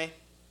hard for me.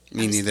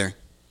 Me neither.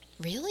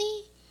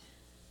 Really?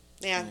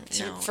 Yeah,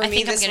 No. for I me,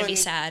 think I'm this gonna one, be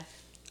sad.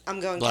 I'm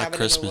going Black Cabin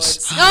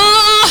Christmas. in the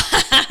Woods.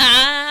 Oh!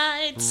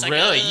 It's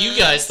Really? You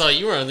guys thought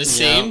you were on the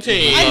same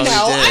page. I we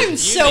know. did. I'm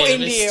so made a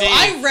into you. mistake.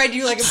 I read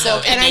you like a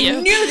book, and I into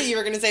you. knew that you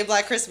were going to say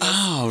Black Christmas.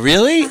 Oh,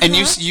 really? And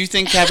you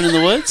think Cabin in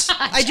the Woods?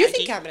 I do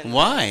think Cabin in the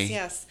Why? Woods.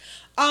 Yes.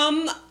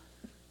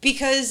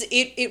 Because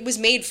it was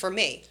made for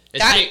me.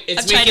 It's, That-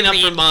 it's I'm trying making to up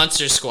for read.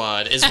 Monster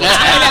Squad is what's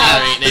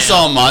happening right now. This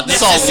all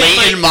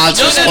latent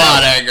Monster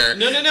Squad anger.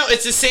 No.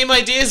 It's the same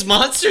idea as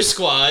Monster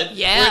Squad.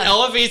 Yeah. Where it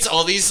elevates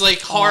all these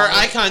like horror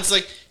icons.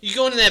 Like you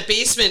go into that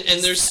basement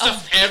and there's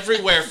stuff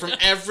everywhere from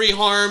every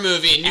horror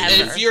movie. And,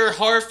 and Ever. if you're a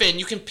horror fan,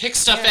 you can pick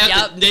stuff out Yep.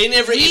 that they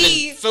never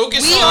even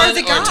focus we on are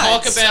the or gods.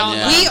 talk about.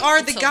 Yeah. We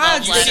are the It's a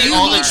gods love that letter. you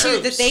All the need to,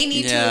 troops. that they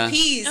need Yeah. to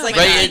appease. Oh like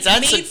my God. it's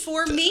That's made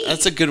for me.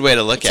 That's a good way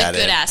to look It's at a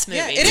good it. ass movie.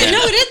 Yeah, it is. No,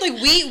 it is.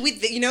 Like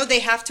we, you know, they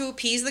have to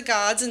appease the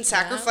gods and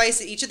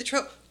sacrifice each of the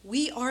tropes.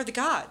 We are the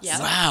gods. Yeah.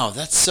 Wow,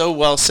 that's so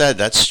well said.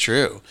 That's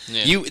true.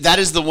 Yeah. That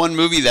is the one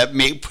movie that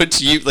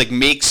makes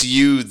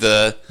you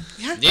the.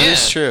 Yeah. That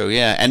is true.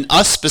 Yeah, and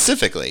us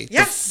specifically.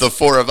 Yes. The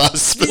four of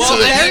us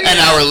specifically, very and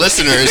our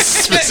listeners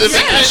specifically.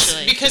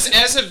 Actually. Because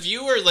as a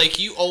viewer, like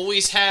you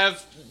always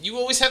have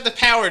the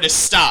power to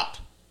stop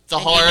the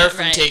And you horror know,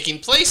 from right. taking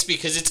place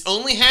because it's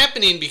only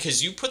happening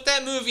because you put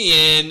that movie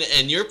in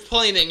and you're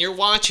playing it and you're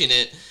watching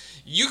it.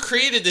 You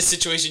created this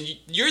situation.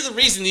 You're the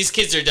reason these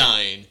kids are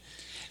dying.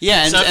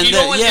 Yeah, and, So if and you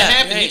don't want it to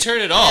happen, you turn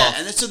it off.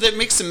 Yeah, and so that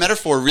makes the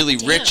metaphor really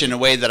rich in a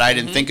way that I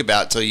didn't think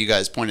about till you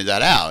guys pointed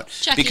that out.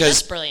 Jackie, because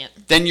that's brilliant.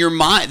 then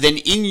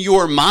in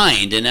your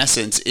mind, in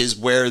essence, is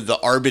where the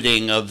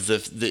arbiting of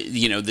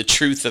the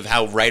truth of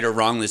how right or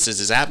wrong this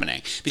is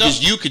happening.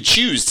 Because you could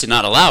choose to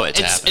not allow it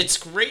to happen. It's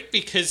great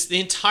because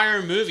the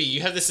entire movie, you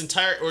have this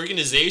entire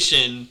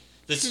organization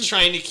that's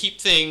trying to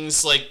keep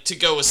things like to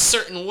go a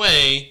certain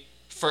way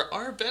for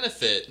our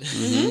benefit.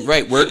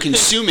 Right, we're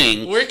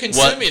consuming. We're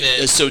consuming what it.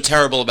 is so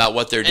terrible about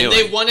what they're And doing.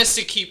 they want us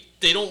to keep.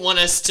 They don't want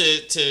us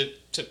to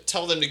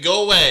tell them to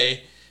go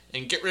away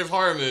and get rid of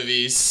horror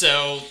movies.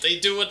 So they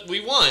do what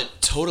we want.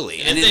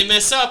 Totally. And if they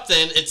mess up,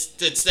 then it's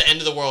the end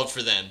of the world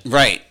for them.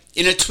 Right.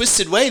 In a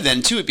twisted way,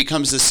 then too, it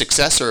becomes the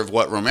successor of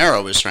what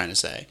Romero was trying to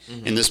say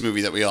in this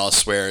movie that we all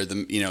swear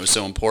is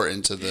so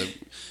important to the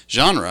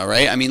genre,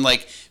 right? I mean,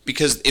 like,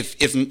 because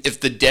if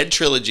the Dead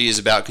trilogy is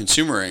about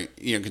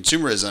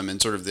consumerism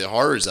and sort of the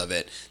horrors of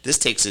it, this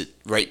takes it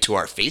right to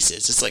our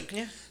faces. It's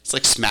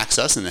like smacks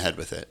us in the head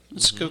with it.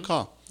 It's a good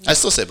call. I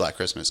still say Black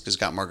Christmas because it's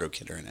got Margot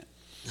Kidder in it.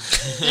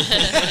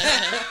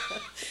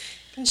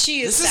 And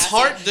she is. This is sassy.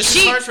 hard. This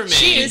is hard for me.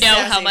 She You is know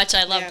sassy. how much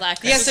I love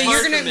Black Yeah, Christmas. so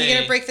hard you're for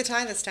gonna me. break the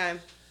tie this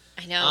time.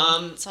 I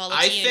know. It's all up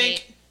I to you, think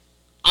Nate.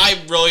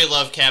 I really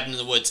love Cabin in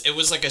the Woods. It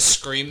was like a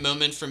Scream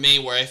moment for me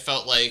where I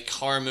felt like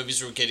horror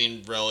movies were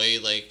getting really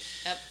like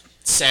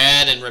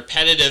sad and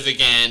repetitive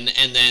again,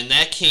 and then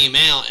that came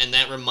out and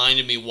that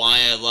reminded me why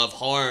I love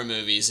horror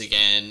movies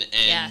again,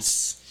 and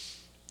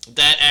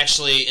that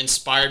actually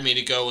inspired me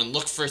to go and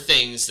look for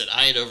things that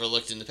I had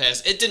overlooked in the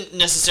past. It didn't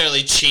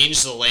necessarily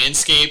change the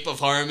landscape of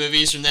horror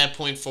movies from that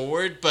point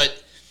forward,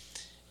 but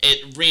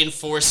it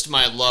reinforced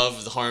my love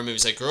of the horror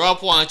movies I grew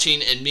up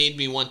watching and made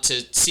me want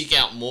to seek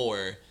out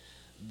more.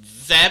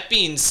 That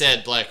being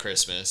said, Black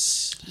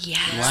Christmas.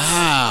 Yes.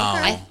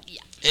 Wow.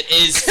 It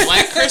is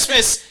Black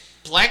Christmas.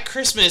 Black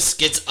Christmas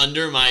gets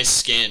under my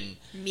skin.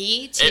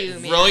 Me too,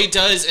 It man. really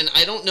does, and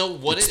I don't know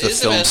what It's it the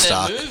is film about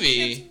stock. that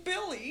movie.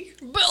 Billy.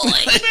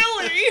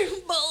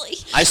 Bully.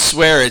 I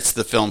swear it's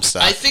the film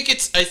stuff. I think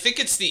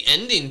it's the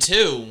ending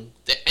too.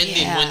 The ending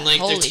Yeah, when like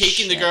holy they're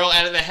taking the shit. girl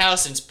out of the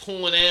house and it's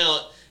pulling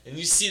out. And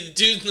you see the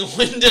dude in the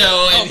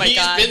window, and my he's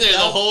God, been there the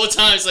no. whole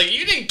time. It's like,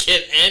 you didn't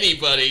get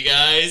anybody,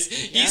 guys.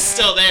 He's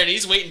still there, and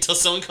he's waiting until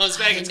someone comes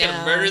back and he's going to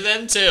know. murder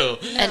them, too.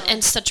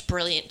 And such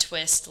brilliant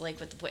twist, like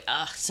with the way.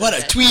 So What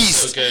a good.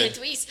 twist! So good. A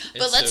twist. It's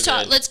But let's so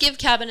talk. good. Let's give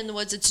Cabin in the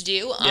Woods its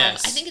due.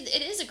 Yes. I think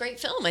it is a great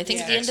film. I think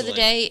Yeah. at the end of the Excellent.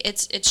 day,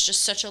 it's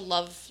just such a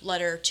love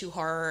letter to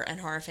horror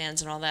and horror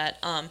fans and all that.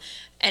 And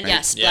Right.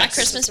 yes, Yes. Black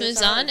Christmas This was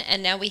moves on, on.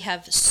 and now we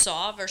have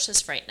Saw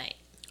versus Fright Night.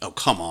 Oh,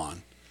 come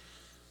on.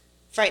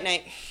 Fright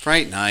Night.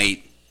 Fright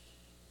Night.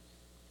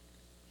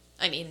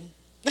 I mean,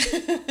 I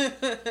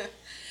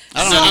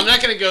So don't know. I'm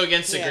not going to go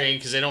against the Yeah. grain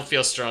because I don't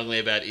feel strongly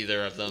about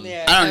either of them.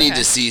 Yeah. I don't need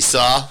Okay. to see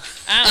Saw.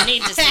 I don't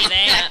need to see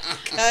that.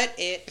 Cut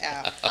it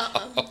out.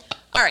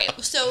 All right,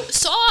 so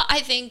Saw,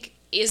 I think,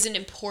 is an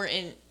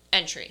important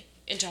entry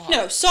into horror.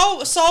 No,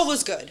 Saul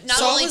was good. Not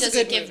Saul only was a does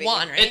good it give movie.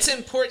 one, right? It's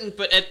important,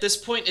 but at this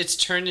point, it's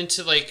turned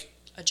into like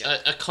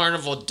a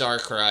carnival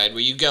dark ride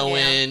where you go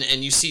in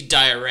and you see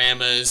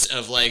dioramas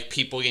of like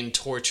people getting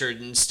tortured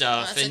and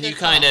stuff, and you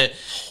kind of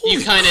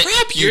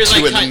crap, you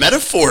two and the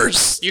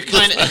metaphors. You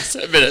kind of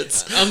 10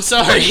 minutes. I'm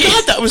sorry. Oh my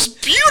God, that was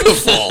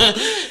beautiful.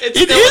 It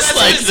is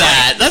like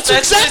that. That's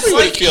exactly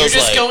what it feels like.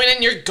 You're just going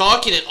in, you're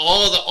gawking at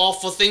all the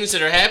awful things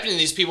that are happening to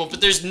these people,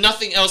 but there's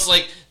nothing else.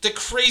 Like the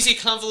crazy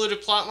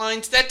convoluted plot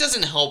lines, that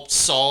doesn't help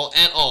Saul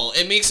at all.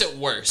 It makes it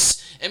worse.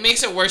 It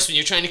makes it worse when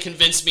you're trying to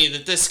convince me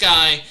that this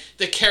guy,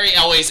 that Cary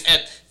Elwes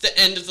at the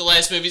end of the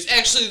last movie, is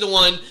actually the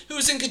one who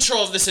was in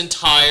control of this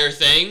entire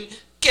thing.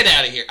 Get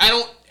out of here. I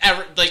don't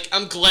ever, like,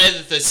 I'm glad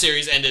that the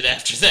series ended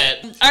after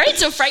that. All right,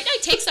 so Fright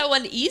Night takes that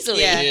one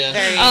easily.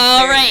 Yeah.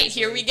 All right,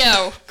 here we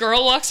go.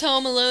 Girl Walks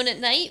Home Alone at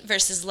Night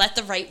versus Let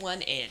the Right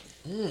One In.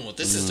 Ooh,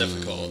 this is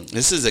difficult.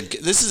 This is a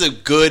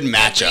good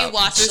matchup. I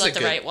rewatched Let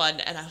the Right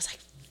One, and I was like,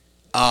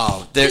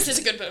 this is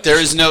a good movie. There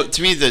is no,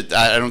 to me, that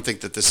I don't think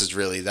that this is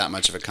really that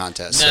much of a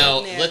contest.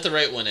 No, Let the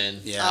Right One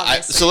In.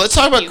 Yeah. So let's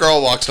talk about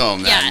Girl Walks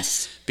Home then.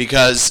 Yes.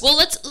 Because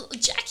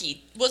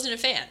Jackie wasn't a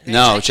fan. Right?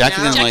 No,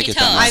 Jackie didn't like it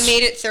that much. I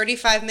made it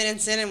 35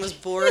 minutes in and was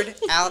bored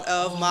out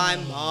of my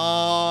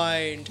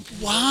mind.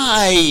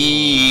 Why?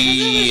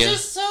 It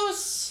was just so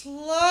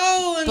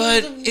slow and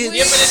But weird.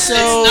 it's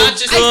so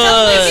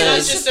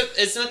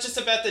It's not just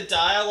about the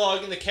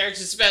dialogue and the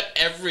characters. It's about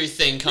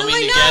everything coming I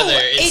know. together.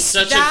 It's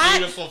such that- a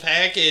beautiful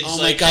package. Oh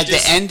my God,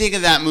 the ending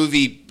of that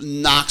movie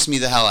knocks me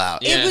the hell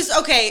out. It was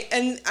okay,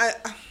 and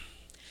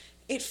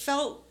it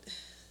felt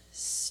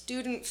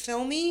student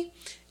filmy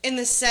in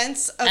the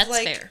sense of That's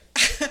like fair.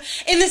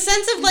 in the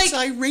sense of like it's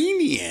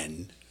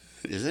Iranian.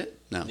 Is it?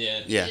 No. Yeah.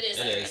 It is.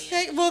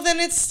 Okay, well then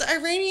it's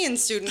Iranian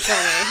student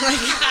filming,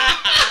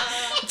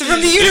 like from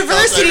the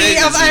University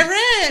of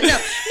Iran. No,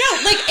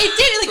 like it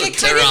did, like it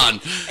kind Tehran.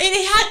 of,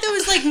 it had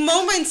those like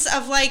moments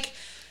of like,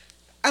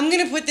 I'm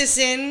gonna put this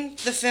in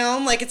the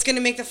film, like it's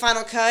gonna make the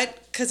final cut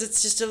because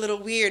it's just a little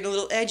weird, a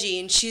little edgy,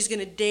 and she's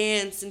gonna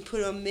dance and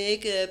put on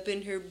makeup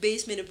in her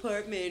basement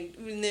apartment,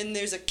 and then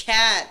there's a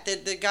cat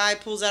that the guy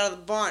pulls out of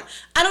the barn.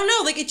 I don't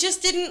know, like it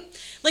just didn't,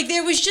 like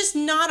there was just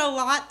not a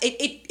lot.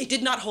 It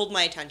did not hold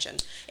my attention.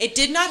 It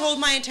did not hold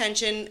my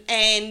attention,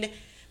 and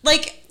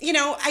like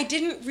I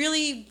didn't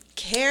really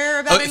care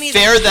about any of the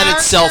fair that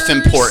characters. it's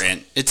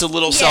self-important. It's a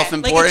little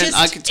self-important.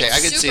 like I could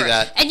see Super.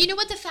 that. And you know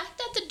what? The fact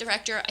that the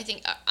director, I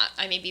think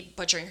I may be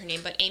butchering her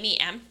name, but Amy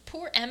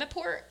Amirpour,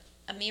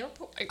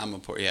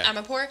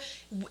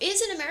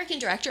 is an American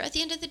director at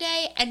the end of the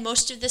day, and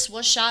most of this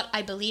was shot,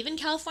 I believe, in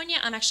California.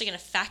 I'm actually going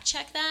to fact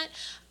check that.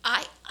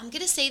 I'm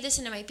going to say this,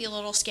 and it might be a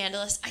little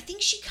scandalous. I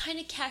think she kind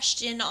of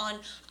cashed in on,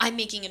 I'm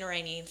making an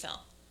Iranian film.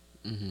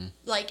 Mm-hmm.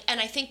 Like, and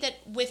I think that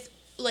with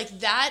like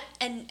that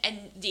and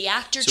the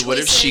actor choices. So what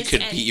if she could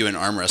beat you in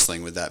arm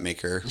wrestling? Would that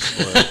make her?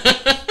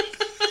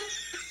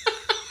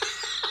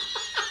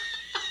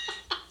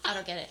 I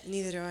don't get it.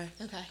 Neither do I.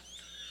 Okay.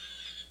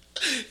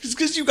 It's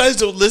because you guys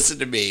don't listen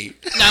to me.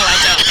 No,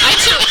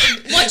 I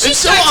don't. It's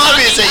so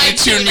obvious that you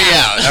tuned me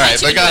out. All right,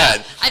 but go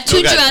ahead. I've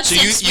tuned you out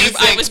since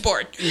I was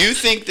born. You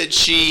think that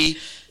she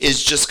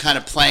is just kind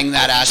of playing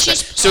that aspect?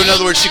 She's So in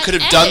other words, she playing could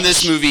have that done edge.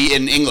 this movie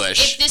in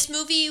English. If this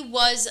movie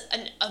was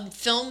a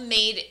film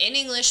made in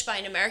English by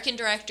an American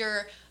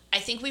director, I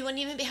think we wouldn't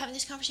even be having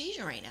this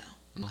conversation right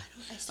now.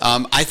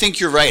 I think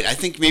you're right. I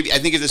think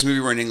if this movie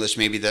were in English,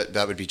 maybe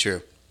that would be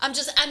true. I'm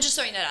just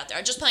throwing that out there.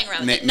 I'm just playing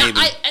around with it. Maybe.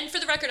 And for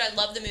the record, I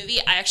love the movie.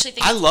 I actually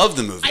think I love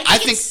the movie. I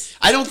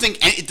I don't think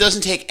it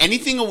doesn't take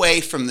anything away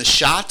from the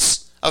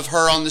shots of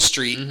her on the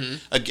street,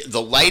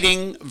 the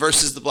lighting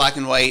versus the black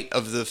and white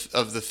of the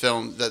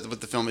film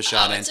what the film is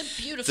shot in. It's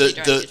a beautifully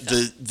directed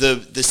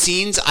film. The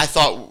scenes, I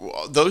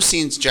thought those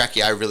scenes,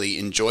 Jackie, I really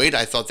enjoyed.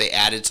 I thought they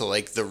added to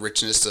like the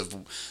richness of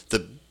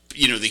the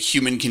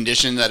human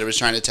condition that it was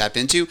trying to tap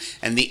into,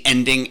 and the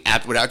ending,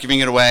 without giving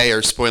it away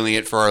or spoiling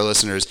it for our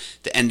listeners,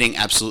 the ending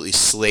absolutely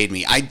slayed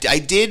me. I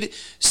did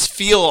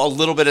feel a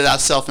little bit of that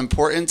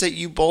self-importance that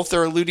you both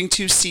are alluding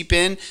to seep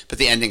in, but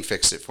the ending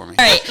fixed it for me.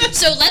 All right,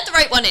 so Let the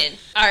Right One In.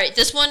 All right,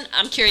 this one,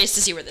 I'm curious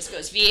to see where this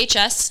goes.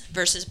 VHS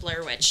versus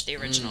Blair Witch, the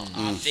original.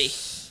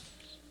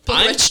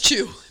 Blair Witch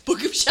 2,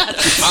 Book of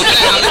Shadows.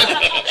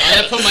 I'm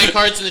gonna put my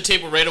cards on the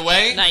table right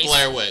away. Nice.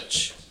 Blair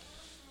Witch.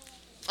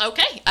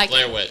 Okay.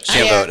 Blair Witch.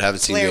 Can't vote. Haven't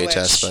seen Blair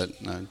VHS, Witch.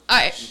 but no. All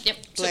right. Yep.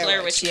 So Blair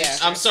Blair Witch, Witch. yeah.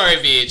 I'm sorry,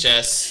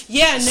 VHS.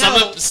 Yeah,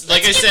 no.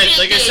 Like I said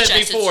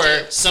VHS before,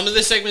 is some of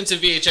the segments of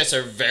VHS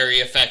are very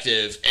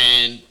effective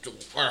and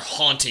are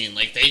haunting.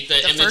 Like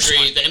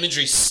the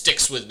imagery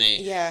sticks with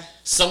me. Yeah.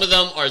 Some of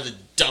them are the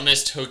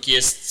dumbest,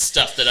 hookiest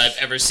stuff that I've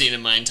ever seen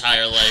in my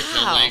entire life.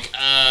 And I'm like,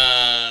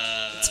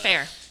 It's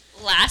fair.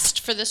 Last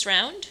for this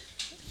round,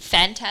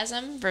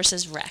 Phantasm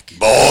versus Wreck.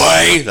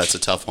 Boy, that's a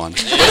tough one.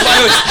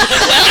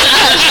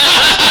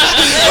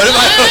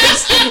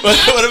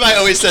 What if I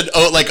always said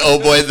oh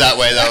boy that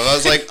way though? I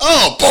was like,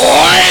 oh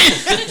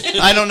boy,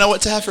 I don't know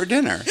what to have for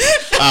dinner.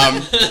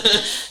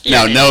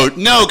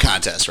 No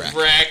contest, Rack.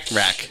 I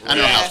don't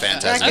know how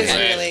Phantasm Rack is. is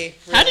really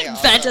How did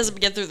Phantasm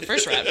get through the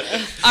first round?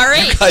 All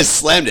right. You guys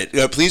slammed it.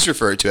 Please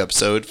refer to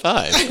episode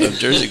 5 of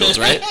Jersey Girls,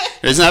 right?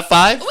 Isn't that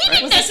 5? We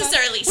didn't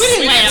necessarily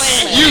slam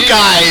it. You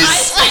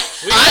guys.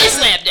 I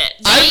slammed it.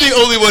 I'm the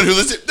only one who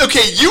listened.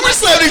 Okay, you were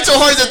slamming so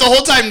hard that the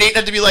whole time Nate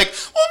had to be like,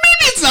 well,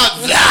 maybe it's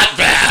not that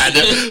bad.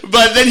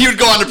 But then he would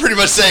go on to pretty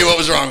much say what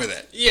was wrong with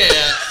it. Yeah.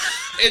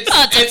 It's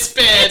bad. It's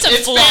bad. It's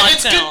good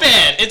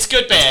bad. It's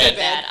good bad.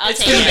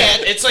 It's good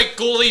bad. It's like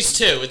Ghoulies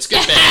 2. It's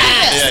good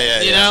bad.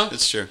 Yeah. You know?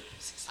 It's true.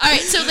 All right,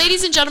 so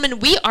ladies and gentlemen,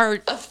 we are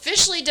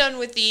officially done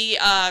with the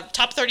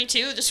top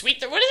 32, the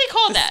sweet. What do they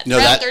call that? No,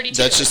 Round 32.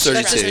 that's just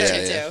 32.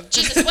 Yeah.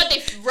 Jesus, what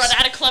they run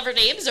out of clever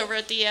names over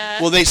at the.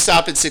 Well, they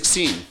stop at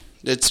 16.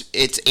 It's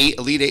 8,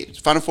 Elite 8,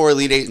 Final 4,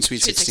 Elite 8, and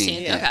Sweet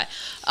 16. Yeah. Okay.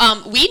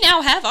 We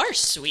now have our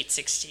Sweet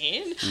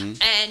 16,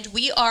 and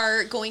we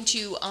are going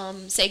to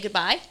say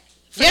goodbye.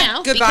 For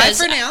now, goodbye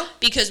for now.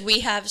 Because we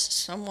have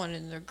someone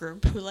in the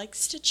group who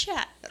likes to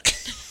chat.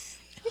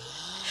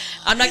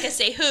 I'm not going to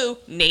say who,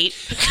 Nate.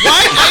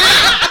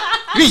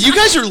 I mean, you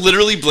guys are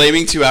literally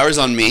blaming 2 hours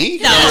on me?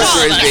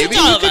 No, baby.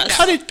 You could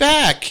cut it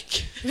back.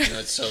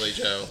 That's totally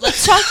Joe.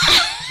 Let's talk.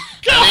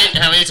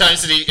 How many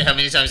times did he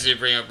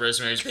bring up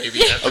Rosemary's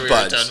Baby after we were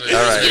done with it?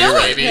 All right, You know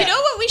what? baby. You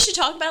know what we should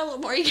talk about a little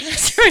more? You can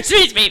ask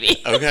Rosemary's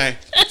Baby. Okay,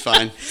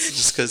 fine.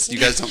 Just because you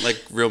guys don't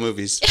like real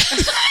movies.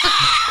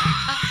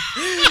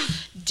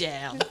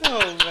 Damn.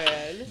 Oh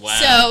man. So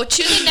Wow.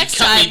 tune in next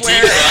time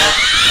where.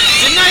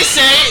 Didn't I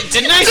say?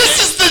 This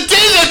is the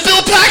day that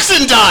Bill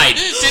Paxton died.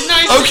 Didn't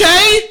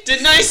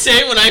I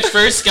say when I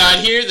first got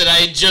here that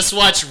I just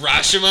watched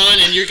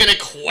Rashomon and you're gonna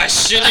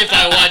question if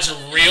I watch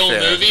real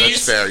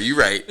movies? That's fair. You're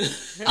right.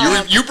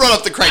 You brought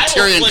up the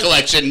Criterion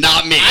Collection,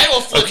 not me. I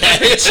will flip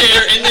every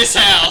chair in this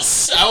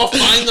house. I will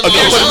find the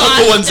Okay, most. what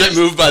about the ones that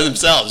move by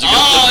themselves?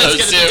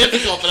 It's gonna be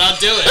difficult, but I'll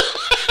do it.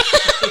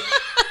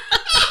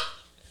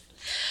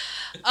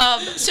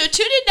 So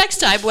tune in next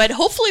time when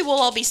hopefully we'll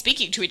all be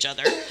speaking to each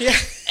other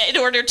in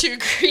order to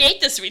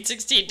create the Sweet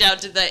 16 down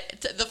to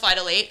the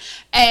final 8,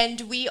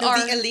 and we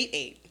are the Elite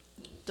 8.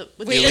 The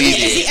Wait, Elite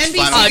is the 8.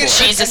 NBA Oh,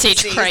 Jesus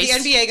H. Christ.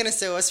 Is the NBA going to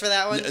sue us for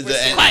that one?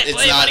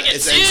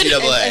 It's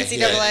NCAA.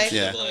 NCAA.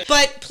 Yeah.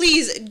 But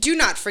please do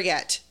not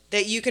forget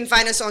that you can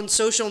find us on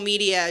social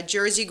media.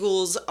 Jersey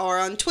Ghouls are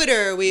on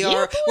Twitter.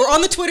 We're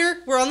on the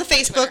Twitter. We're on the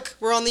Facebook.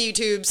 We're on the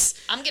YouTubes.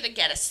 I'm gonna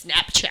get a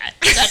Snapchat.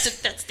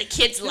 That's the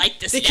kids like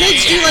the Snapchat. The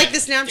kids do like the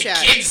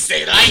Snapchat. Kids,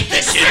 they like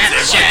the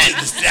Snapchat.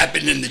 The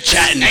snapping and the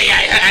chatting. Hey,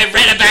 I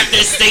read about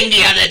this thing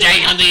the other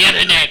day on the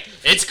internet.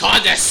 It's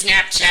called the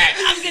Snapchat.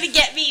 I'm gonna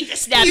get me the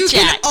Snapchat. You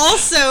can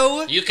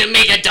also... You can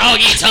make a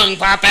doggy tongue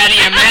pop out of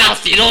your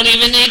mouth. You don't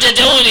even need to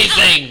do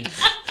anything.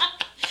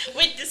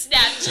 With the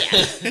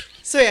Snapchat.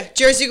 So yeah,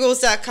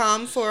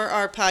 jerseyghouls.com for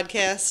our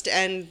podcast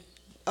and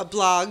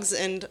blogs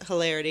and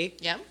hilarity.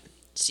 Yeah.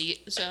 See,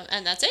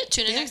 and that's it.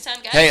 Tune in next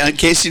time, guys. Hey, in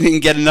case you didn't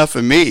get enough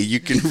of me,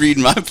 you can read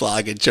my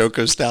blog at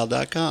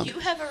chocostyle.com. You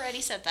have already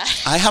said that.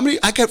 I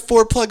got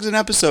 4 plugs an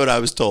episode, I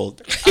was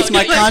told. It's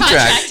my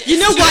contract. You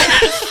know what?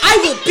 I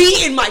will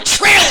be in my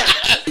trailer.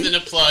 Then a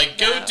plug.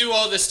 Go do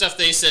all the stuff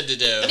they said to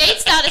do.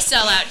 Nate's not a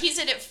sellout. He's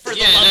in it for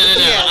the love No. of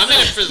the I'm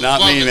in it for the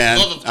Not love me, of, man.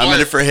 love of I'm in art.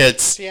 it for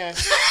hits. Yeah.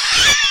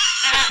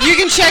 You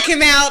can check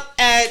him out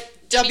at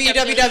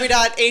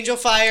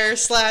www.angelfire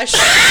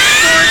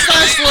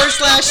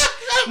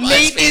 /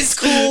 Nate is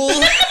cool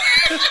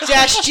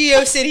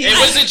 -GeoCity. It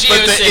was a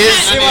But the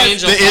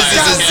GeoCity. is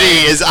a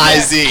Z, is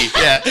IZ.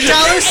 Yeah.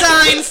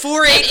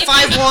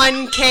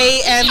 $4851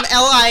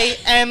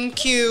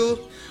 KMLIMQ.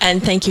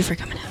 And thank you for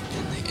coming out.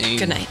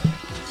 Good night.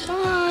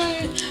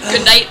 Bye.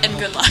 Good night and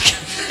good luck.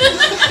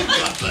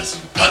 God bless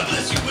you. God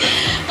bless you, Will.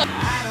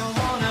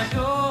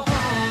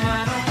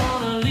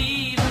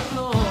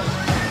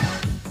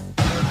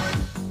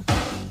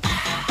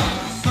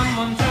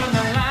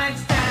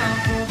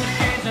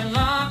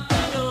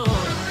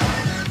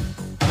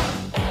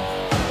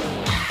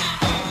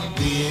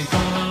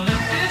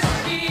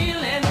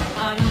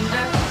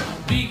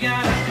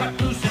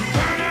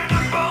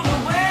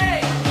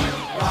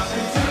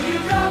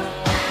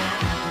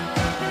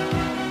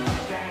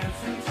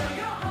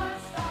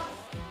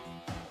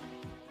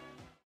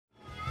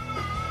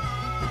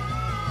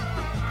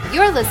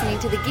 You're listening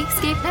to the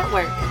Geekscape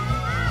Network.